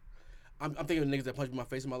 No. I'm thinking of niggas that punched me in my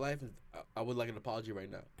face in my life, and I would like an apology right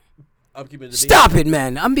now. I'm keeping it. Stop it,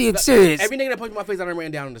 man. I'm being serious. Every nigga that punched me in my face, I done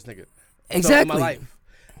ran down on this nigga. Exactly. So, in my life.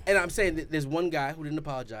 And I'm saying that there's one guy who didn't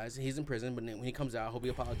apologize. He's in prison, but when he comes out, I hope he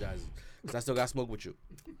apologizes. Because I still got smoke with you.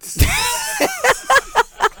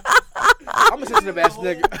 I'm a sensitive ass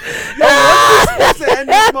nigga.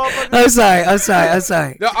 I'm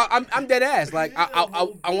sorry. No, I'm dead ass. Like,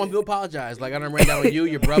 I want to apologize. Like, I done ran down on you,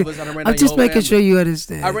 your brothers. I done ran down I'm on your just whole making family. sure you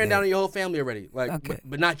understand. I ran down on your whole family already. Like, Okay.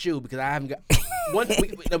 but not you, because I haven't got.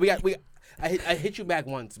 I hit you back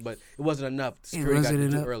once, but it wasn't enough. Security got wasn't you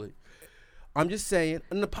too enough? early. I'm just saying,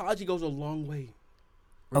 an apology goes a long way.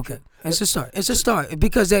 Okay, it's a start. It's a start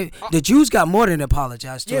because the Jews got more than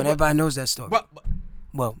apologized to, Yeah, and but- everybody knows that story. But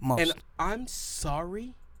Well, most. and I'm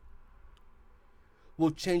sorry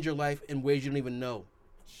will change your life in ways you don't even know.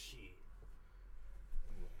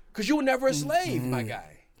 Because you were never a slave, my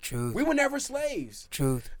guy. Truth. We were never slaves.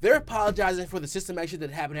 Truth. They're apologizing for the systematic shit that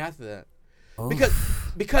happened after that.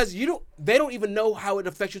 Oof. Because they don't even know how it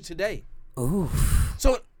affects you today. Oof.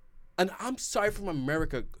 So, an I'm sorry from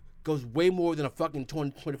America goes way more than a fucking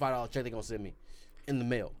 $25 check they're gonna send me in the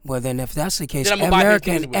mail. Well, then if that's the case, Then I'm gonna buy America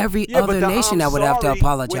vacation and with it. every Yeah, but other the nation I'm that would have to sorry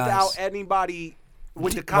apologize. without anybody,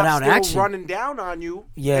 with the Without cops still action. running down on you.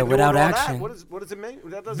 Yeah, and doing without all that, action. What does it mean?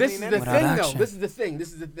 That doesn't This is mean the anything. thing, Without though. action. This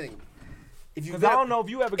is the thing. If you Because I don't know if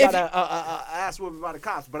you ever if got you- a ass whooping by the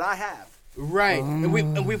cops, but I have. Right, and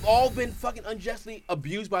we've all been fucking unjustly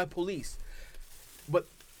abused by police, but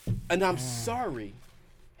and I'm sorry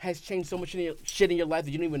has changed so much shit in your life that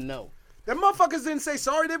you don't even know. Them motherfuckers didn't say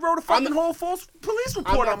sorry. They wrote a fucking whole false police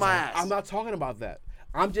report on my ass. I'm not talking about that.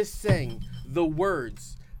 I'm just saying the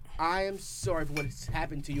words, I am sorry for what has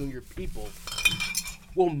happened to you and your people,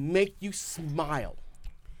 will make you smile.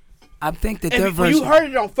 I think that And their when you version. heard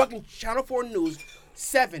it on fucking Channel 4 News,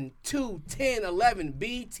 7, 2, 10, 11,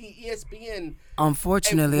 BT, ESPN.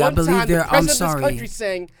 Unfortunately, and I one believe time, they're. the I'm president of this sorry. country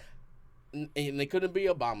saying, and they couldn't be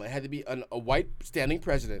Obama. It had to be a white standing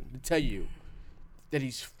president to tell you that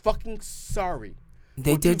he's fucking sorry.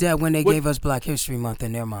 They did that when they what- gave us Black History Month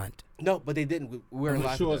in their mind. No, but they didn't. We weren't I'm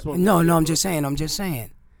allowed sure to it's do that. one- No, I'm just saying. I'm just saying.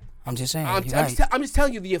 I'm You're just right. I'm just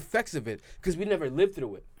telling you the effects of it because we never lived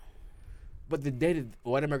through it. But the day that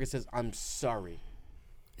white America says, I'm sorry.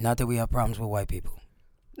 Not that we have problems with white people.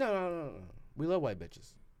 No. We love white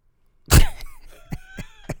bitches.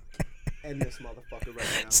 End this motherfucker right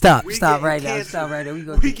now. Stop We stop getting right now. canceled. Stop right now. We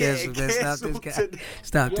gonna We get canceled. getting Man. Stop this canceled guy. today.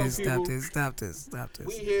 Stop Young this. Stop people, this. Stop this. Stop We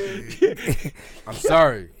this. here I'm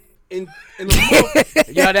sorry. in the month.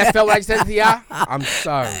 You know how that felt like said to the eye? I'm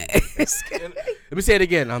sorry. Let me say it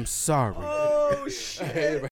again. I'm sorry. Oh shit.